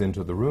it comes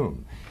into the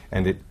room.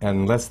 And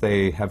unless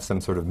they have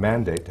some sort of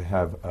mandate to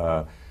have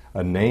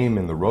a name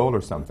in the role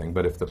or something,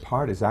 but if the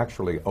part is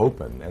actually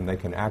open and they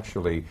can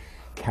actually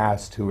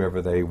cast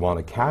whoever they want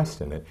to cast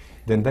in it,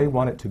 then they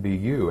want it to be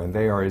you, and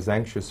they are as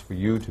anxious for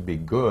you to be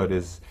good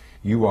as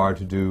you are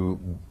to do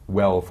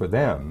well for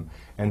them.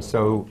 And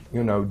so,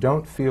 you know,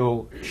 don't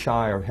feel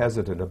shy or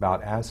hesitant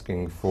about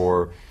asking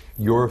for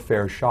your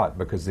fair shot,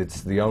 because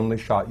it's the only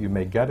shot you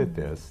may get at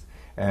this,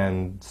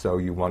 and so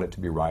you want it to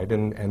be right,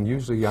 and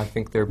usually I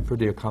think they're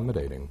pretty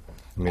accommodating.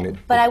 I mean,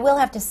 But I will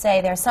have to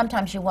say, there are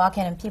sometimes you walk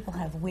in and people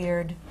have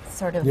weird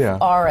sort of Yeah.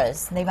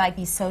 auras. They might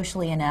be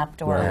socially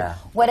inept or Right.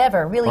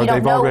 whatever. Really, Or you don't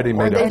they've know. already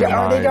made up their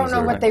Or they don't minds,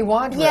 know or- what they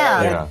want.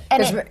 Yeah, really.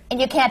 Yeah. And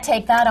you can't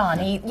take that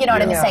on. You know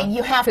what Yeah. I'm saying?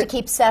 You have to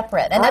keep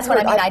separate. And that's I've what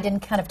I heard- mean. I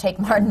didn't kind of take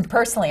Martin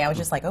personally. I was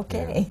just like,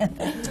 okay.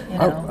 You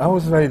know? I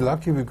was very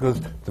lucky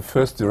because the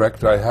first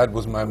director I had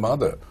was my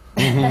mother.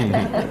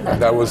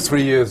 And I was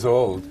 3 years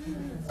old,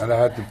 and I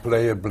had to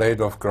play a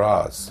blade of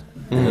grass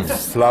in a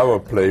flower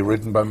play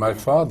written by my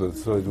father,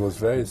 so it was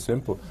very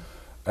simple.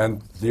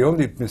 And the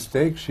only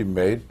mistake she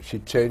made, she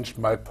changed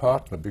my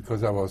partner,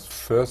 because I was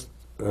first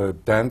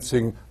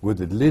dancing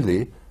with a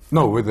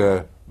with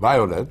a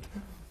violet,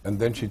 and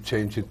then she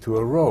changed it to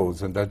a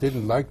rose, and I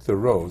didn't like the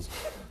rose.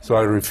 So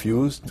I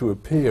refused to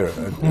appear.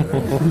 And,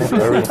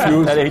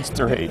 At age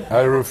 3.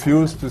 I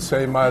refused to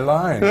say my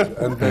lines.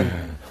 And then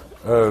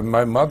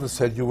my mother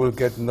said, you will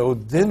get no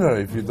dinner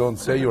if you don't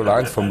say your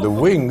lines from the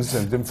wings.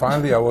 And then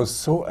finally I was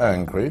so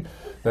angry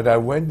that I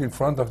went in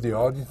front of the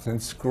audience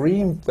and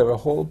screamed the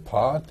whole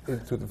part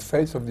into the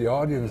face of the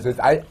audience and said,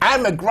 I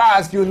am a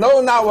grass, you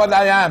know now what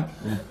I am.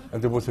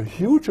 And there was a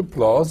huge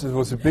applause. It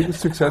was the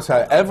biggest success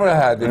I ever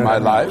had in my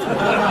life.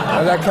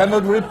 And I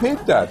cannot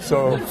repeat that.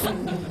 So,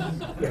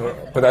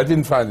 but I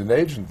didn't find an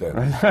agent then.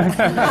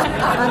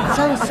 I'm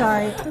so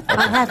sorry.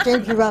 I have to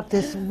interrupt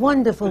this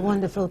wonderful,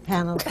 wonderful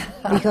panel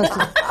because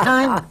it's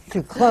time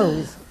to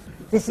close.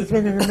 This has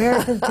been an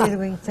American Theatre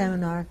Wing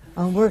seminar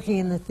on working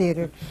in the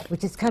theater,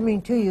 which is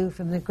coming to you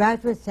from the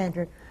Graduate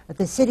Center at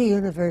the City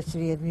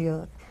University of New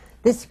York.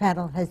 This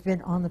panel has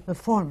been on the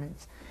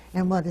performance,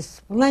 and what a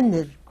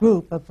splendid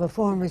group of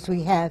performers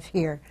we have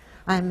here.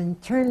 I'm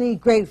eternally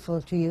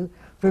grateful to you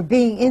for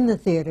being in the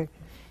theater,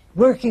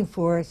 working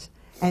for us,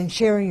 and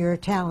sharing your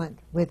talent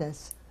with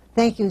us.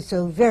 Thank you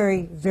so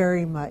very,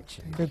 very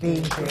much for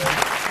being here.